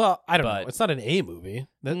probably, well, I don't know. It's not an A movie.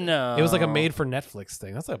 No. It was like a made for Netflix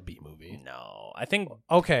thing. That's not a B movie. No. I think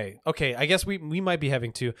Okay. I guess we might be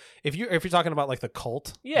having to, if you're talking about like the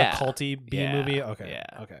cult, the culty B movie. Okay.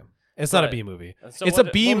 It's not a B movie. So it's a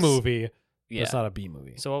B movie. Yeah. It's not a B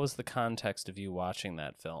movie. So what was the context of you watching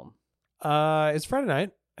that film? It's Friday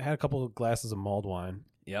night. I had a couple of glasses of mulled wine.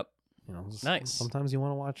 Yep. You know, nice. Sometimes you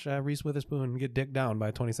want to watch Reese Witherspoon get dicked down by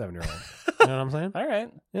a 27-year-old. You know what I'm saying? All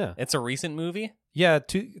right. Yeah. It's a recent movie? Yeah,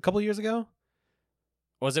 a couple of years ago.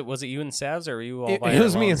 Was it you and Savs, or were you all by it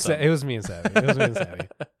was me and Savvy. It was me and Savvy.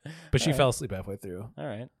 But she fell asleep halfway through. All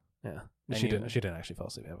right. Yeah. She didn't actually fall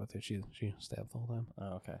asleep halfway through. She stabbed the whole time.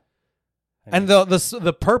 Oh, okay. And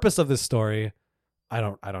the purpose of this story, I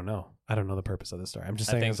don't know. I don't know the purpose of this story. I'm just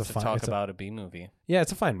saying it's a fine. Talk about a B movie. Yeah,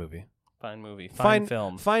 it's a fine movie. Fine movie. Fine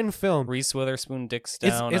film. Fine film. Reese Witherspoon dicks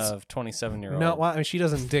down of 27-year-old. No, well, I mean, she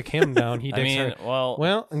doesn't dick him down. He dicks her.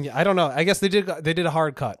 Well, I don't know. I guess they did a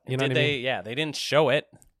hard cut. You know what I mean? Yeah, they didn't show it.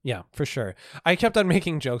 Yeah, for sure. I kept on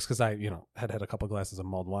making jokes because I, had a couple glasses of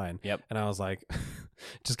mulled wine. Yep. And I was like,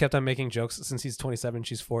 just kept on making jokes. Since he's 27,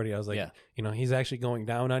 she's 40. I was like, he's actually going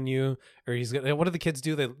down on you, or what do the kids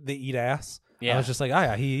do? They eat ass. Yeah. I was just like,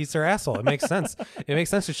 yeah, he eats her asshole. It makes sense. It makes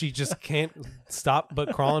sense that she just can't stop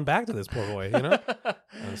but crawling back to this poor boy, you know? That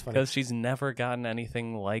was funny. Because she's never gotten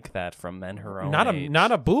anything like that from men her own age.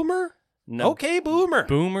 Not a boomer? No. Okay, boomer.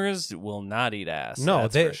 Boomers will not eat ass. No,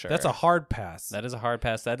 that's for sure. that's a hard pass. That is a hard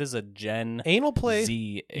pass. That is a Gen Anal play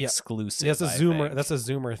Z exclusive. That's a I Zoomer. think. That's a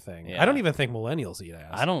Zoomer thing. Yeah. I don't even think millennials eat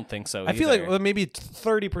ass. I don't think so. I feel like either. maybe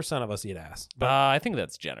 30% of us eat ass. But I think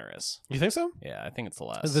that's generous. you think so? Yeah, I think it's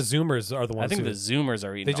less. The Zoomers are the ones. I think who, the Zoomers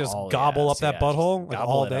are eating. they just all the gobble ass. up that Yeah, butthole just like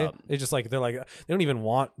gobble all it day. up. They just like they're like they don't even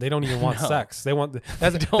want No. sex. They want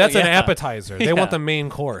that's don't- an yeah. appetizer. They Yeah. want the main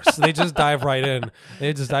course. They just dive right in.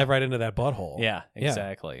 They just dive right into that butthole. Yeah, Yeah.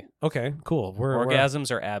 exactly. Okay. Cool. We're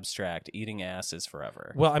Orgasms are abstract. Eating ass is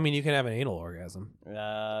forever. well, I mean, you can have an anal orgasm.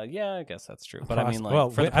 Yeah, I guess that's true. But I mean, like, well,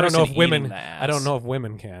 for the I don't know if person women. eating the ass, I don't know if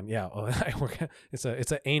women can. Yeah, it's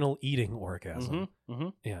an anal eating orgasm. Mm-hmm.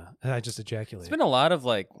 Yeah, I just ejaculate. It's been a lot of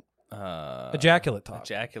like ejaculate talk.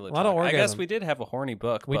 ejaculate. A lot of talk. I guess orgasm. we did have a horny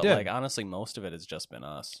book, We but did. like honestly, most of it has just been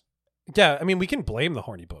us. Yeah, I mean, we can blame the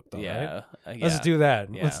horny book though, right? Yeah, Let's do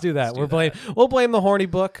that. Yeah, Let's do that. let's do We'll blame the horny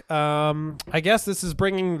book. I guess this is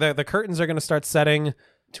bringing the curtains are going to start setting.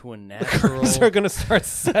 to a Curtains are natural. going to start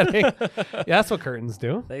setting. Yeah, that's what curtains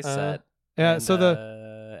do. They set. Yeah. and, So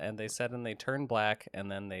and they set and they turn black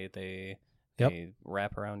and then they Yep.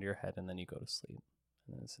 wrap around your head and then you go to sleep.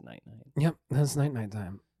 And then it's night. Yep, that's night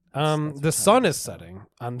time. That's The what sun time is is. setting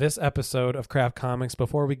on this episode of Craft Comics.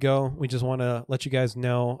 Before we go, we just want to let you guys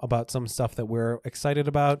know about some stuff that we're excited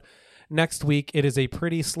about. Next week, it is a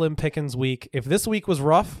pretty slim pickings week. If this week was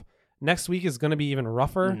rough, next week is going to be even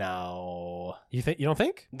rougher. No, You don't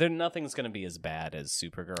think? nothing's gonna be as bad as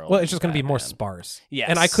Supergirl. Well, and it's just going to be more Batman. sparse. Yes.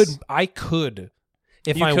 And I could,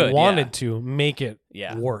 if You I could, wanted yeah. to, make it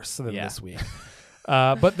Yeah. worse than Yeah. this week.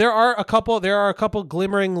 But there are a couple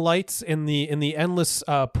glimmering lights in the endless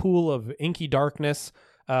pool of inky darkness.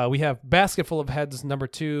 We have Basketful of Heads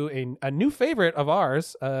 #2, a new favorite of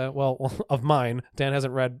ours. Well, of mine. Dan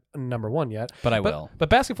hasn't read #1 yet, But I will. But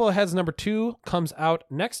Basketful of Heads #2 comes out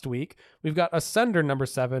next week. We've got Ascender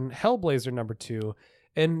 #7, Hellblazer #2,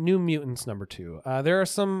 and New Mutants #2. There are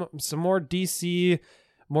some more DC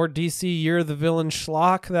Year the Villain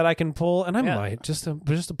schlock that I can pull, and I might just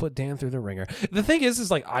to put Dan through the ringer. The thing is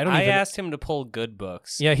like I asked him to pull good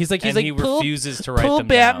books. Yeah, he's like he pull, refuses to write pull them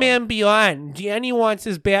Batman Beyond. Danny wants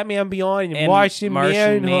his Batman Beyond and Martian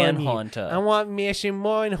Manhunter. Manhunter. I want Martian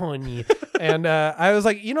Manhunter. And I was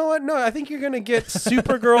like, you know what? No, I think you're gonna get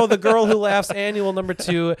Supergirl, the Girl Who Laughs annual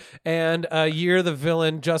 #2, and Year the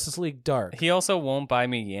Villain, Justice League Dark. He also won't buy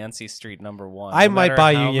me Yancey Street #1. I might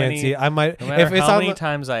buy you Yancey. I might No matter if it's how on many the,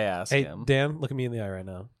 times I ask Hey, him. Dan, look at me in the eye right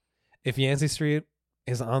now. If Yancey Street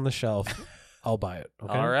is on the shelf, I'll buy it.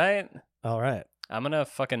 Okay? All right. All right. I'm gonna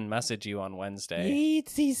fucking message you on Wednesday.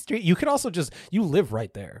 Yancey Street. You could also you live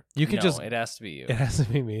right there. You could No, it has to be you. It has to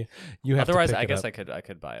be me. You have Otherwise, to pick I it guess up, I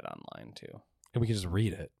could buy it online too. and we could just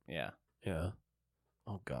read it. Yeah. Yeah.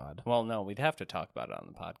 Oh God. Well, no, we'd have to talk about it on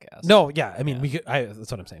the podcast. No. Yeah. I mean, Yeah. we could.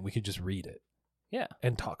 That's what I'm saying. We could just read it. Yeah.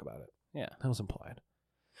 And talk about it. Yeah. That was implied.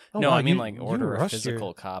 Oh, No, wow, I mean you- like you order a rushed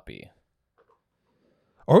physical copy.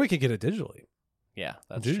 or we could get it digitally. Yeah,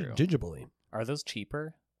 that's true. Digitally. Are those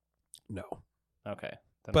cheaper? No. Okay.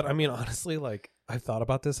 Then But I fuck mean, it. honestly, like I've thought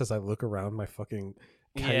about this as I look around my fucking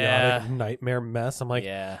chaotic Yeah. nightmare mess. I'm like,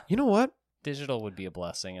 yeah, you know what? digital would be a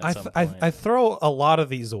blessing at I some I point. throw a lot of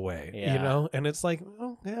these away, you Yeah. know, and it's like,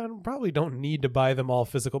 oh, yeah, I probably don't need to buy them all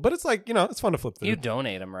physical, but it's like, you know, it's fun to flip through. You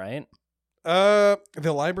donate them, right? The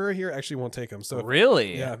library here actually won't take them. So if-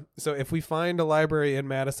 Really? yeah. So if we find a library in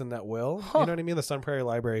Madison that will, Huh. you know what I mean? The Sun Prairie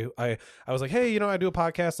Library. I was like, hey, you know, I do a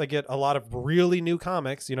podcast. I get a lot of really new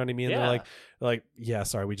comics. You know what I mean? Yeah. They're like, yeah,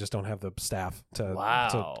 sorry, we just don't have the staff to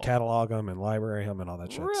Wow. catalog them and library them and all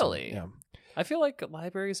that shit. So, Really? yeah. I feel like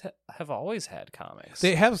libraries have always had comics.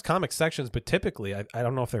 They have comic sections, but typically, I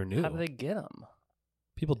don't know if they're new. How do they get them?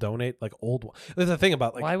 People donate like old ones. There's the thing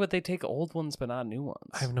about like Why would they take old ones but not new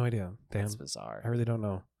ones? I have no idea. Damn, That's bizarre. I really don't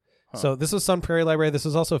know. Huh. So this was Sun Prairie Library. This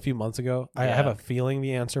was also a few months ago. I have Yeah. a feeling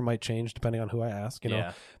the answer might change depending on who I ask. You know,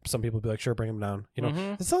 yeah. some people be like, "Sure, bring them down." You know,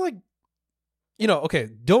 Mhm. it's not like, you know. Okay,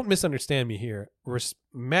 don't misunderstand me here.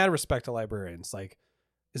 Mad respect to librarians. Like,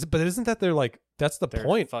 but isn't that their like? That's the Their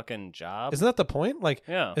point. fucking job. Isn't that the point? Like,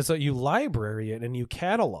 Yeah. is that you library it and you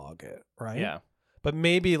catalog it, right? Yeah. But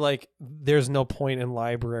maybe like there's no point in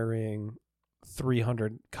librarying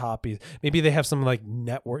 300 copies. Maybe they have some like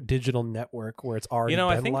digital network where it's already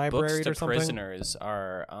I been think books libraried to or something. prisoners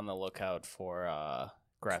are on the lookout for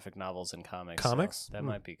graphic novels and comics. so Comics? that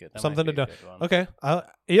might be good. That Something might be to a do. good one. Okay,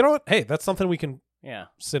 you know what? Hey, that's something we can Yeah.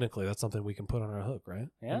 Cynically, that's something we can put on our hook, right?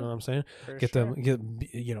 Yeah. You know what I'm saying?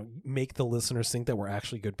 Make the listeners think that we're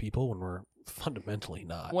actually good people when we're fundamentally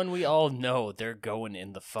not. When we all know they're going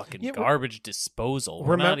in the fucking garbage disposal.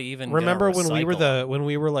 We're not even remember gonna when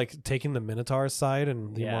we were like taking the Minotaur's side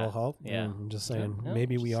and the Immortal Hulk? Yeah. I'm just saying, Yeah,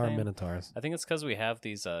 maybe just we are saying. Minotaurs. I think it's because we have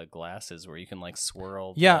these glasses where you can like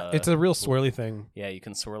swirl. Yeah, it's a real swirly thing. Yeah, you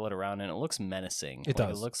can swirl it around and it looks menacing. It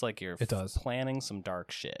does. It looks like you're planning some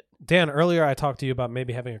dark shit. Dan, earlier I talked to you about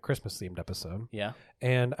maybe having a Christmas themed episode. Yeah.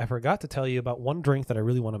 And I forgot to tell you about one drink that I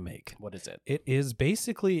really want to make. What is it? It is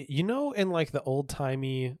basically, in like the old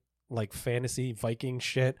timey like fantasy Viking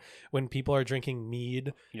shit when people are drinking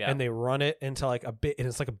mead and they run it into like a bit and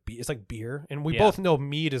it's like beer, and we both know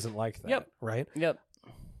mead isn't like that, right? Yep.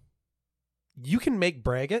 You can make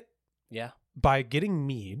braggot by getting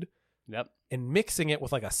mead and mixing it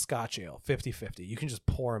with like a Scotch ale 50-50. You can just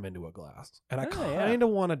pour them into a glass, and I kind of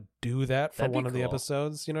want to do that for one of the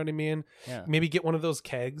episodes, you know what I mean? Maybe get one of those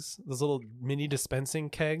kegs, those little mini dispensing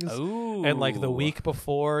kegs. Ooh. And like the week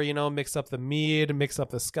before, mix up the mead, mix up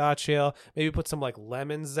the Scotch ale, maybe put some like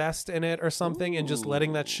lemon zest in it or something. And just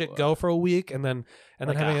letting that shit go for a week, and then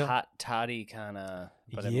like having a hot toddy kind of.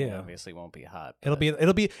 But I mean, obviously won't be hot. It'll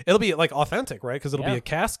be like authentic, right? Because it'll be a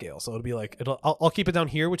cask ale, so it'll be like I'll keep it down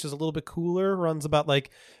here, which is a little bit cooler. Runs about like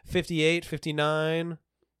 58, 59.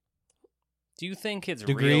 Do you think it's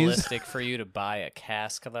degrees. Realistic for you to buy a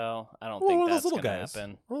cask though? I don't think that's going to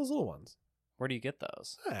happen. One of those little ones. Where do you get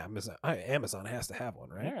those? Amazon has to have one,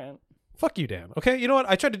 right? All right. Fuck you, Dan. Okay, you know what?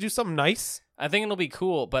 I tried to do something nice. I think it'll be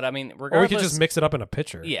cool, but I mean, regardless... Or we could just mix it up in a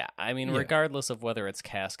pitcher. Yeah, I mean, regardless of whether it's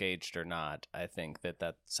cask-aged or not, I think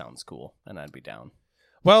that sounds cool, and I'd be down.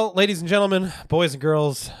 Well, ladies and gentlemen, boys and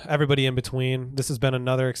girls, everybody in between, this has been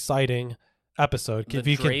another exciting episode.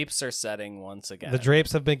 The drapes are setting once again. The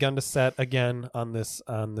drapes have begun to set again on this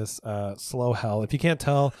slow hell. If you can't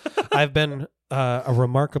tell, I've been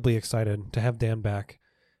remarkably excited to have Dan back.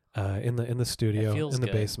 In the studio, in the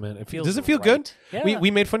basement. Does it feel good? Yeah.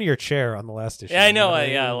 We made fun of your chair on the last issue. Yeah, I know.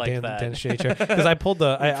 I like that. Dan's shade chair, because I pulled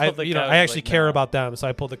the. I actually care about them, so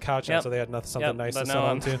I pulled the couch out so they had something nice to sit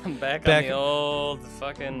onto. I'm back on the old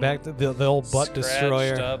fucking. Back to the old butt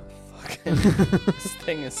destroyer. Up this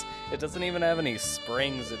thing it doesn't even have any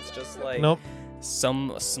springs. It's just like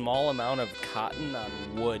some small amount of cotton on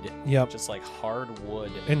wood. Yep. Just like hard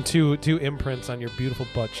wood. And two imprints on your beautiful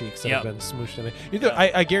butt cheeks that have been smooshed in it.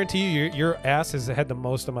 I guarantee you, your ass has had the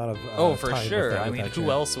most amount of for time sure. With I mean, who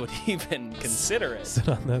else would even consider it? Sit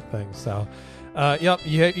on that thing. So,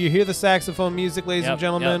 you hear the saxophone music, ladies and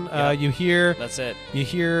gentlemen. You hear that's it. You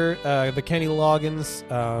hear the Kenny Loggins,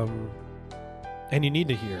 and you need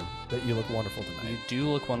to hear that you look wonderful tonight. You do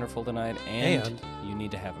look wonderful tonight, and you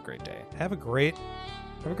need to have a great day. Have a great day.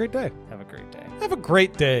 Have a great day. Have a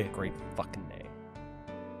great day. Great fucking day.